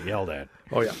better to get yelled at.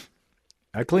 Oh, yeah.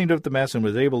 I cleaned up the mess and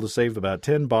was able to save about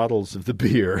 10 bottles of the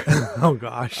beer. Oh,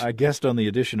 gosh. I guessed on the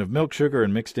addition of milk sugar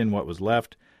and mixed in what was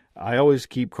left. I always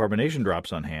keep carbonation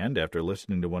drops on hand after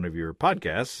listening to one of your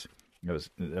podcasts.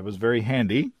 That was very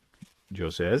handy, Joe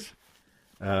says.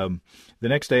 The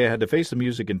next day I had to face the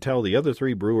music and tell the other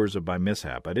 3 brewers of my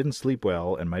mishap. I didn't sleep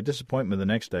well, and my disappointment the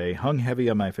next day hung heavy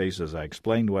on my face as I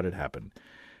explained what had happened.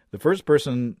 The first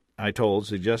person I told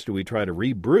suggested we try to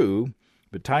re-brew,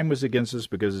 but time was against us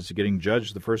because it's getting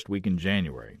judged the first week in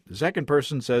January. The second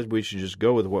person said we should just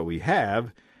go with what we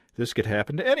have. This could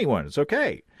happen to anyone. It's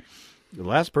okay. The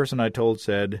last person I told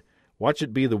said, watch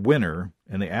it be the winner,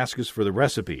 and they ask us for the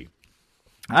recipe.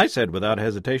 I said without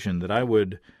hesitation that I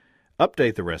would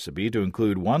update the recipe to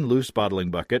include 1 loose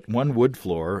bottling bucket, 1 wood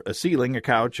floor, a ceiling, a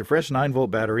couch, a fresh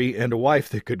 9-volt battery, and a wife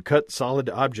that could cut solid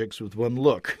objects with one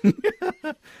look.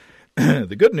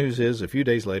 The good news is, a few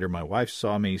days later, my wife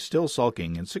saw me still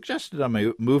sulking and suggested I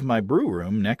move my brew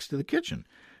room next to the kitchen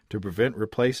to prevent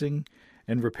replacing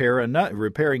and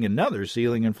repairing another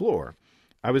ceiling and floor.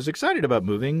 I was excited about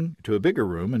moving to a bigger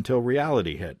room until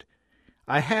reality hit.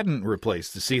 I hadn't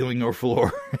replaced the ceiling or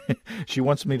floor. She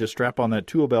wants me to strap on that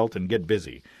tool belt and get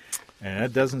busy. And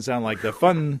that doesn't sound like the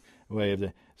fun way of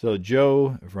it. So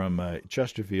Joe from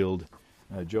Chesterfield,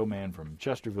 Joe Mann from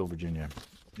Chesterfield, Virginia.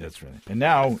 That's right. And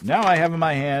now I have in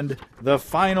my hand the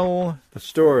final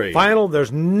story.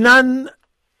 There's none.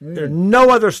 There are no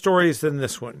other stories than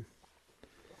this one.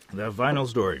 The final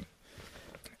story.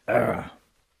 All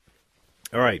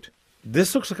right.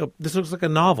 This looks like a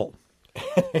novel.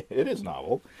 It is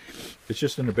novel. It's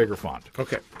just in a bigger font.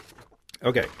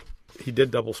 Okay. He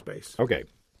did double space. Okay.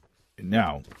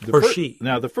 Now, she.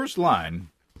 Now, the first line,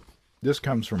 this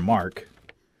comes from Mark.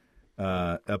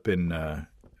 up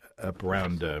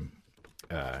around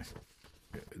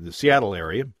the Seattle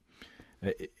area.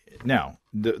 Now,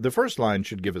 the first line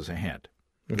should give us a hint.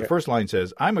 Okay. The first line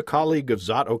says, "I'm a colleague of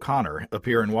Zott O'Connor up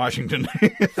here in Washington."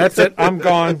 That's it. I'm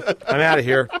gone. I'm out of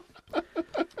here.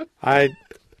 I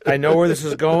know where this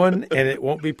is going, and it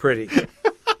won't be pretty.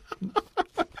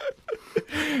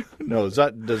 No,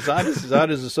 Zott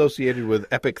is associated with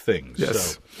epic things.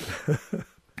 Yes. So.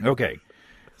 Okay.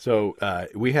 So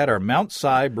we had our Mount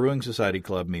Si Brewing Society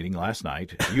Club meeting last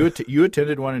night. You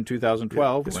attended one in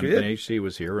 2012 yes, when NHC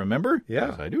was here. Remember? Yeah,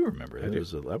 yes, I do remember.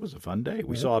 That was a fun day.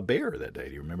 We saw a bear that day.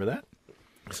 Do you remember that?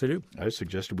 Yes, I do. I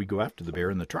suggested we go after the bear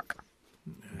in the truck.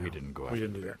 No, we didn't go after. We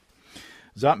didn't do that.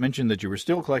 Zott mentioned that you were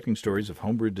still collecting stories of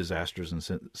homebrew disasters, and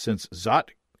since Zott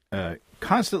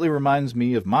constantly reminds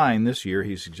me of mine this year,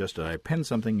 he suggested I pen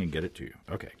something and get it to you.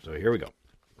 Okay, so here we go.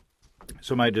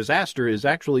 So my disaster is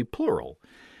actually plural,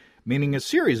 meaning a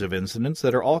series of incidents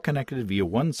that are all connected via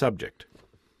one subject.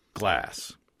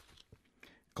 Glass.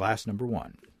 Glass number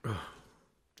 1.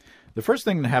 The first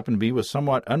thing that happened to me was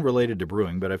somewhat unrelated to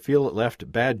brewing, but I feel it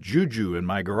left bad juju in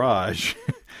my garage,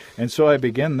 and so I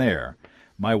begin there.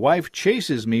 My wife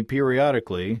chases me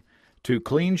periodically to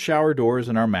clean shower doors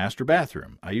in our master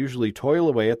bathroom. I usually toil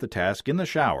away at the task in the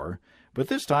shower, but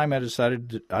this time I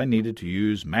decided I needed to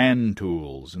use man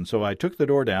tools, and so I took the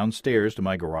door downstairs to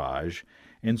my garage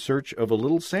in search of a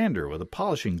little sander with a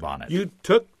polishing bonnet. You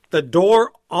took the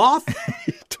door off?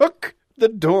 Took the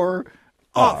door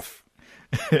off.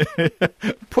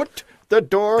 Put the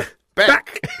door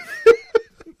back.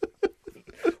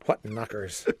 What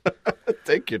knockers.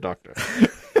 Thank you, Doctor.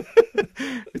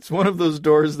 It's one of those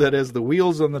doors that has the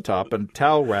wheels on the top and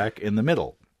towel rack in the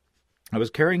middle. I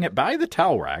was carrying it by the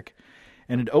towel rack,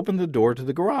 and it opened the door to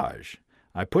the garage.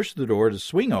 I pushed the door to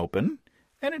swing open,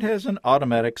 and it has an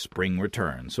automatic spring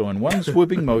return. So in one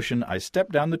swooping motion, I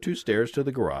stepped down the 2 stairs to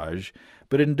the garage,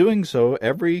 but in doing so,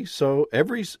 ever so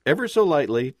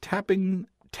lightly, tapping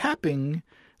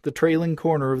the trailing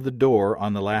corner of the door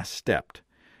on the last step.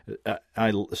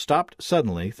 I stopped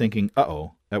suddenly, thinking,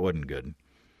 uh-oh, that wasn't good.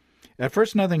 At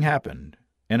first, nothing happened,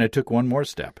 and I took one more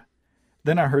step.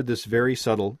 Then I heard this very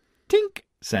subtle tink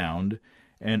sound,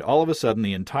 and all of a sudden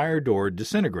the entire door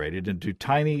disintegrated into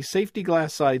tiny safety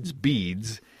glass sides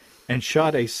beads and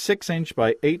shot a 6-inch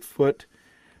by 8-foot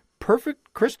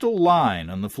perfect crystal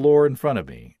line on the floor in front of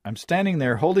me. I'm standing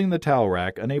there holding the towel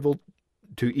rack, unable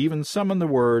to even summon the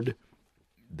word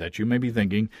that you may be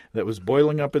thinking that was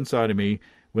boiling up inside of me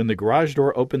when the garage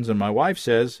door opens and my wife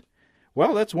says,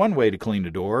 "Well, that's one way to clean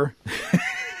a door."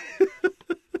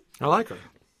 I like her.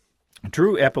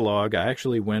 True epilogue, I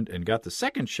actually went and got the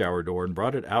second shower door and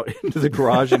brought it out into the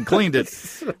garage and cleaned it.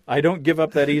 I don't give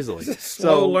up that easily.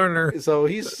 Slow learner. So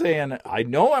he's saying, I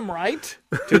know I'm right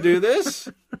to do this,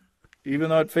 even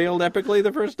though it failed epically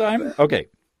the first time. Okay.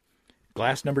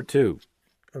 Glass number 2.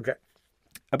 Okay.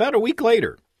 About a week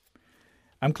later,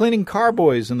 I'm cleaning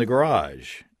carboys in the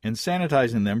garage and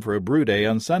sanitizing them for a brew day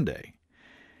on Sunday.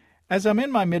 As I'm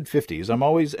in my mid-50s, I'm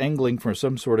always angling for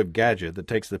some sort of gadget that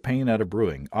takes the pain out of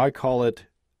brewing. I call it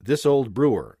this old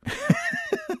brewer.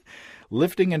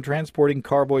 Lifting and transporting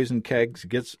carboys and kegs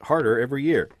gets harder every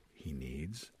year. He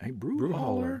needs a brew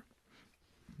hauler.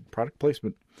 Product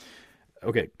placement.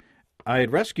 Okay. I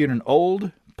had rescued an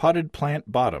old potted plant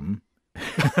bottom.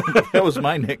 That was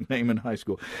my nickname in high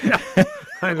school.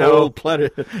 I know. Old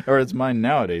potted, or it's mine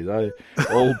nowadays.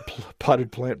 Old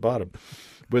potted plant bottom.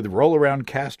 With roll-around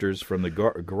casters from the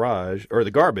garage, or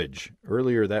the garbage,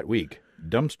 earlier that week,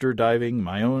 dumpster diving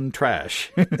my own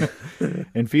trash,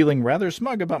 and feeling rather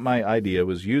smug about my idea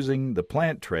was using the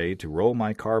plant tray to roll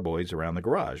my carboys around the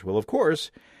garage. Well, of course,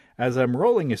 as I'm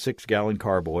rolling a 6-gallon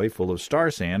carboy full of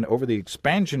star sand over the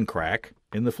expansion crack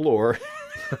in the floor,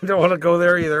 I don't want to go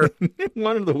there either.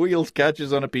 one of the wheels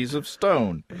catches on a piece of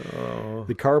stone. Oh.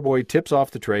 The carboy tips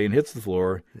off the tray and hits the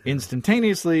floor.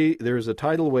 Instantaneously, there is a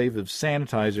tidal wave of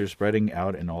sanitizer spreading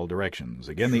out in all directions.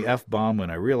 Again, the F-bomb when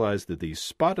I realized that the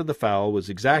spot of the foul was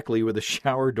exactly where the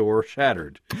shower door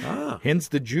shattered. Hence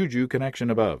the juju connection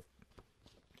above.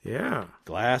 Yeah.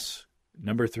 Glass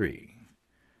number 3.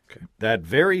 Okay. That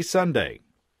very Sunday,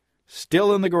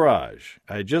 still in the garage,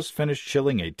 I had just finished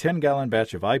chilling a 10-gallon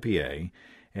batch of IPA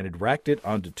and had racked it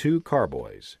onto 2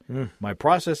 carboys. My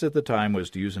process at the time was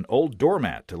to use an old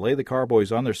doormat to lay the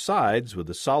carboys on their sides with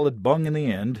a solid bung in the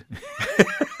end.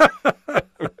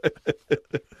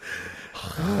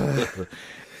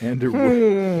 and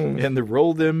to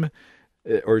roll them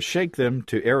or shake them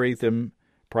to aerate them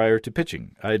prior to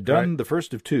pitching. I had done the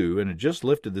first of 2 and had just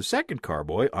lifted the second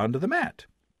carboy onto the mat.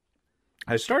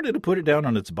 I started to put it down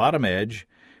on its bottom edge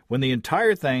when the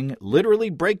entire thing literally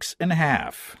breaks in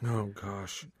half. Oh,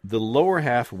 gosh. The lower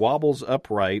half wobbles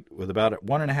upright with about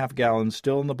 1.5 gallons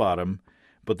still in the bottom,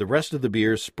 but the rest of the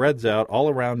beer spreads out all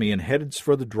around me and heads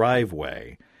for the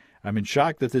driveway. I'm in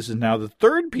shock that this is now the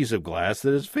third piece of glass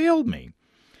that has failed me.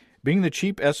 Being the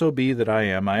cheap SOB that I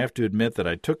am, I have to admit that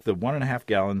I took the 1.5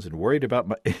 gallons and worried about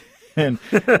my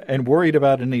and worried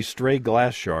about any stray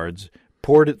glass shards,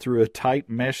 poured it through a tight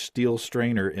mesh steel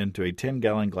strainer into a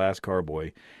 10-gallon glass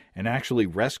carboy, and actually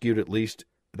rescued at least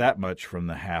that much from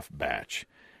the half batch.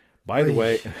 By the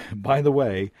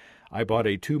way, I bought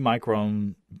a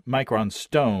 2-micron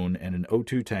stone and an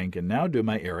O2 tank, and now do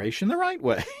my aeration the right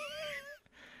way.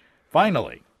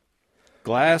 Finally,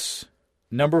 glass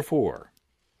number 4.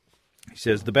 He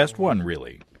says, the best one,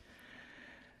 really.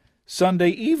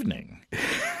 Sunday evening.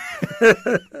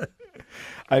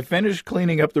 I finished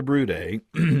cleaning up the brew day,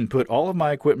 put all of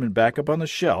my equipment back up on the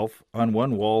shelf on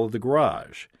one wall of the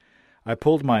garage. I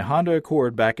pulled my Honda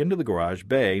Accord back into the garage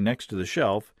bay next to the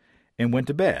shelf and went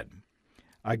to bed.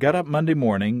 I got up Monday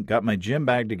morning, got my gym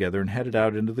bag together, and headed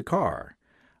out into the car.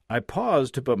 I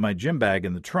paused to put my gym bag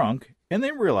in the trunk and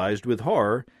then realized with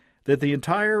horror that the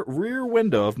entire rear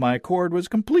window of my Accord was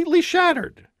completely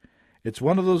shattered. It's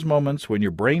one of those moments when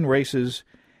your brain races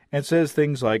and says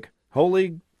things like,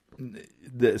 holy,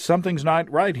 something's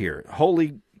not right here.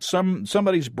 Holy,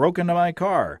 somebody's broken into my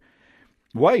car.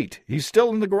 Wait, he's still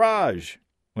in the garage.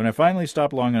 When I finally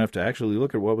stopped long enough to actually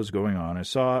look at what was going on, I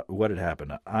saw what had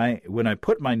happened. When I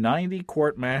put my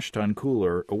 90-quart mash tun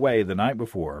cooler away the night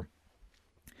before,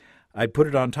 I'd put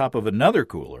it on top of another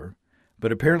cooler,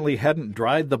 but apparently hadn't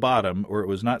dried the bottom or it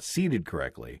was not seated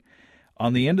correctly.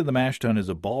 On the end of the mash tun is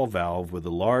a ball valve with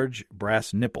a large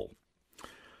brass nipple.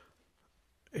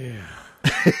 Yeah.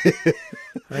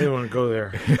 I didn't want to go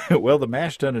there. Well, the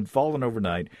mash tun had fallen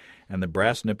overnight, and the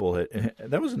brass nipple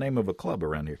that was the name of a club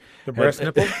around here. The brass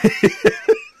nipple?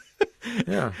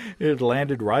 Yeah. It had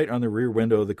landed right on the rear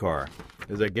window of the car.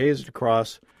 As I gazed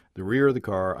across the rear of the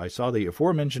car, I saw the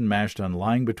aforementioned mash tun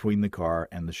lying between the car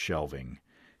and the shelving.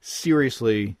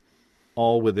 Seriously,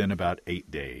 all within about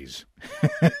 8 days.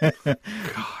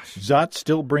 Gosh. Zot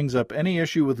still brings up any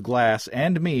issue with glass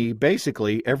and me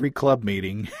basically every club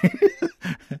meeting.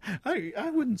 I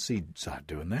wouldn't see Zot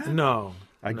doing that. No.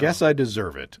 I guess I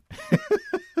deserve it.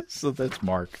 So that's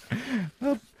Mark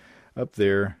up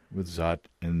there with Zot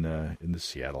in the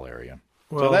Seattle area.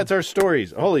 Well, so that's our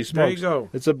stories. Holy smokes. There you go.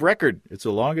 It's a record. It's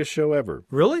the longest show ever.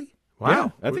 Really? Wow.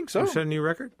 Yeah, I think so. We set a new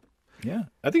record? Yeah.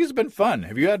 I think it's been fun.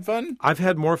 Have you had fun? I've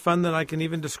had more fun than I can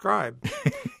even describe.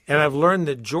 And I've learned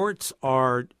that jorts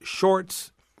are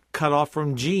shorts cut off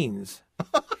from jeans.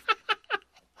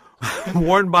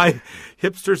 Worn by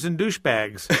hipsters and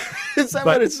douchebags. Is that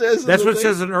what it says? That's what it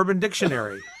says in Urban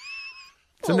Dictionary.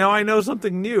 So now I know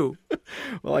something new.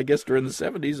 Well, I guess during the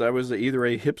 70s, I was either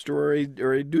a hipster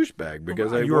or a douchebag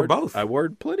because You were both. I wore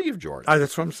plenty of jorts.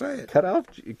 That's what I'm saying.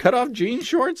 Cut off jean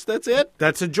shorts. That's it.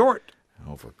 That's a jort.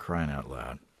 Oh, for crying out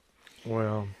loud.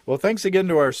 Well, thanks again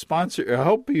to our sponsor. I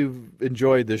hope you've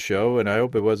enjoyed this show, and I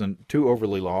hope it wasn't too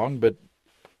overly long, but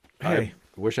hey,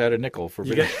 I wish I had a nickel for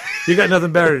you got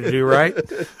nothing better to do, right?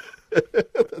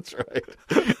 That's right.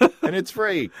 And it's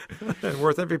free. And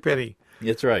worth every penny.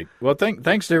 That's right. Well,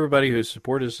 thanks to everybody who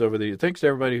supported us over the. Thanks to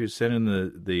everybody who sent in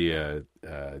the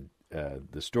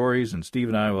stories, and Steve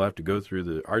and I will have to go through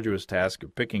the arduous task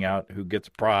of picking out who gets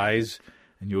a prize,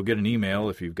 and you'll get an email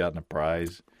if you've gotten a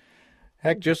prize.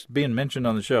 Heck, just being mentioned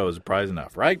on the show is a prize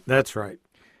enough, right? That's right.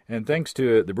 And thanks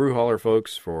to the Brew Hauler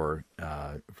folks for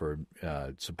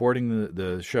supporting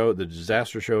the show, the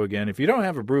Disaster Show again. If you don't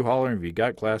have a Brew Hauler, if you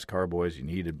got glass carboys, you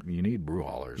need Brew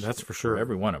Haulers. That's for sure.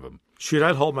 Every one of them. Shoot,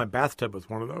 I'd hold my bathtub with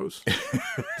one of those.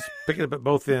 Pick it up at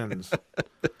both ends.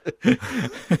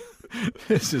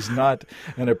 This is not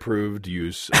an approved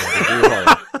use of the Brew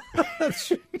Hauler.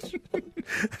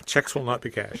 Checks will not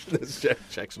be cashed.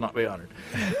 Checks will not be honored.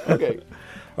 Okay.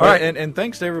 All right. And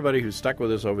thanks to everybody who's stuck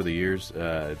with us over the years.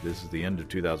 This is the end of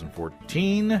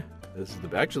 2014. This is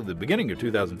actually the beginning of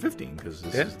 2015 because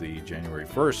this is the January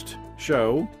 1st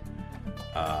show,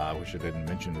 which I didn't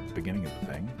mention at the beginning of the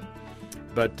thing.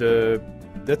 But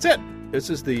that's it. This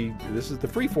is the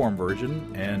freeform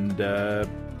version, and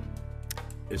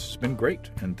it's been great.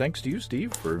 And thanks to you,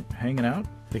 Steve, for hanging out.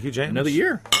 Thank you, James. Another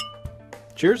year.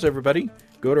 Cheers, everybody.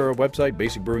 Go to our website,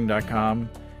 basicbrewing.com,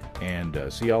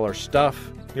 and see all our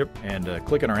stuff. Yep. And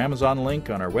click on our Amazon link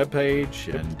on our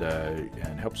webpage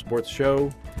and help support the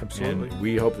show. Absolutely. And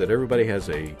we hope that everybody has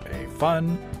a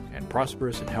fun and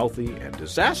prosperous and healthy and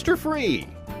disaster-free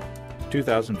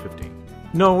 2015.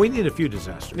 No, we need a few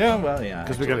disasters. Yeah, well, yeah.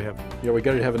 Because we got to have. Yeah, we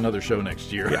got to have another show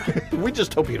next year. Yeah. We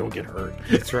just hope you don't get hurt.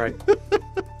 That's right.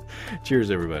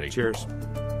 Cheers, everybody. Cheers.